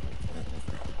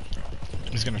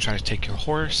 He's gonna try to take your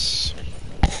horse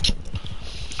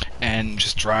and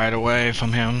just ride away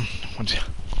from him.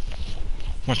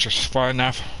 Once you're far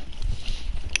enough,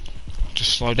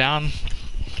 just slow down.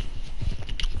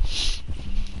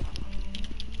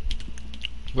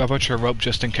 Grab out your rope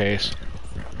just in case,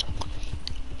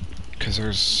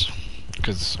 because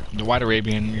the White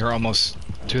Arabian, you're almost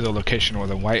to the location where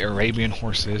the White Arabian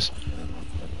horse is.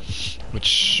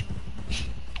 Which,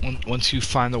 once you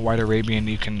find the White Arabian,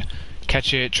 you can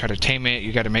catch it, try to tame it.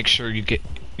 You got to make sure you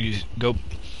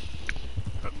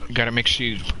gotta make sure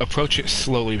you approach it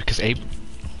slowly, because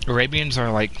Arabians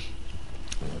are like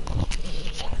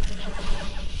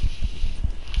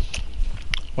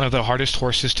one of the hardest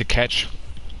horses to catch,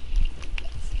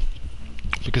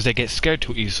 because they get scared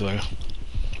too easily.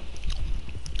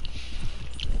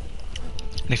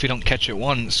 And if you don't catch it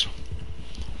once,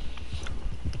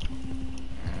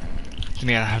 then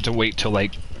you have to wait till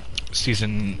like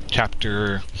season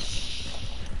chapter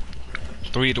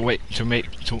 3 to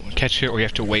catch it, or you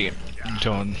have to wait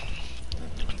until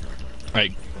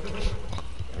like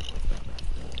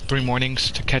 3 mornings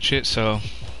to catch it. So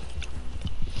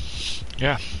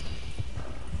yeah,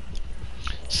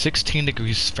 16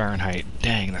 degrees Fahrenheit.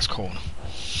 Dang, that's cold.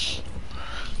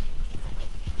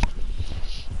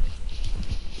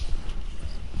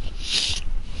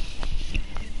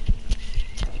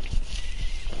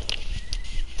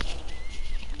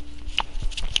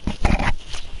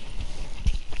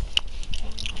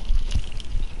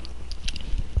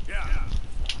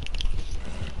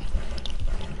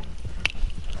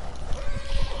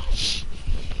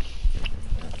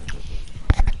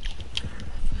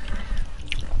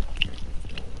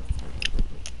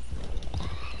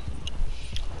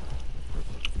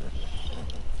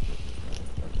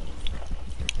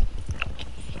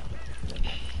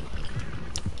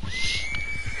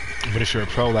 But if you're a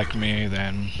pro like me,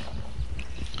 then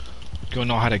you'll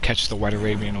know how to catch the white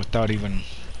Arabian without even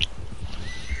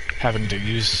having to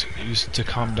use to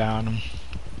calm down.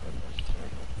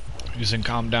 Using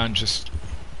calm down, just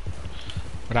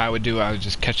what I would do, I would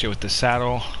just catch it with the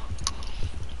saddle,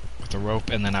 with the rope,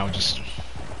 and then I would just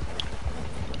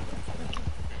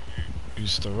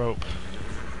use the rope,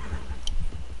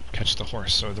 catch the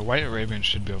horse. So the white Arabian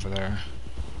should be over there.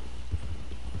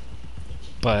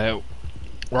 But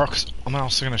I'm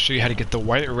also going to show you how to get the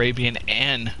white Arabian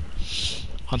and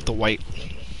hunt the white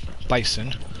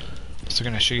bison. So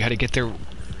I'm going to show you how to get the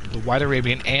white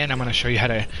Arabian, and I'm going to show you how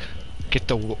to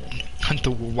get hunt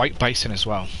the white bison as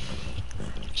well.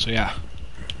 So yeah,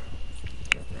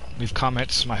 leave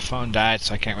comments. My phone died,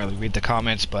 so I can't really read the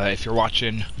comments, but if you're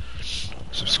watching,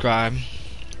 subscribe,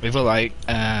 leave a like,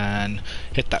 and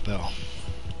hit that bell.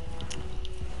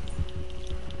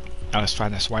 Now let's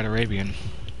find this white Arabian.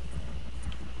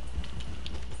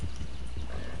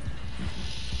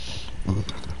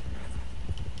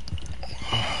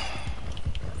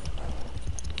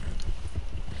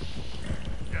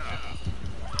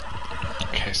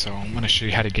 Okay, so I'm going to show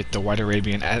you how to get the white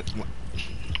Arabian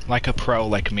like a pro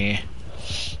like me,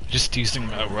 just using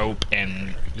a rope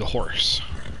and the horse.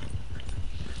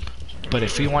 But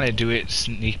if you want to do it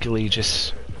sneakily,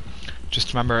 just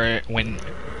remember when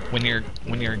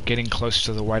you're getting close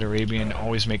to the white Arabian,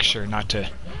 always make sure not to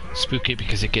spook it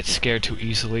because it gets scared too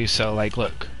easily. So like,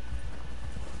 look,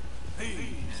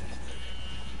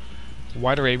 the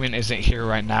white Arabian isn't here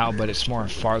right now, but it's more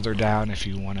farther down. If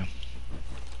you want to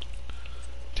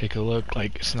take a look,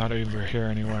 like it's not over here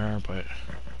anywhere, but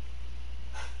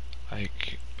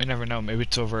like I never know, maybe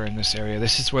it's over in this area.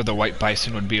 This is where the white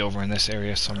bison would be, over in this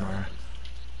area somewhere.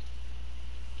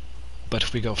 But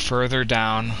if we go further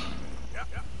down,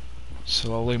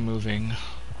 slowly moving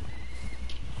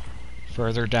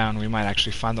further down, we might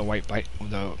actually find the white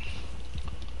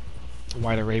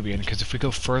Arabian, because if we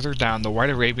go further down, the white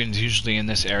Arabian is usually in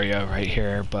this area right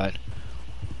here, but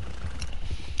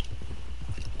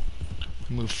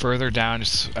move further down,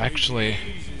 it's actually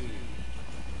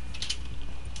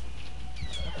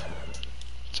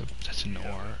that's an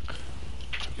orc.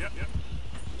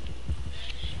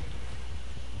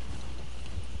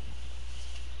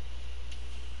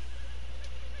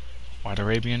 White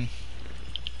Arabian.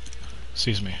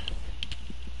 Excuse me.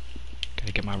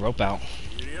 Gotta get my rope out.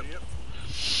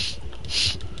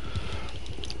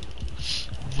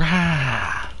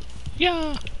 Rah!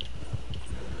 Yeah!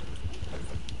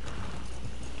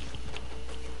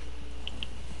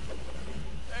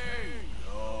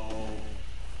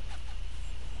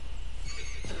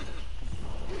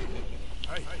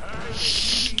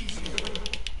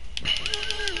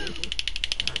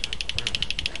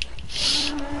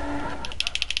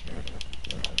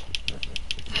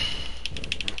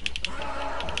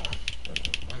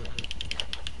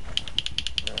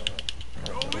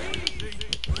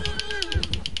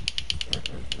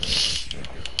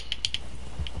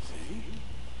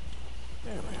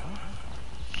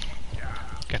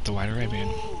 Get the white Arabian.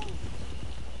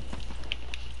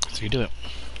 That's how you do it.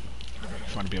 If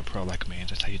you want to be a pro like me,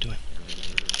 that's how you do it.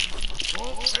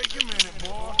 Take a minute,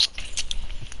 boy.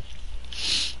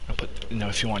 You know,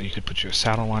 if you want, you could put your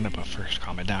saddle on it, but first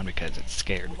calm it down because it's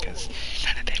scared. Because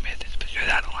kind of damn it, put your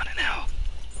saddle on it now.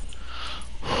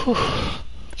 Whew.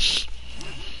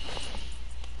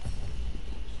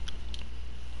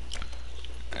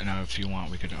 And now, if you want,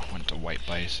 we could hunt the white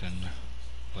bison,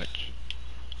 which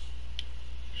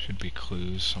should be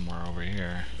clues somewhere over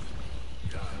here.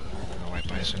 Where the white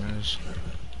bison is.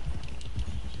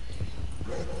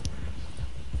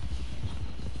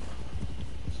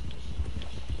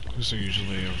 Clues are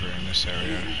usually over in this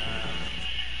area.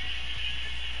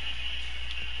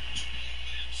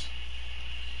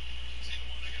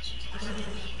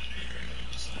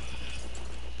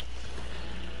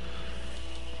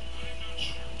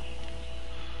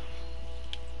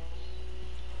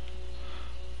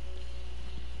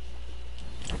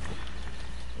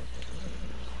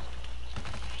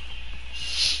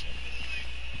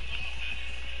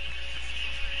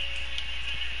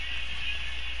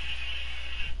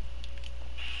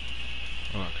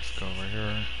 Oh, let's go over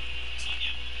here.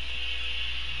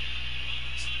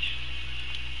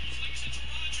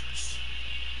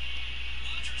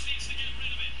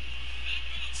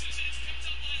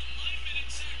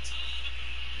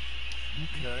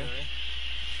 Okay.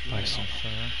 Bison fur.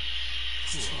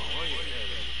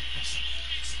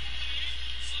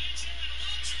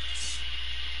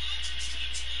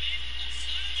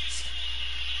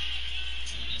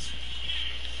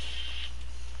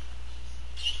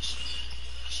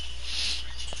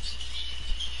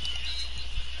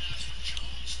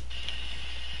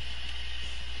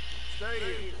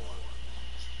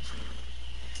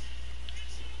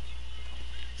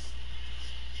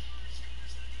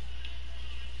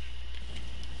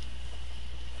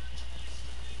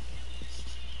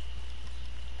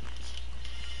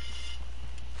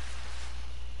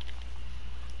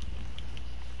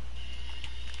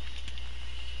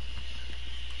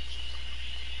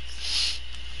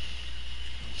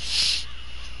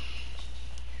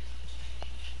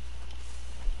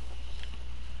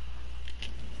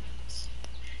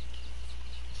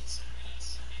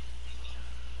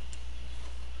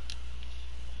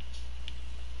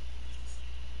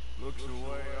 Looks a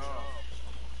way off.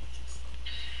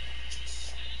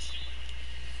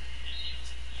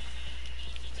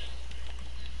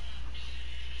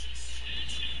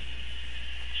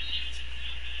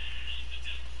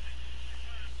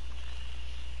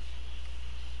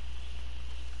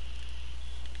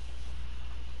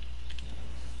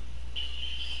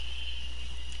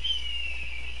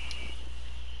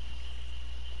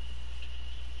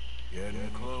 Getting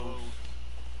close.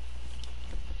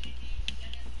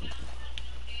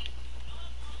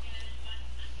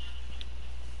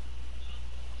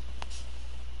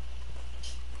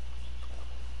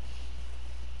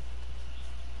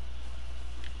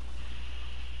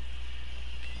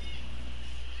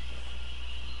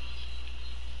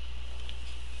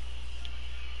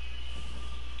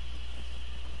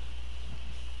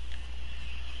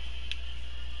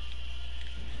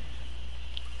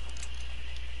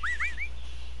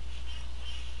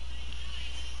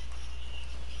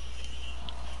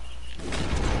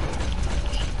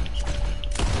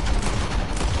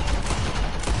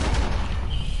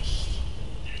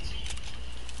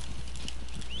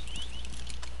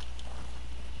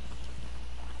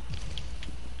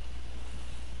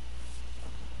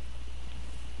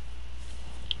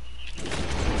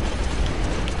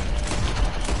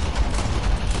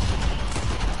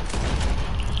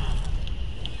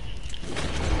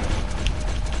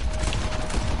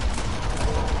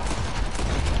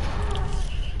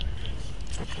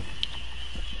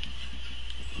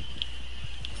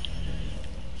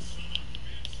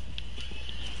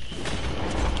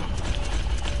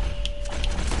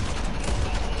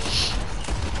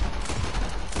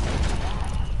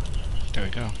 There we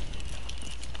go.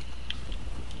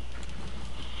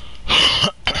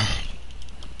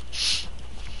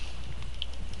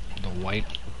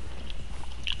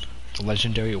 The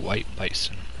legendary white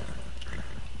bison.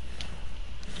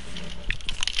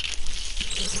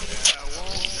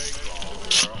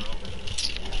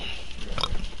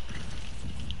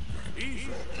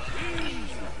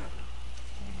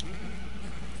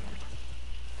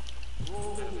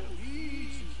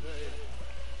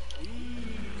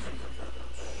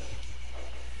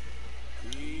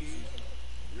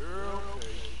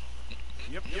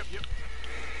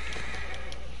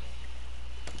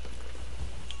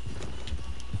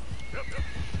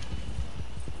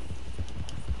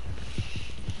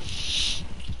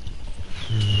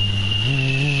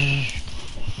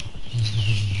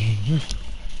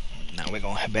 Now we're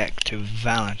gonna head back to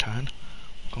Valentine.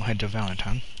 Go ahead to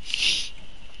Valentine.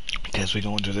 Because we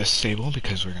go into this stable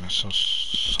because we're gonna sell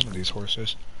some of these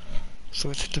horses. So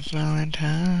let's hit the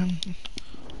Valentine.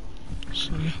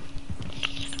 So yeah.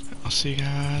 I'll see you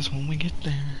guys when we get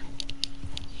there.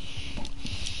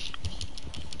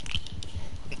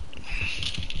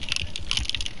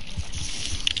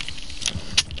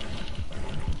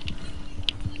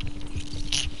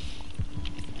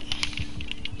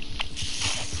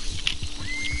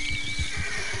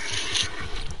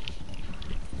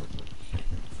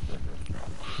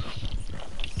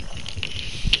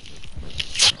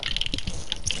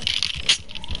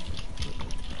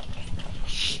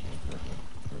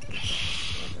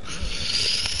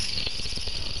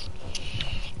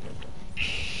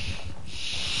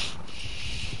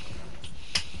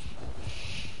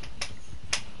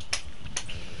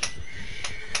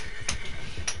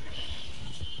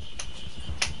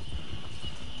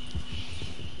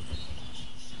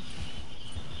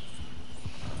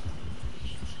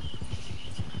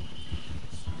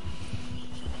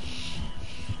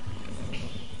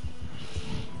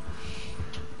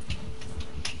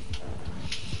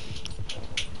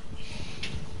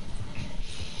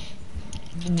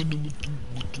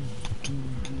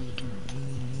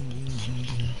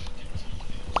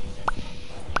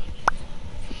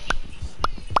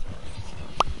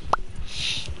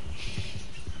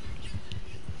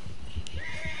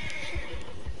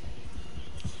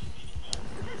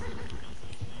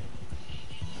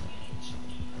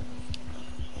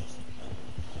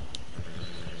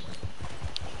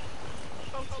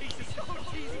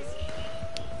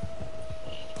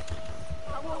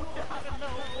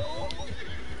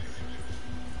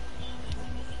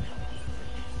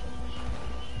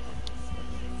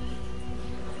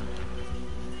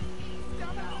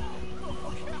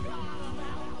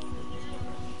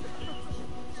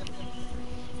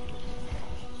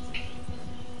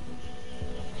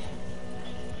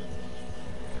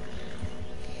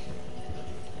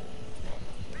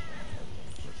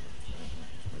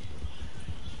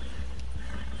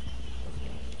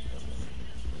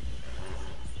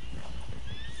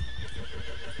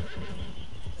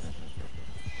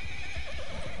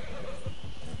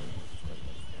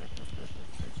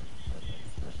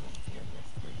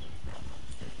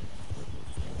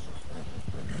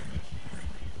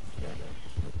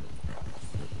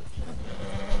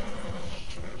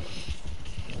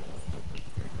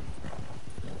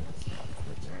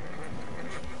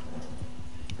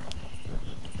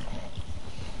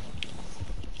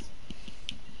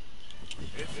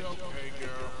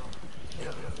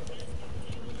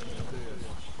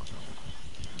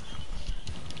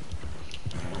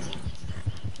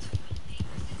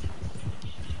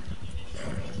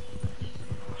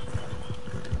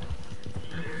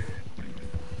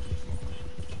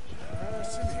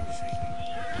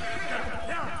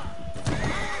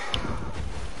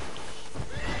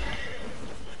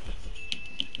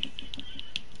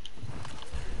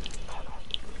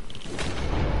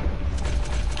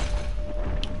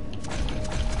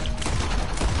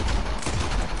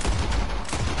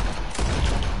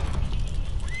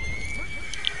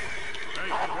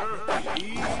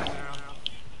 Easy now.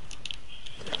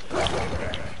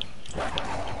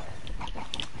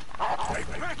 Hey,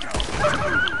 back up!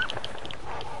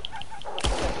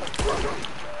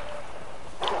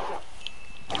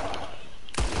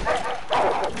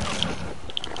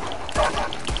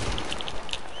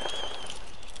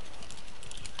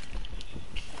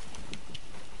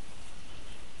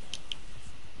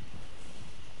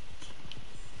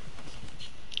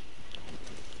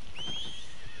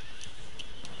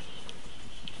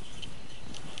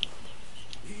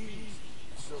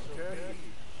 It's okay.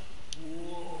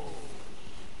 Whoa.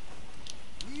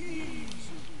 Easy.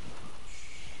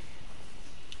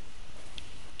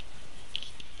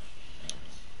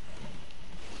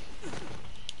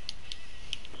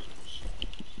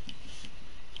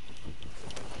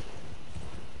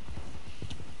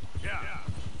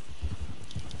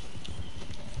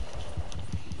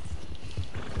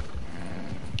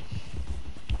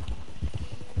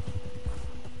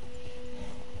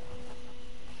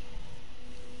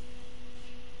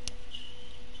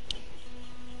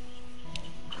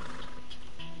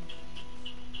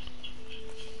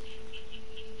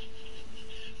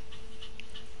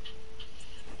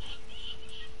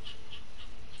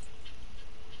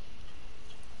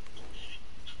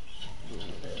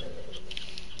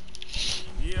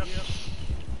 Yeah. Yep.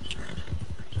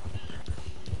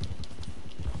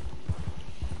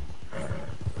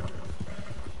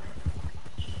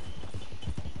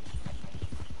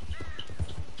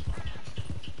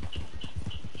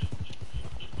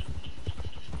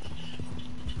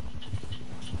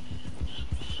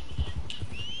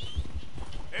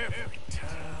 Every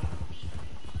time.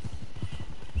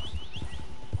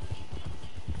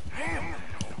 Damn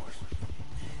that horse.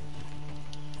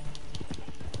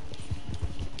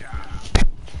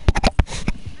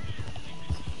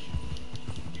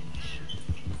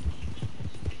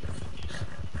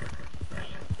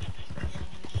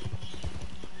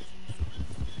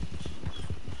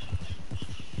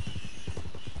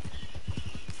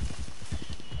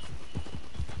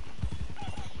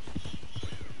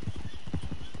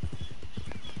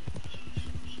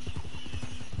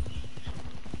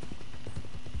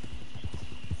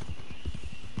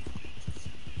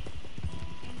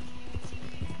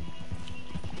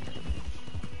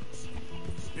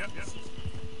 Yeah. Yep.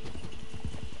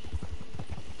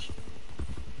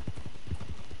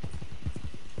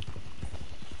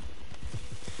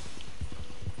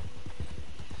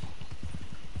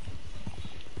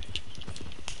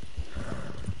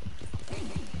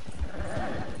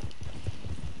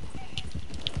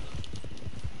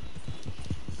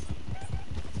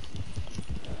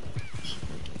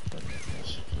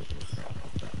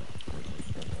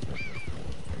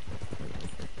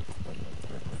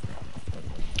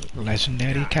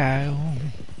 Legendary Kyle.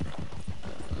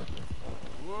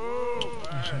 Whoa,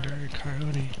 Legendary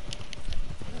Coyote.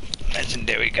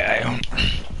 Legendary Kyle.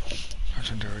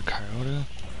 Legendary Coyote.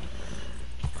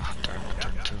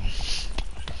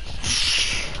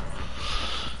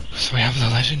 So we have the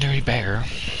legendary bear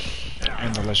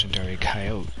and the legendary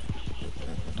coyote.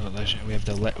 We have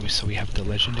the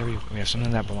legendary. We have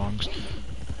something that belongs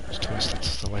to us.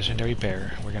 That's the legendary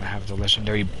bear. We're gonna have the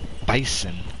legendary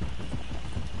bison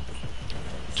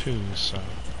too. So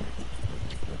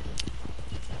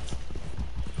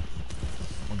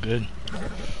we're good.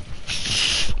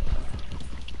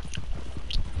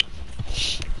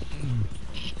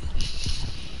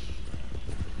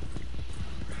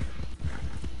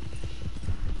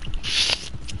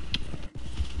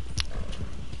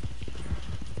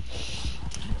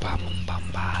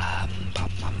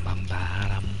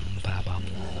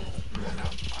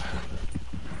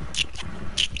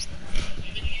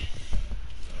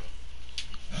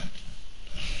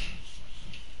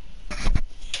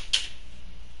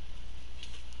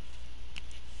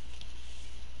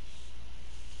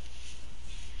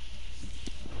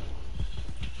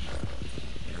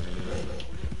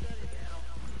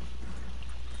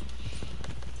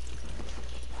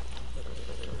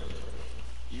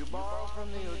 You borrow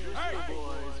from the O'Driscoll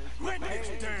boys. Let this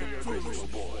damn foolish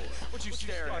boy. What you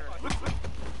staring at?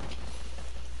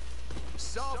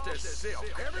 Soft as silk.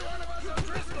 Every one of us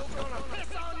O'Driscoll's gonna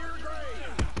piss on your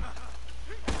grave.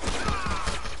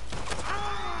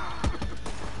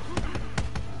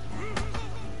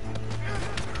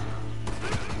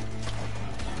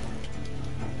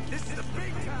 This is the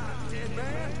big time, Tin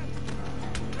Man.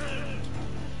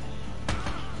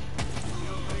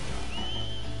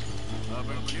 I've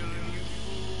been killing you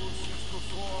fools since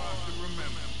before I could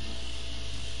remember.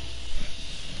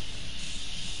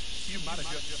 You might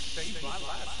have just saved my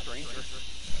life, stranger.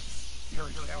 Here,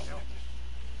 help.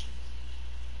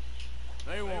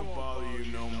 They won't bother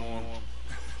you no more.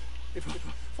 If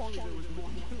only there was more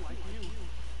men like you,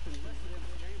 and less of them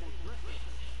game of brick.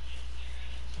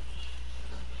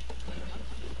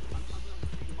 I'm really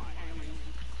seeing my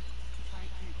aliens.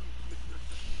 Thank you,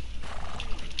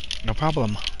 Mr. No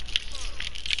problem.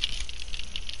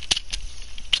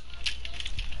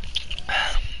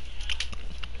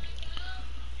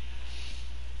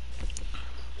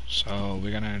 So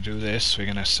we're gonna do this. We're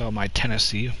gonna sell my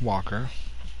Tennessee Walker.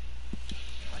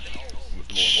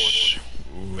 Which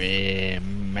we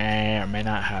may or may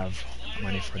not have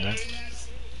money for that.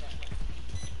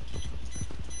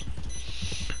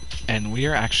 And we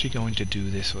are actually going to do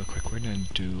this real quick. We're gonna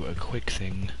do a quick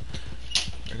thing.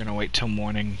 We're gonna wait till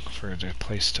morning for the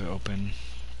place to open.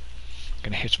 I'm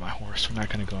gonna hitch my horse. We're not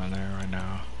gonna go in there right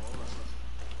now.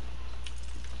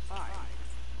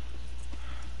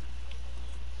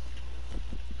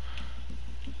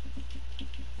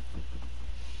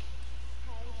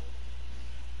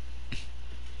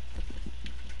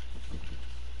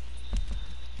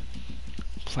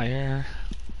 Player.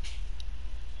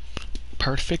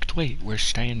 Perfect weight. We're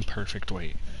staying perfect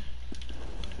weight.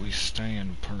 We stay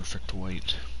in perfect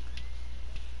weight.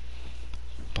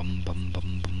 Bum bum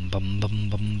bum bum bum bum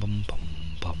bum bum bum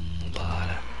bum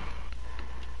ba.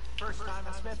 First time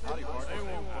I spent They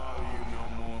won't bother you no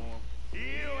more. You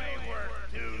ain't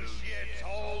worth two shits,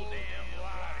 whole damn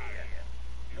lot of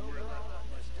you. You realize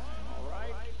this time, all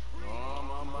right? No, I'm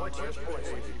on my What's your best point?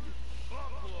 behavior.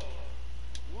 Buffalo.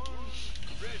 One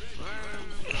red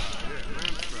Lamb's fry. Yeah,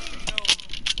 lamb's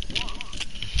fry.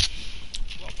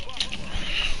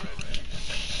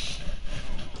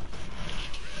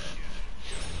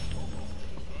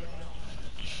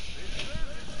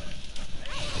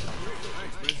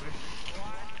 Thanks, mister.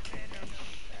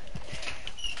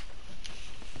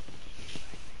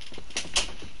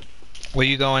 Where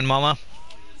you going, Mama?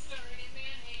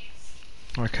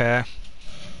 Okay.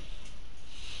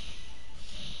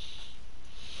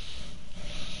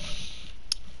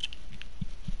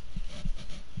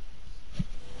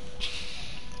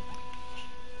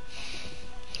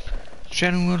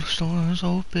 General stores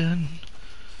open.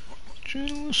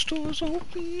 General stores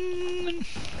open.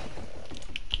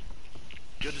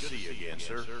 Good to see you again,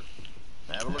 sir.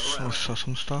 Have a look So around. sell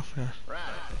some stuff, yeah. Right.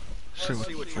 See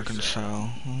what I can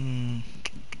sell.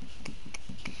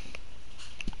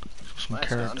 Some Nice,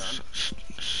 carrots.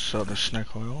 Sell the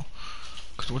snake oil.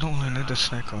 Cause we don't really need the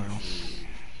snake oil.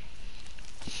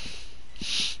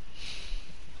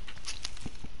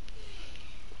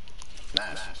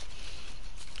 Nice.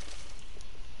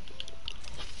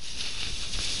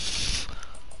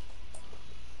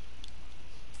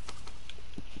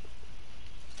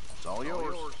 It's all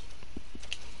yours.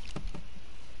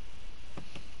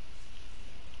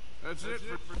 That's it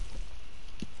for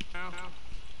now.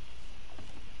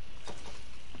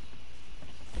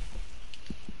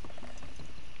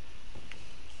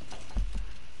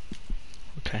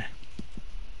 Okay.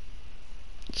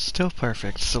 Still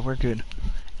perfect, so we're good.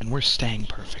 And we're staying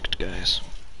perfect, guys.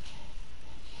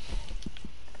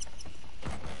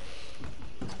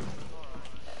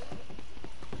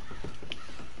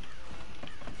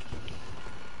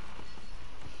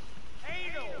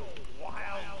 Ain't no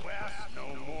Wild West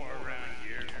no more around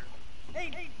here.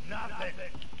 Ain't nothing.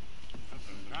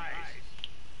 Nothing nice.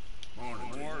 More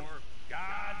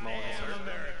goddamn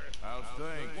America. How's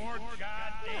things? More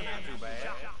goddamn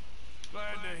shop.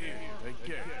 Glad to hear you. Take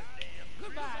care.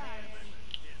 Goodbye.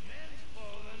 In men's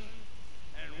clothing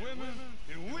and women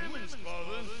in women's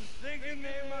clothing thinking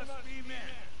they must be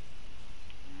men.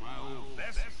 My old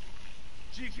Bessie,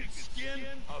 she could skin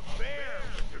a bear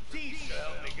with her teeth, so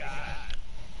help me God.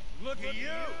 Look at you.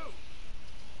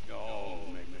 Oh,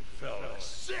 make me fella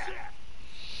sick.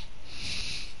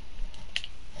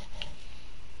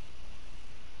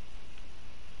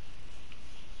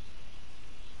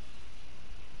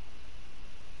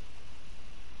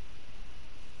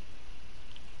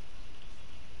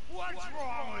 What's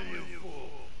wrong with you, fool?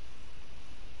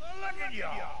 Well, look at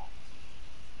y'all.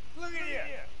 Look at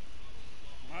you.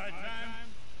 My time,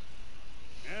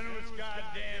 and it was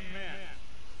goddamn men.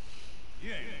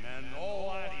 You ain't men,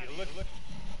 all out of you. Look.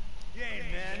 You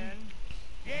ain't men.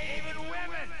 You ain't even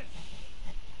women.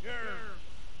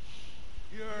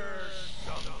 You're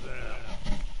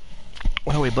something.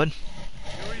 What are we, bud?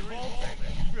 You're revolting.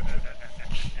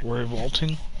 We're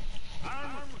revolting?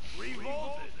 I'm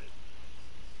revolted.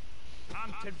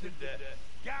 I'm tempted to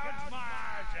gouge my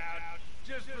eyes out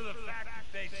just for the fact that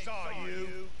they saw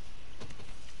you.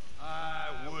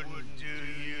 I wouldn't do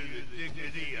you the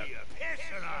dignity of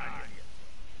pissing on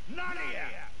you. None of you.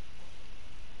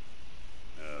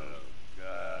 Oh,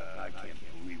 God, I can't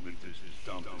believe what this is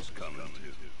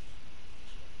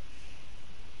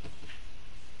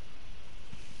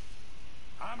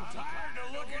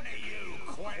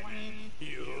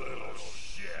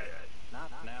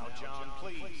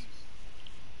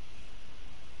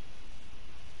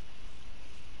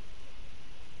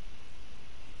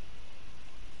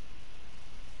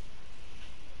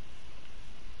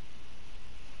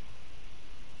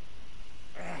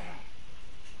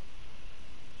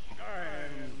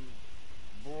I'm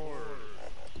bored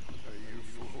of you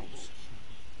fools.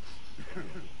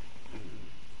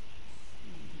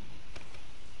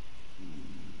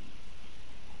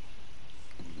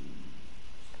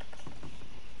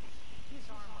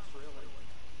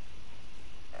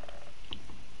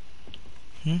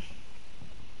 Hmm?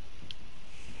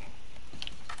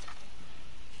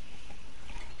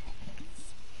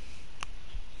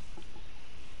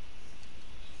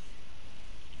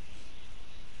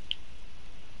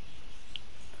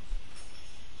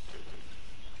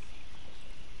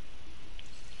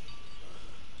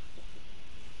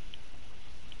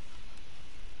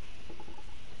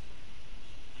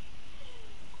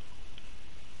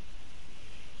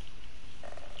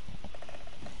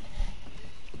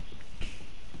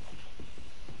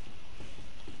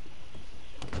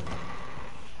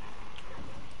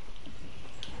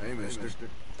 Hey, mister.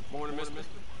 Morning, mister.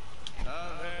 I've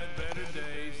had better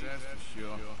days, that's for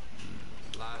sure.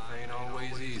 Life ain't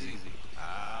always easy.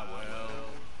 Ah, well,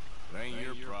 it ain't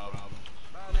your problem.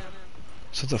 Bye now.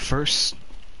 So the first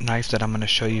knife that I'm going to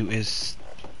show you is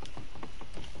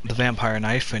the vampire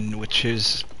knife, and which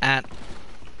is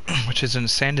in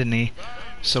Saint Denis.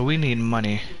 So we need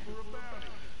money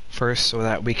first, so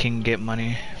that we can get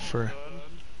money. Trouble,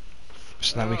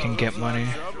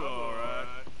 all right.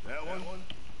 That one?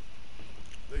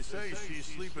 They say she's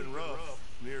sleeping rough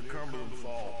near Cumberland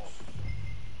Falls.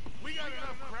 We got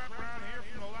enough crap around here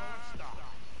from the livestock.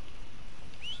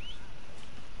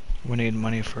 We need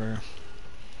money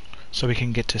so we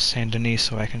can get to Saint Denis,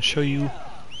 so I can show you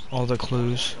all the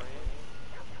clues.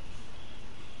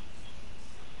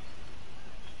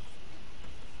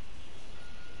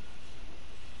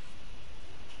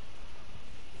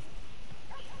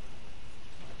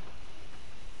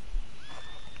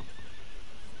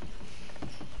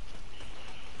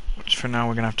 Which for now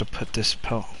we're gonna have to put this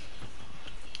pelt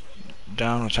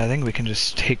down, which I think we can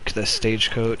just take the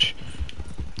stagecoach.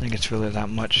 I think it's really that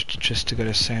much just to go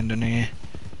to Saint Denis.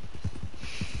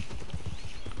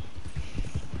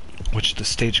 Which the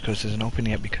stagecoach isn't open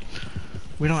yet because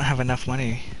we don't have enough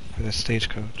money for the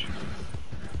stagecoach.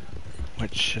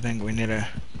 Which I think we need to...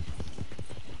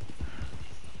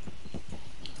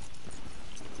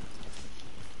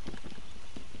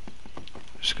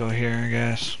 Just go here, I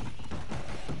guess.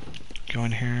 Go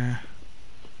in here.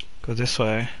 Go this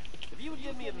way. If you would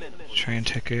give me a minute. Train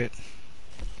ticket.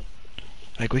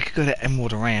 Like, we could go to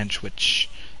Emerald Ranch, which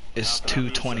is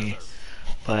 $2.20,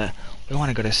 but we want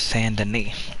to go to Saint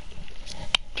Denis.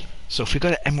 So if we go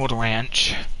to Emerald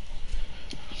Ranch,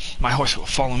 my horse will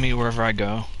follow me wherever I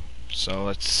go. So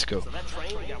let's go. So that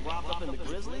train that got robbed up in the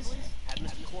Grizzlies had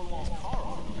Mr. Cornwall's car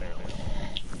on it, apparently.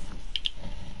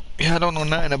 Yeah, I don't know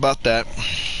nothing about that.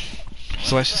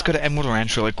 So let's just go to Emerald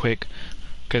Ranch really quick,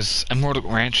 because Emerald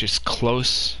Ranch is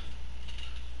close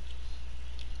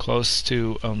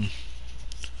to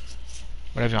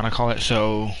whatever you want to call it.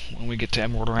 So when we get to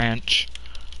Emerald Ranch,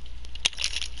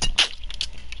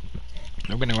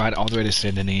 we're gonna ride all the way to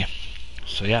Saint Denis.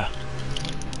 So yeah,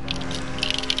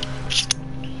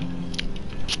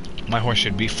 my horse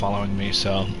should be following me,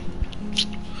 so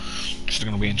it's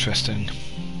gonna be interesting.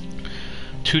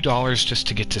 $2 just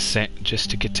to get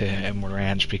to Emerald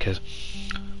Ranch, because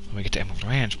when we get to Emerald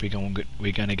Ranch,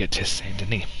 we're gonna get to Saint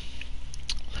Denis.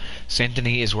 Saint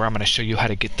Denis is where I'm gonna show you how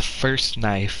to get the first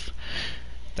knife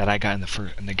that I got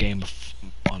in the game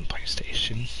on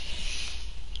PlayStation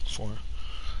 4. I'm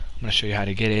gonna show you how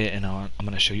to get it, and I'm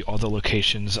gonna show you all the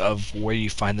locations of where you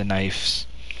find the knives,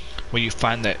 where you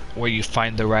find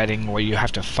the writing, where you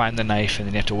have to find the knife, and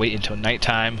then you have to wait until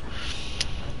nighttime,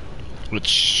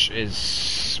 which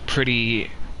is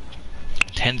pretty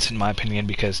intense in my opinion,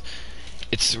 because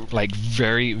it's like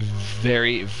very,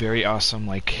 very, very awesome.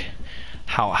 Like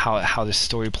how this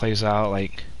story plays out.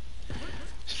 Like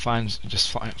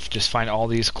just find all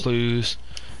these clues,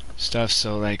 stuff.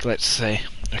 So like, let's say,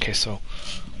 okay, so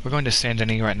we're going to Saint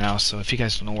Denis right now. So if you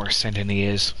guys don't know where Saint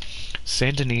Denis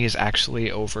is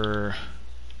actually over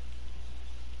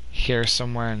here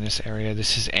somewhere in this area.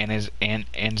 This is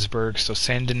Annesburg. So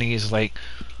Saint Denis is like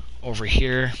over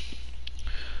here.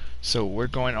 So we're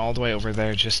going all the way over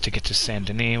there just to get to Saint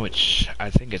Denis, which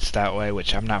I think it's that way,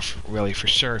 which I'm not really for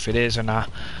sure if it is or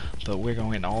not. But we're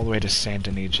going all the way to Saint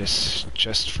Denis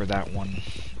just for that one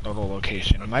little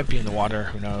location. It might be in the water,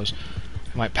 who knows.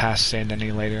 I might pass Saint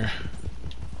Denis later.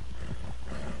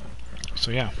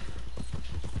 So yeah,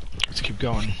 let's keep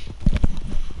going.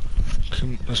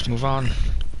 let's move on.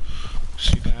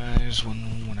 See you guys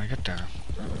when I get there.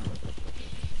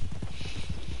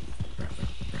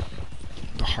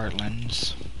 The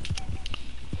Heartlands.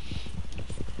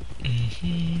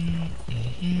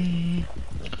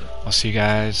 I'll see you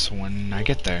guys when I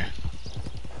get there.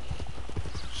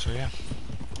 So yeah.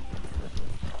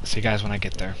 See you guys when I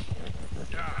get there.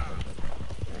 I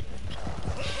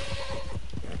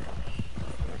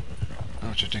know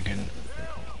what you're thinking.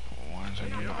 Why is it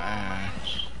no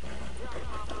ass?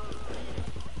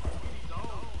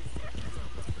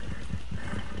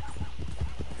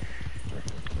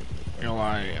 You know,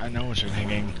 I know what you're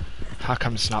thinking. How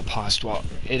come it's not paused? Well,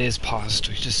 it is paused.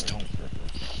 We just don't.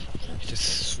 You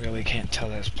just really can't tell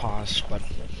that it's paused, but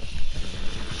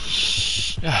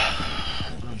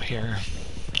I'm here.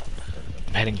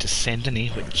 I'm heading to Saint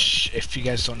Denis, which, if you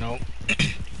guys don't know,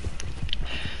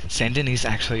 Saint Denis is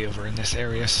actually over in this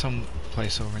area, some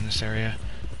place over in this area.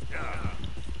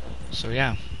 So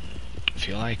yeah, if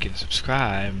you like and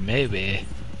subscribe, maybe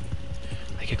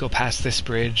I could go past this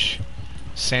bridge.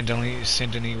 Saint Denis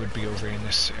would be over in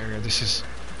this area.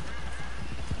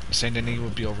 Saint Denis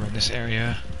would be over in this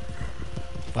area.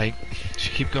 Like, if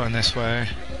you keep going this way,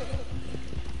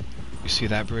 you see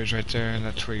that bridge right there, and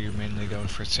that's where you mainly go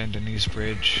for Saint Denis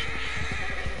Bridge.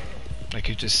 Like,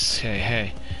 you just say,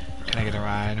 hey, can I get a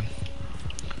ride?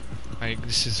 Like,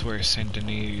 this is where Saint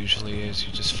Denis usually is.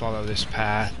 You just follow this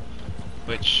path,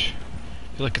 which,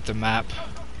 if you look at the map,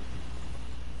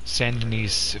 Saint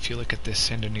Denis, if you look at this,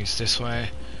 Saint Denis this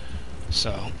way.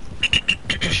 So, I'm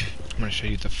going to show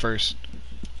you the first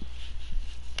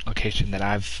location that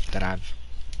I've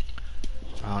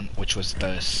found, which was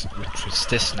this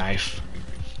knife.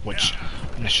 Which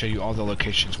I'm going to show you all the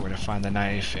locations where to find the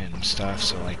knife and stuff.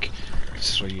 So like,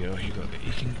 this is where you go.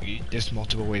 There's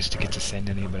multiple ways to get to Saint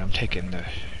Denis, but I'm taking the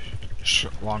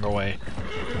longer way.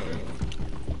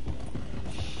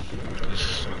 This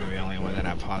is the only one that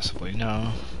I possibly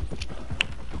know.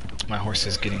 My horse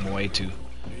is getting way too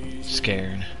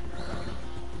scared.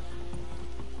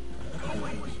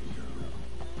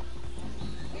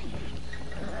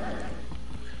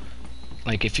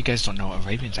 Like, if you guys don't know,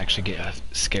 Arabians actually get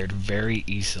scared very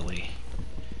easily.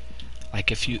 Like,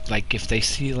 if they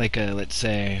see, like, let's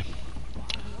say,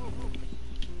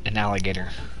 an alligator.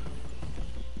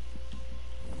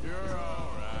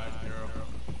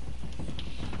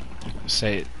 Let's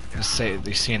say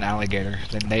they see an alligator,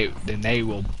 then they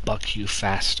will buck you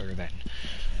faster than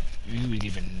you would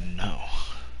even know.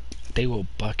 They will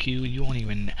buck you. You won't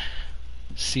even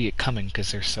see it coming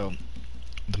because they're so.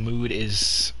 The mood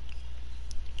is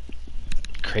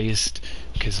crazed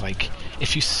because, like,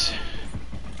 if you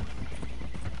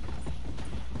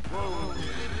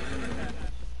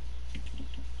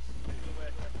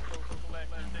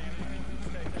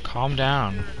calm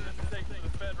down.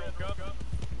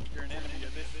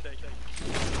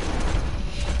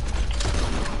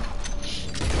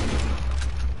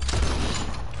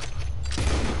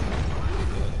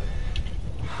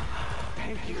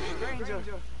 Thank you, stranger.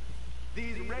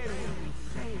 These rails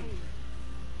are insane.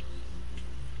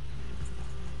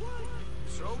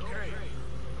 It's okay.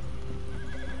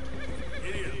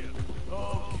 Idiot.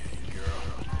 Okay, girl.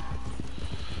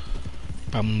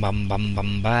 Bum bum bum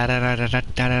bum ba da da da da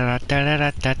da da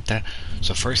da da da.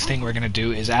 So first thing we're gonna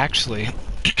do is actually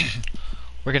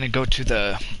we're gonna go to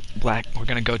the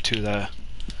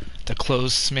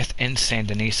clothesmith in Saint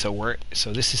Denis. So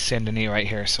this is Saint Denis right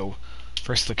here. So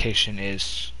first location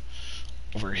is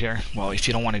over here. Well, if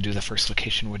you don't want to do the first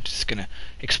location, we're just gonna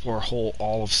explore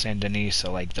all of Saint Denis.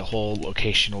 So like the whole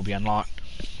location will be unlocked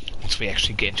once we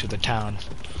actually get into the town.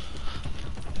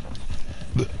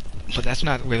 But that's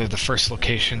not really the first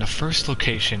location. The first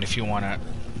location, if you want to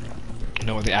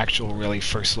know where the actual really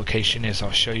first location is,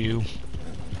 I'll show you.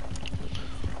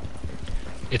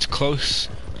 It's close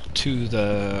to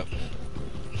the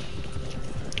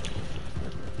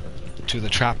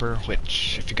trapper,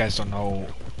 which, if you guys don't know,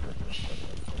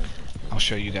 I'll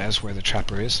show you guys where the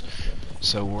trapper is.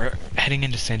 So we're heading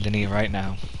into Saint Denis right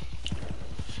now.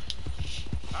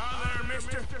 Hi there,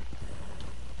 mister.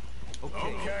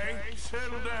 Okay,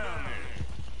 settle down there.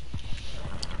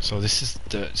 So this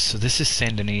is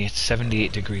Saint Denis. It's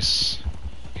 78 degrees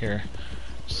here.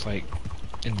 It's like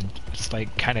it's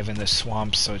kind of in the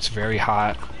swamps, so it's very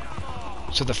hot.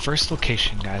 So the first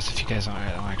location, guys, if you guys don't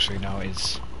actually know,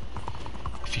 is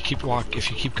if you keep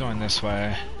going this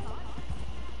way,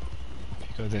 if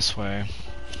you go this way,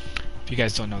 if you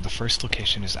guys don't know, the first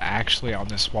location is actually on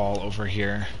this wall over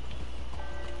here.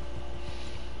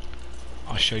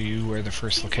 I'll show you where the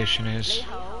first location is.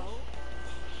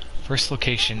 First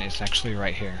location is actually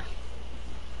right here.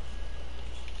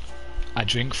 I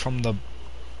drink from the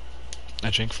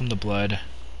blood,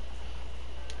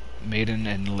 maiden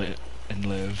and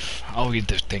live. I'll read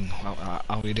the thing.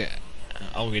 I'll read it.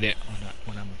 I'll read it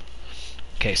when I'm.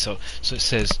 Okay, so it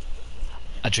says,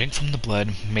 I drink from the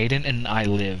blood, maiden and I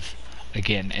live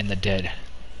again in the dead.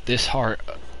 This heart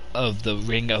of the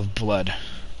ring of blood.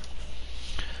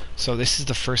 So this is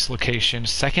the first location.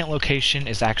 Second location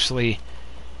is actually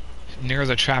near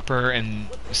the trapper in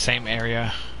the same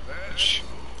area. Which,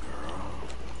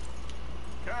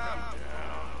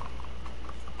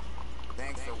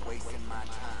 Thanks for wasting my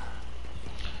time.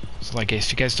 so like,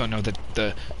 if you guys don't know,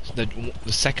 the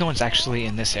second one's actually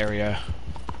in this area.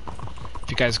 If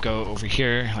you guys go over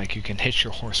here, like, you can hitch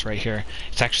your horse right here.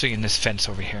 It's actually in this fence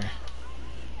over here.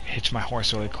 Hitch my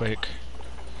horse really quick.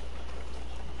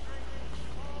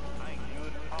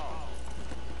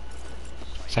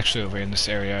 It's actually over in this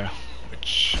area,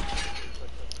 which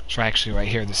is actually right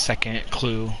here, the second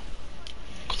clue.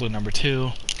 Clue number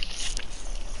 2.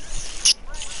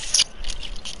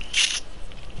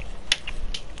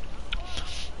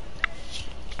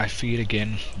 I feed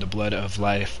again the blood of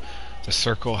life. The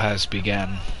circle has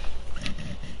begun.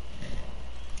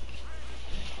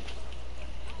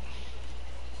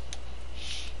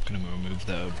 I'm gonna remove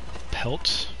the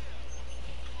pelt.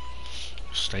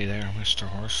 Stay there, Mr.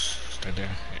 Horse. Stay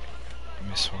there,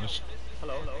 Miss Horse.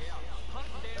 Hello.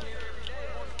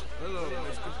 Hello,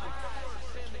 mister.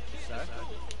 Sir?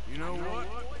 You know what?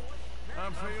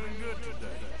 I'm feeling good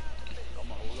today.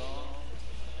 Come on, hold on.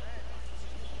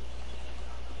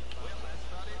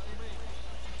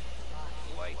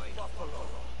 White buffalo.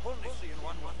 Only seeing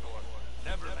one before.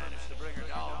 Never managed to bring her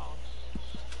down.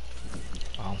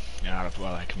 Well, you're not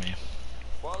well like me.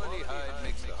 Quality hide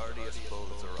makes the hardiest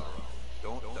clothes around.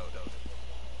 Don't doubt it.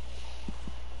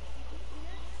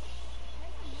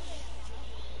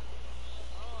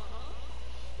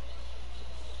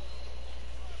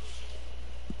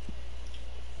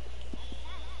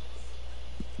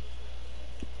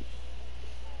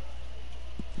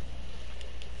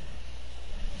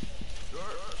 Sure.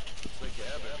 Looks like you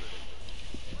have everything.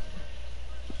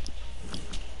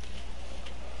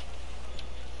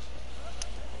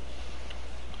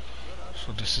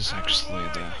 So this is actually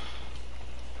the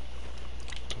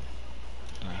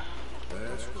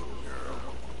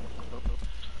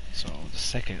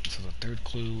so the third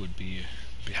clue would be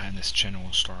behind this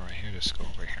general store right here. Just go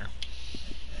over here.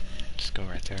 Just go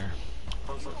right there.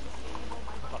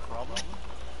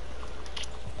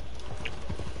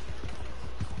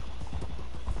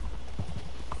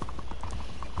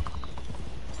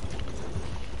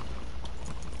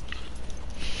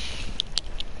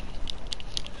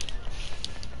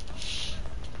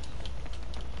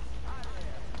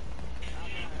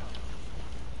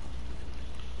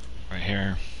 Right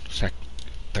here,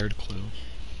 third clue.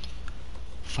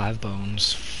 5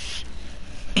 bones.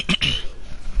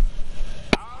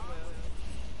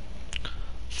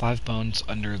 5 bones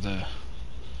under the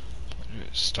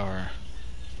star.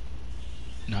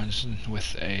 Nuns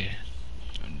with a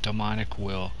demonic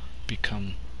will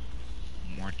become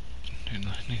more.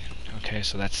 Okay,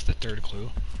 so that's the third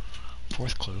clue.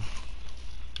 Fourth clue.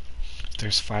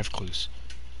 There's 5 clues.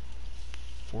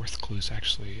 Fourth clue is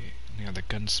actually near the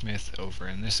gunsmith over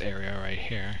in this area right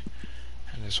here.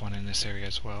 And there's one in this area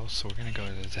as well. So we're gonna go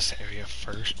to this area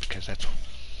first because that's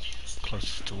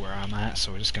close to where I'm at.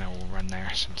 So we're just gonna run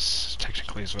there since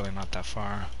technically it's really not that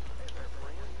far.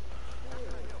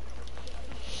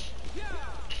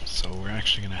 So we're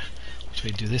actually gonna, once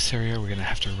we do this area, we're gonna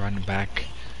have to run back,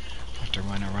 have to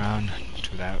run around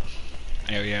to that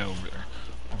area over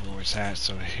where it's at.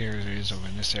 So here it is over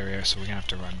in this area. So we're gonna have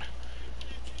to run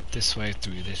this way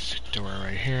through this door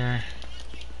right here.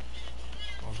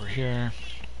 Over here.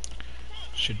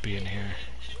 Should be in here.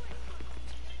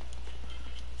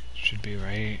 Should be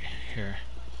right here.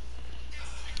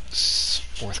 This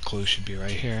fourth clue should be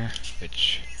right here,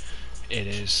 which it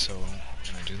is, so I'm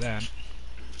gonna do that.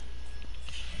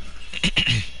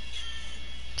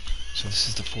 So this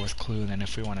is the fourth clue, and then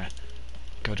if we want to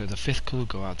go to the fifth clue,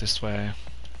 go out this way.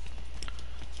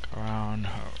 Go around,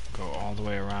 go all the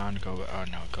way around, go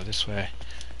this way.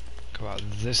 Go out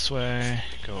this way,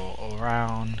 go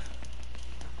around,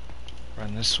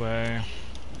 run this way.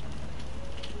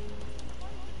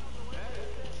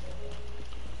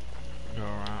 Go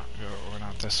around, run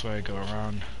out this way, go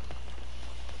around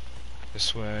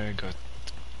this way,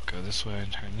 go this way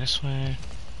and turn this way.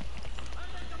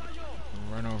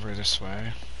 Run over this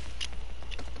way.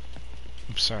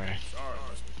 Oops, sorry.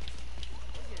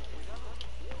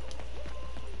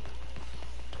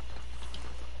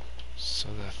 So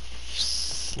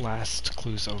the last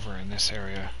clue's over in this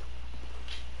area.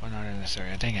 Well, not in this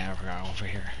area. Dang it, I forgot. Over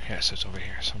here. Yes, it's over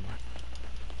here somewhere.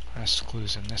 Last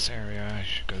clue's in this area. I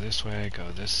should go this way,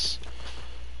 go this.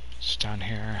 It's down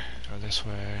here. Go this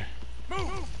way.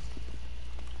 Move!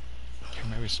 Okay,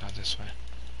 maybe it's not this way.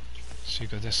 So you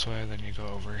go this way, then you go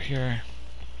over here.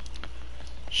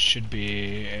 Should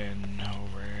be in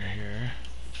over here.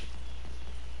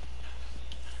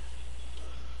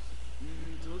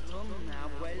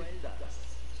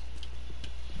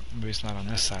 Maybe it's not on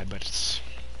this side, but it's...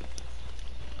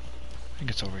 I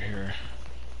think it's over here.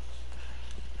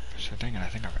 So dang it, I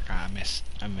think I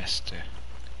missed it.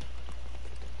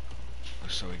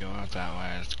 So we go out that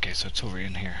way. Okay, so it's over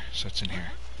in here. So it's in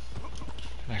here.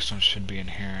 The next one should be in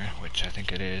here, which I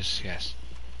think it is. Yes.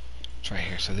 It's right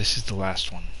here. So this is the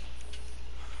last one.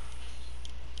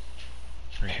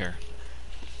 Right here.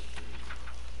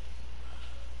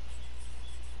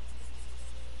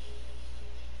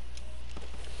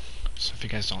 So if you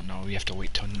guys don't know, you have to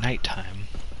wait till nighttime.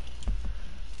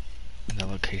 And the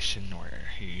location where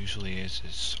he usually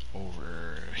is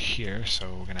over here.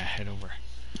 So we're gonna head over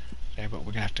there, but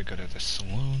we're gonna have to go to the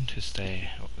saloon to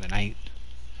stay the night.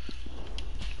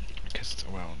 Because,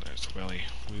 well,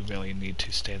 we really need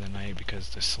to stay the night because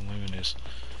the saloon is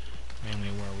mainly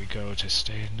where we go to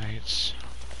stay nights.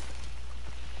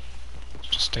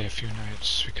 To stay a few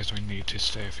nights, because we need to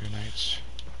stay a few nights.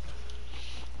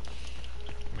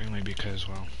 Mainly because,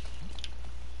 well,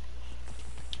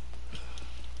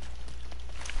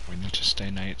 we need to stay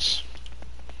nights.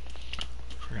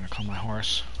 We're gonna call my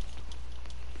horse.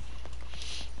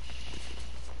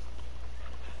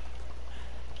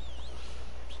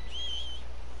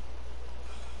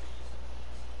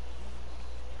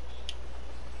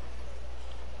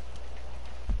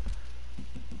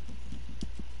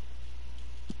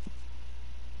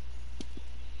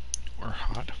 We're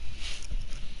hot.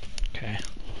 Okay.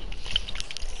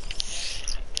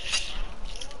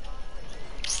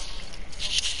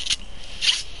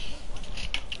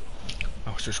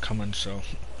 I was just coming, so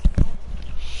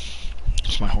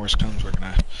as my horse comes, we're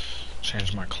gonna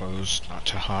change my clothes, not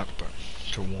to hot, but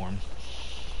to warm.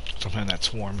 Something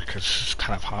that's warm because it's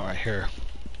kind of hot right here.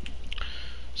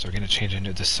 So we're gonna change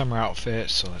into the summer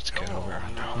outfit, so let's get over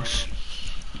on the horse.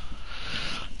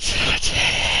 So let's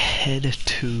head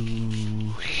to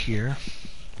here.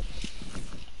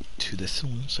 To the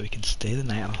saloon so we can stay the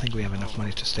night. I don't think we have enough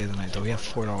money to stay the night though. We have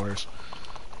 $4.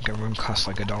 I think our room costs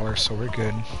like $1, so we're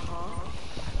good.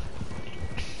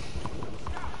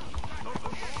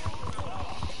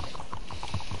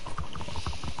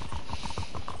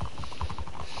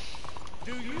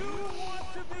 Do you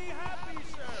want to be happy,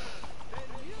 sir? Then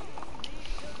you need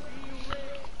to be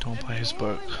rich. Don't buy his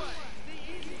book.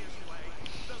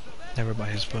 Never buy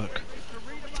his book.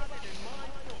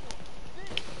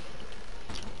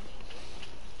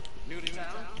 New to town?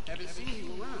 Haven't seen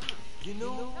you around. You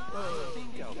know,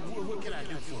 what can I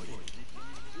do for you?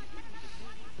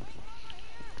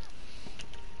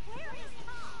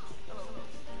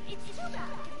 It's too bad.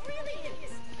 It really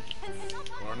is. Can someone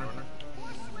Partner,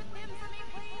 with him for me,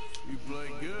 please? you play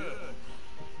good.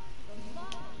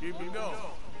 Keep it going.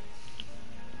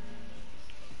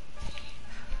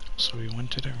 So we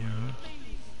went to the room.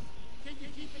 Can you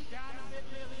keep it down a bit,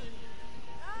 Lily?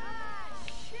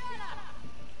 Shut up.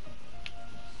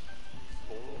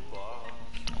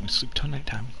 We sleep till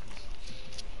nighttime.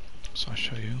 So I'll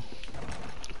show you.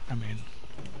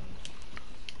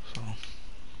 So.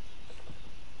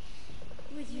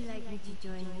 Would you like me to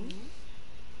join you?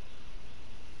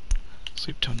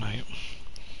 Sleep till night.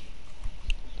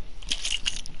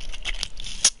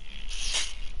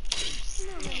 No,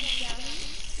 darling.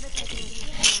 But I can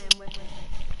see I am with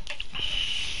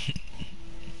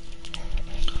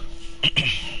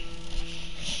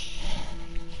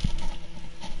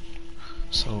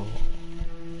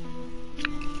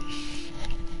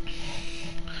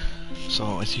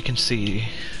So as you can see,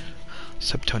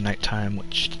 it's up till nighttime,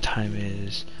 which the time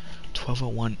is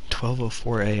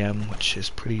 12:04 a.m., which is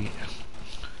pretty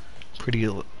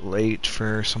late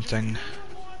for something.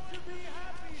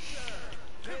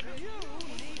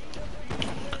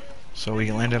 So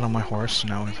we landed on my horse.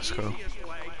 Now let's go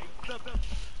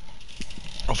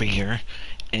over here.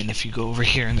 And if you go over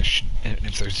here and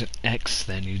if there's an X,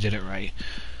 then you did it right.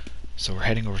 So we're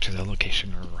heading over to the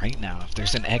location right now. If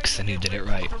there's an X, then you did it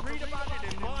right.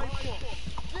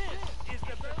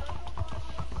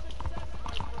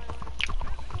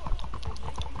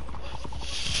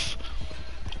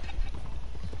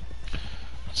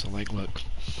 So like, look,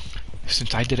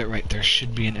 since I did it right, there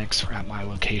should be an X at my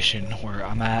location where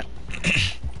I'm at.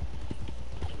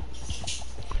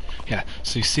 Yeah,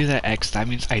 so you see that X, that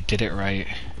means I did it right.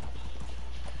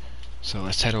 So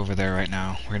let's head over there right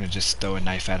now. We're gonna just throw a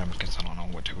knife at him because I don't know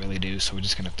what to really do, so we're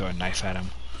just gonna throw a knife at him.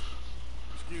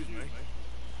 Excuse me.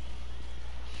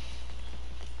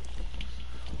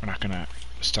 We're not gonna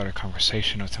start a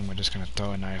conversation with him, we're just gonna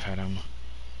throw a knife at him.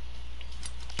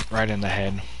 Right in the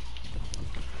head.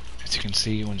 As you can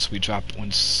see, once we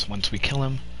kill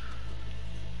him,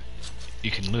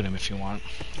 you can loot him if you want,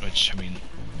 which, I mean,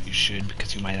 you should,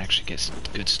 because you might actually get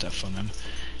good stuff from him.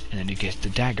 And then you get the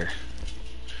dagger.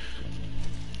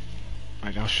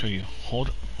 Like, I'll show you.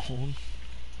 Hold.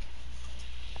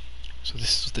 So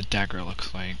this is what the dagger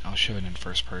looks like. I'll show it in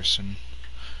first person.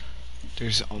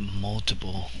 There's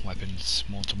multiple weapons,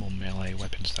 multiple melee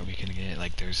weapons that we can get.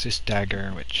 Like, there's this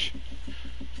dagger, which...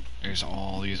 There's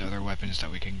all these other weapons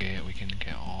that we can get. We can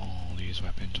get all these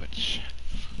weapons, which...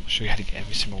 I'll show you how to get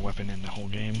every single weapon in the whole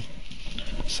game.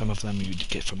 Some of them you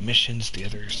get from missions, the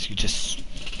others you just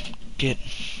get.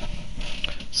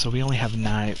 So we only have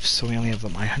knives, so we only have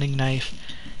my hunting knife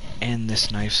and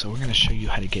this knife, so we're going to show you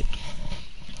how to get...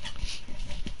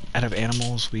 Out of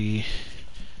animals, we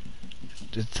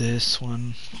did this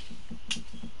one.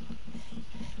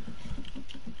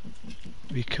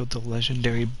 We killed the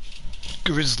legendary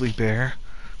grizzly bear,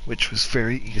 which was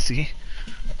very easy.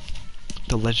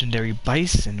 The legendary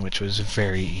bison, which was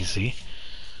very easy.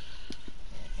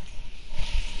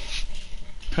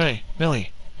 Hey,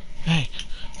 Millie.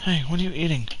 Hey, what are you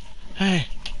eating? Hey,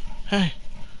 what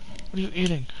are you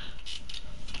eating?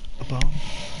 A bone?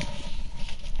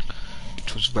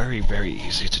 Which was very, very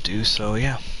easy to do, so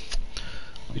yeah.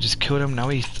 We just killed him. Now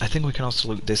I think we can also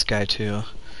loot this guy too.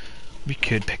 We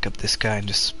could pick up this guy and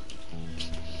just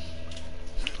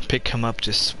pick him up,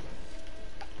 just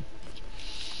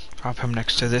drop him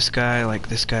next to this guy, like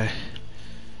this guy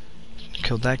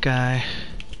killed that guy.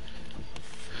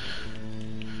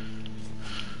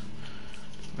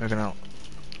 We're gonna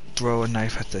throw a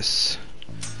knife at this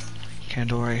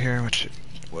candle right here, which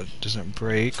doesn't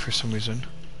break for some reason.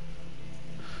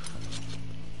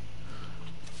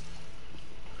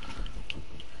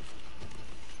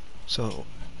 So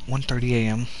 1:30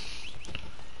 a.m.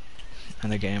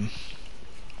 in the game.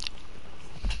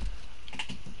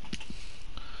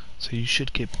 So you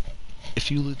should get,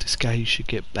 if you loot this guy, you should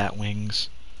get bat wings.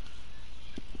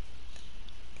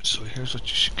 So here's what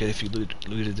you should get if you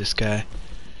looted this guy.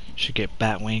 You should get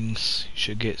bat wings. You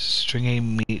should get stringy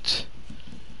meat.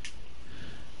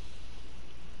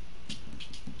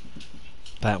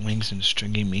 Bat wings and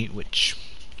stringy meat, which,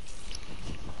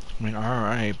 I mean, are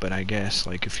alright, but I guess,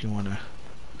 like, if you wanna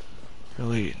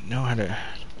really know how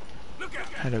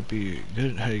to be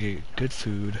good, how to get good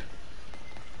food,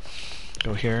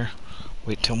 go here,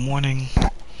 wait till morning.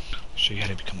 I'll show you how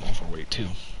to become overweight too.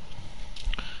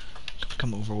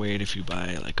 Become overweight if you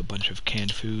buy like a bunch of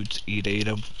canned foods, eat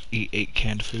 8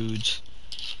 canned foods,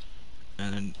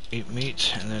 and then eat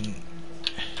meat, and then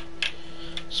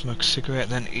smoke a cigarette,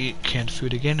 then eat canned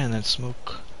food again, and then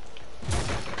smoke,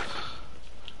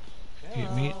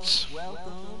 eat meats.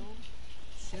 Welcome.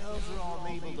 Shelves are all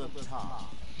labeled up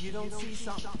top. You don't see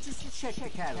something, just check the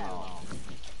catalog.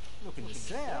 Looking to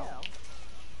sell?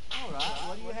 Alright,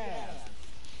 what do you have?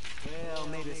 Well,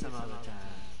 maybe some other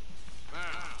time.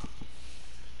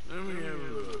 Let me have a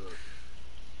look.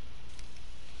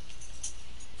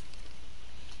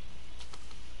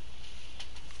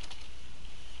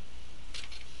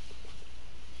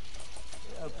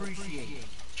 Appreciate it.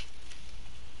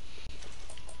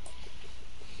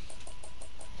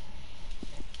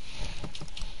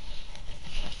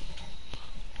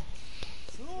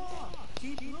 Sure,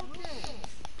 keep looking.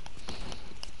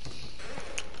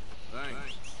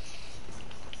 Thanks.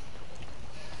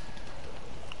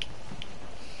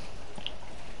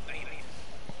 Ain't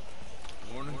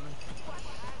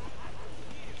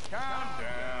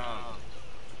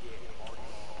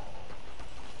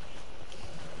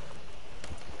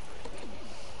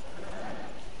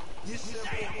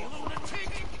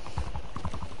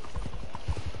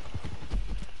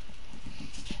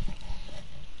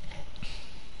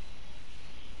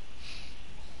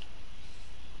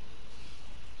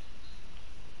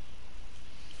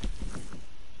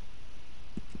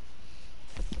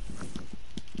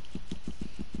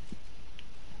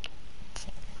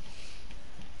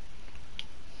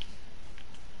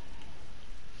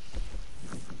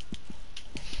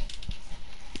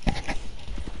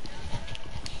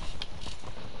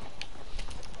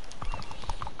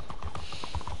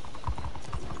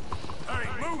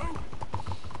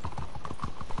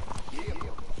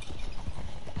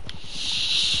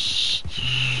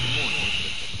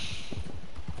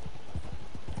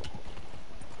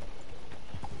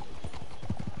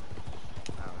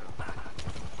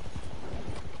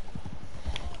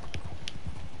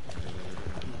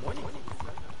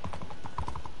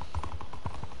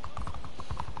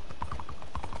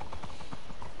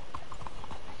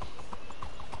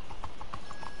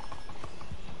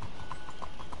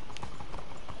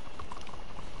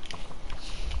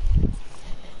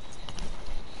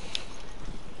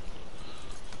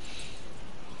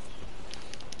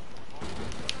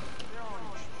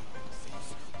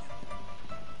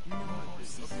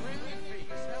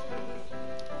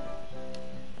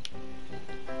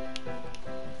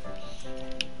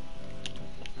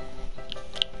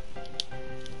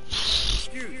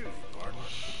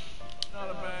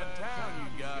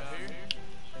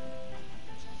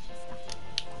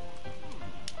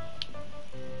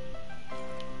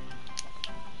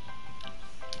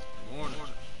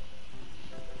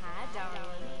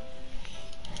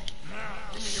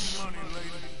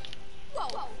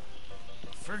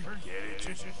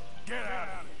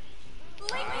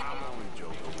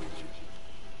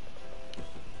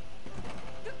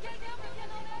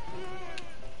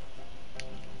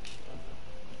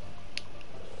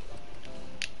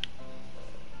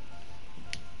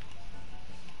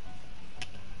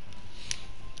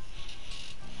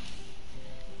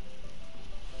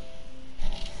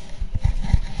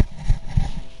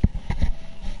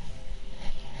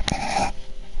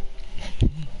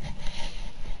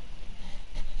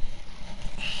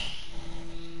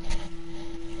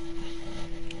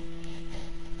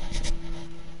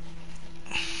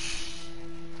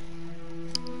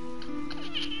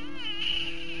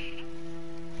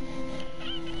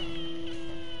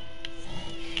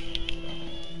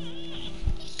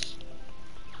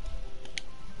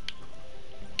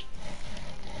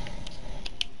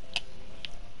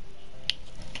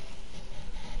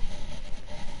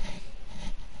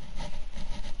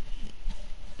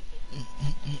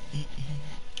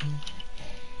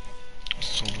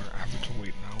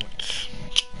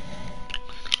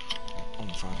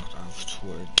move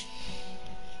toward.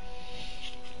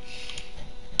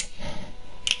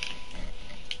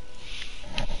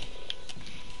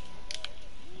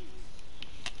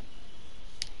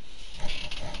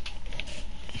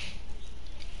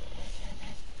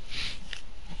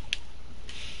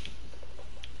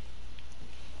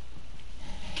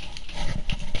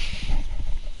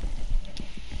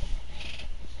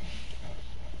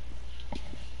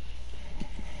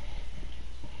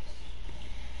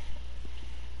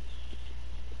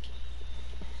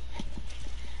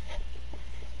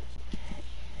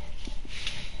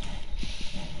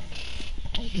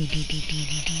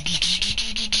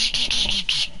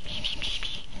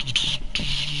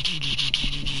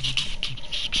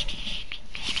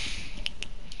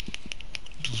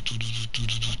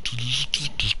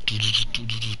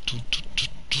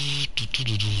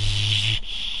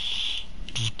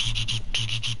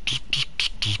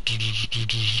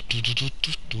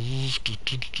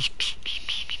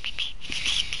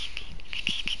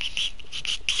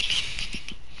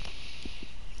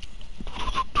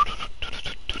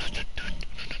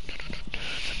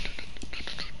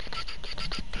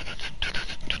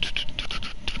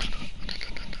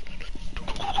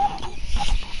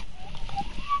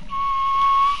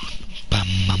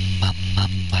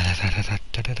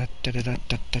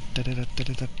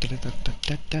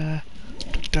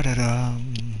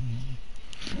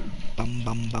 Bum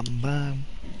bum bum bum.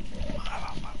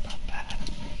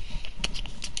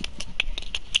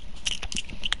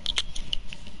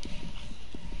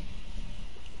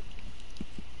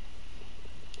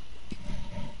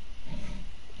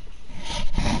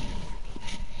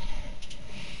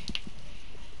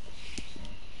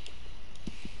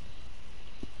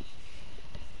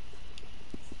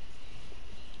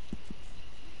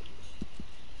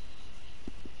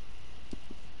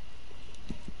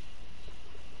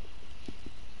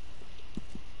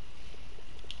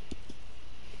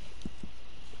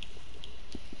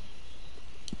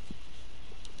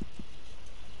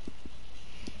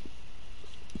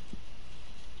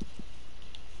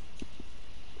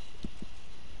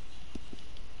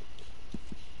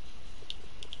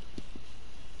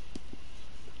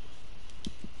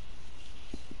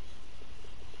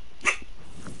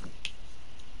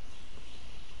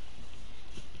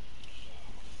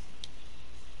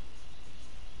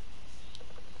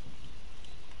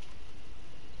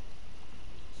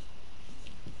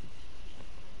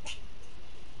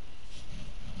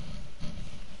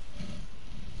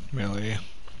 Really?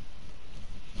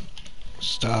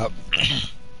 Stop.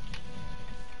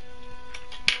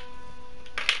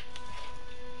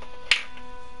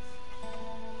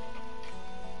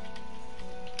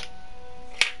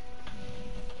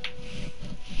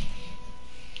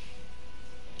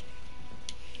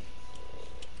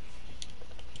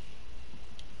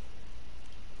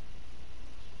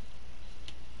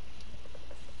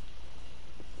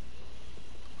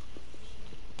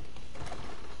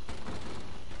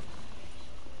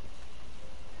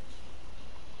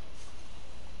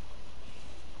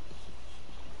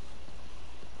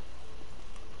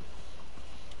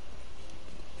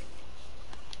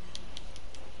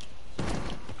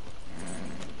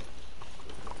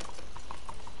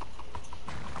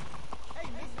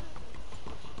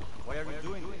 Why are you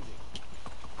doing this?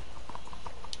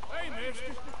 Hey,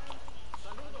 mister.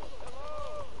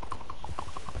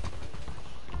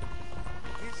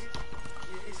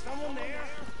 Is someone there?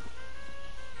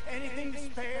 Anything to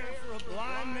spare for a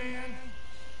blind man?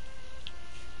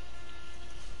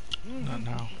 Not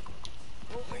now.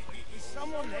 Oh, is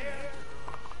someone there?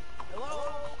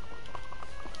 Hello?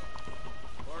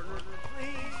 Partner,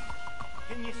 please,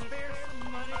 can you spare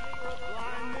some money for a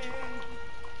blind man?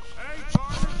 Hey,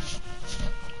 partner.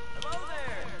 Hello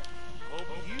there.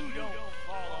 Hope you don't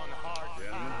fall on hard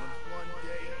times one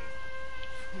day.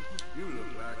 You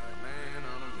look like a man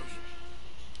on a mission.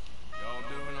 Y'all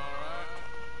doing all right?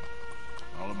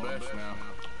 All the best now.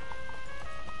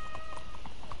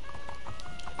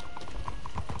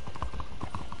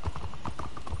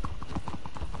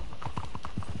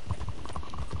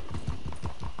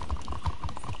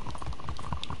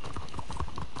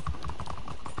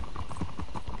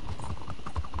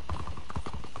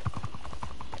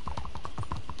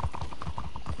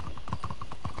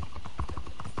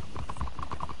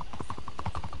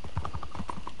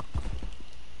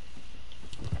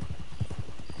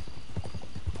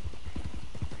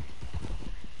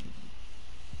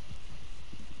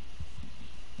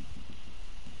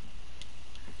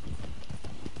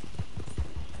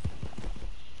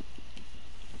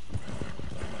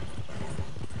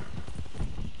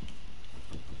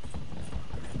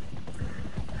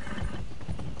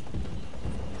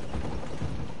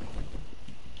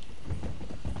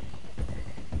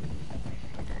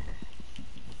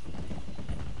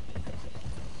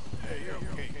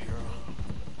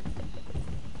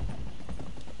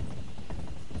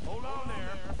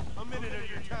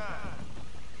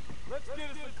 get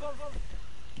us a close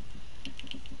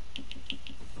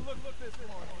look this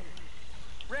one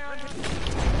here. Round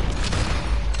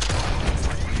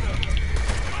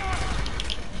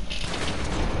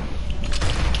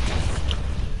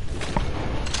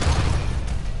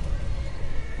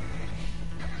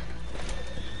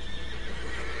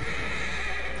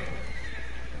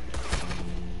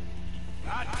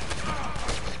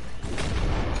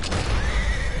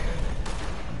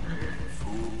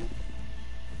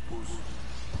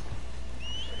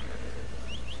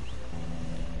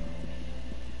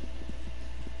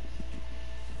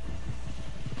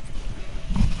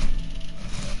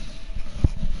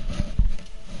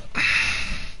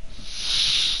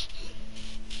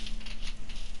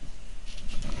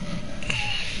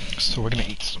So we're gonna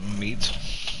eat some meat.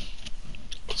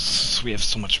 So we have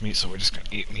so much meat, so we're just gonna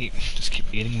eat meat. Just keep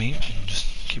eating meat, and just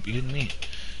keep eating meat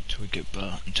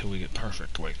until we get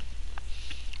perfect weight.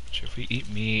 So if we eat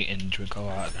meat and drink a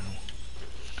lot, then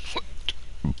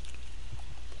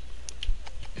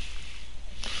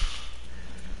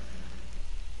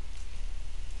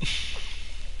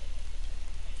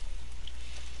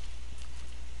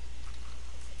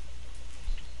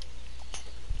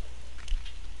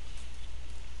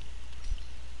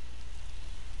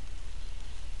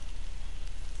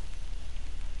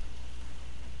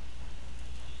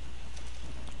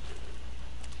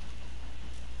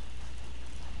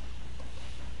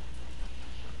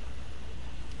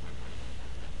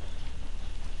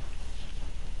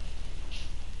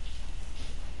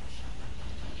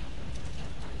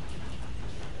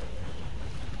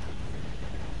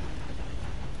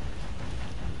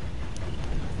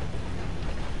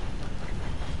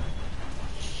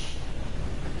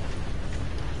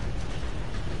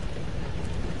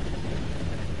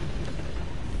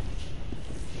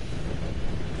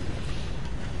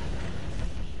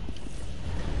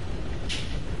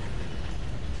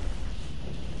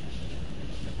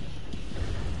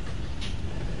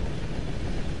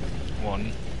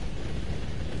one.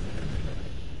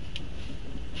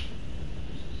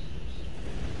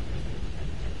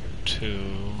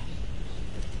 Two,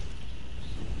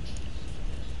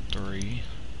 3,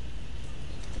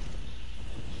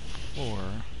 4,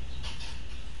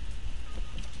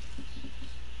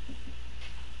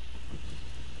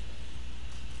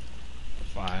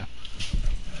 5,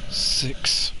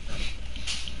 6,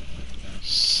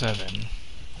 7,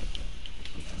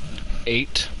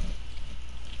 8.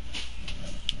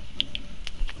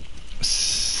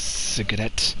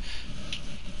 Cigarette.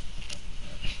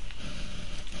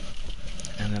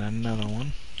 And then another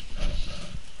one.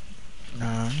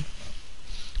 9.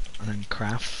 And then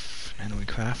craft. And we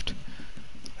craft.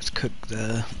 Let's cook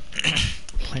the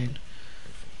plain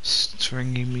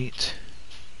stringy meat.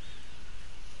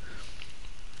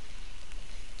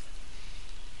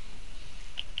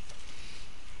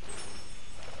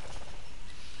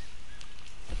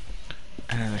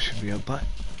 And then there should be a butt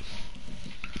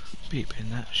beep,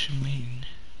 and that should mean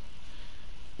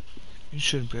you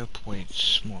should be up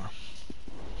weights more.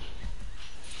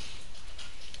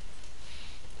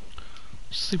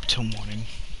 Sleep till morning.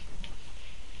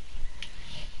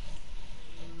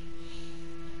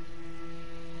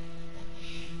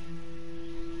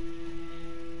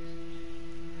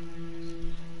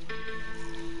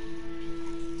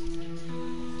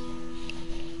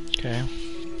 Okay.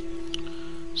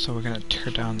 So we're gonna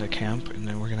tear down the camp, and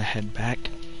then we're gonna head back,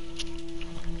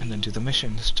 and then do the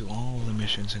missions. Do all the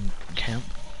missions in camp.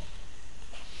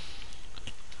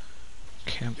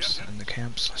 Camps and the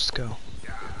camps. Let's go.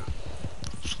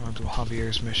 So I'm gonna do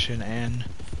Javier's mission and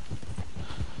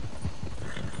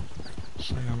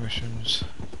Slinger missions.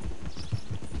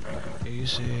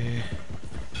 Easy.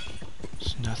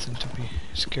 It's nothing to be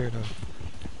scared of.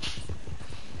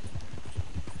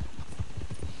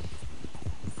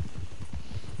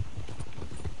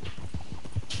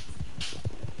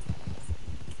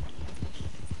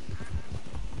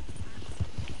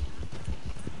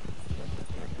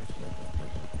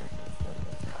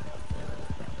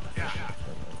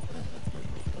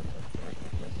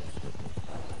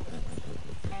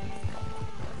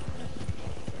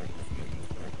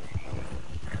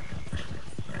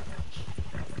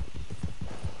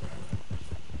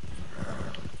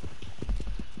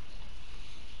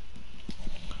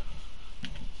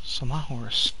 So my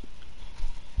horse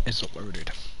is alerted,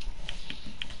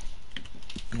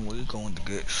 and we're going to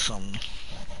get some.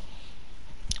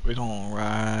 We're gonna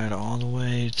ride all the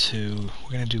way to.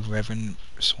 We're gonna do Reverend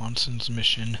Swanson's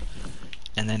mission,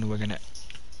 and then we're gonna.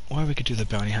 Or we could do the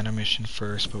bounty hunter mission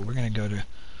first, but we're gonna go to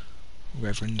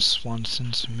Reverend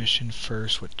Swanson's mission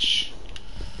first, which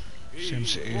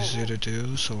Seems easy to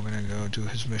do, so we're gonna go do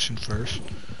his mission first.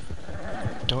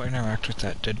 Don't interact with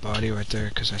that dead body right there,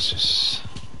 because that's just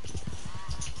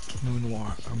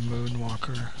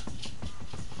moonwalker,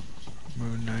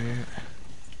 moon knight.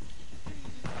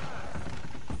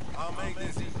 I'll make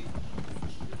this easy.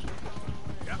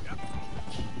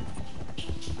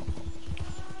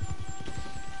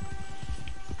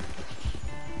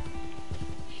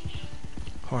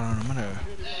 Hold on, I'm gonna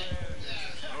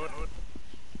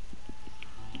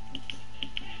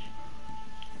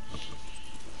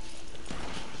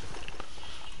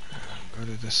go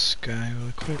to this guy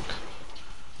really quick.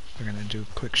 We're gonna do a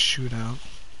quick shootout.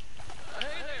 Hey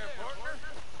there, partner.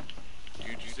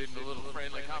 You interested in a little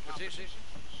friendly competition?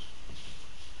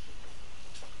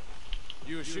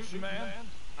 You a shooting man?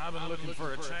 I've been looking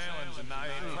for a challenge and I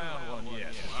ain't found one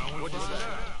yet. What'd you say?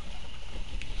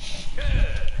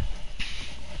 Good.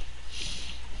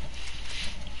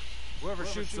 Whoever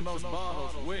shoots the most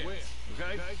bottles wins,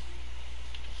 okay?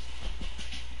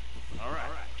 All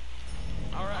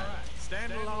right.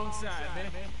 Stand alongside me.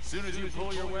 As soon as you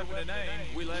pull your weapon and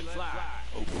aim, we let fly.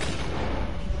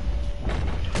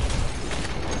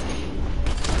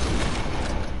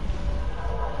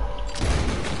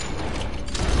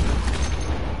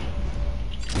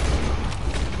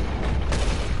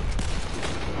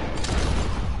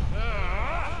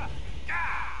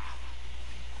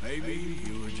 Maybe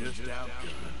you were just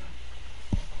outgunned.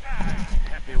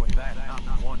 Happy with that,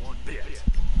 not one bit.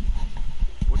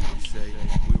 What do you say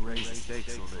we raise the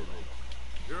stakes a little?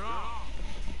 You're on.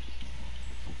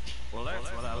 Well, that's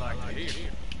what I like to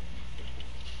hear.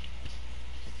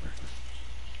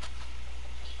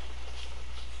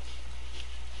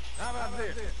 How about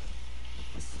this?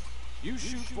 You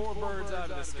shoot 4 birds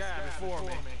out of the sky before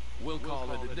me, we'll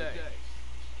call it a day.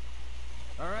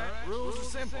 All right, rules are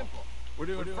simple. We're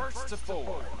doing first to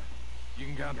 4. You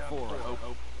can count to 4, I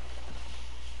hope.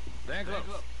 Stand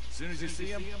close. As soon as you see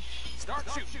him, start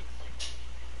shooting.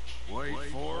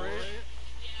 Wait for it.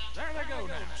 There they go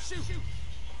now. Shoot.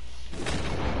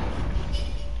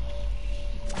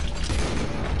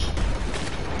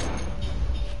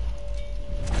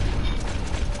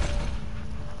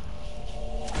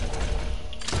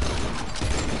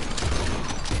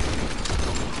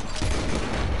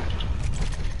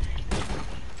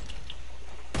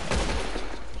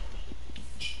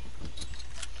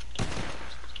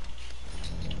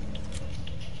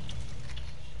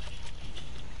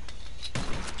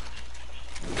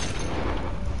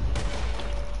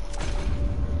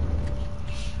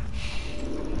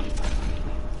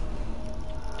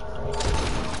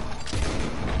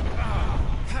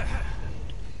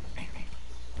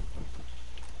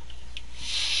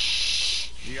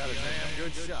 You got a damn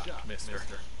good shot, mister.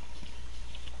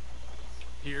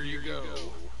 Here you go,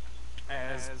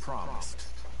 as promised.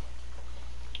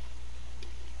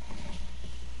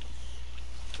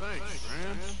 Thanks,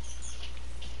 friend.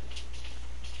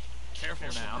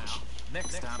 Careful now.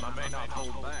 Next time I may not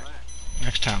hold back.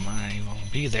 Next time I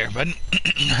won't be there, bud.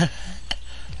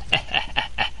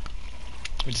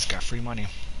 We just got free money.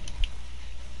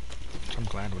 I'm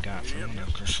glad we got free money,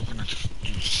 because we're gonna just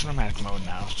do cinematic mode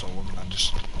now, so we're gonna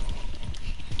just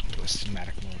do a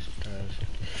cinematic mode, because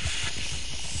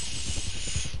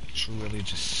it's really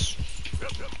just...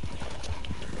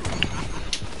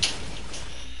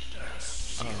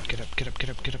 Oh, get up, get up, get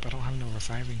up, get up, I don't have no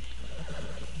reviving.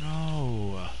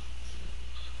 No!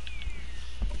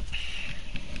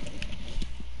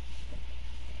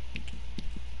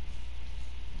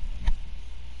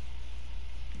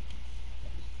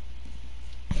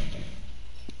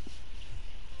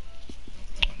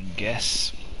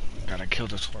 Guess gotta kill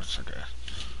this horse, okay.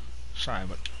 Sorry,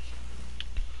 but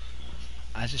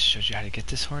I just showed you how to get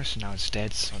this horse and now it's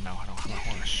dead, so now I don't have a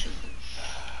horse.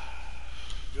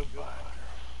 Goodbye.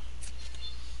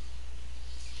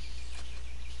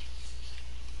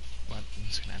 But I'm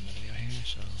just gonna end the video here,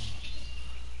 so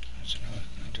I'm just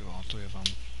gonna do all 3 of them.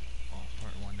 Well,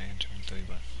 part 1 and 2 and 3,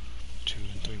 but 2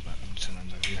 and 3, but I'm just gonna end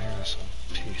the video here, so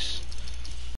peace.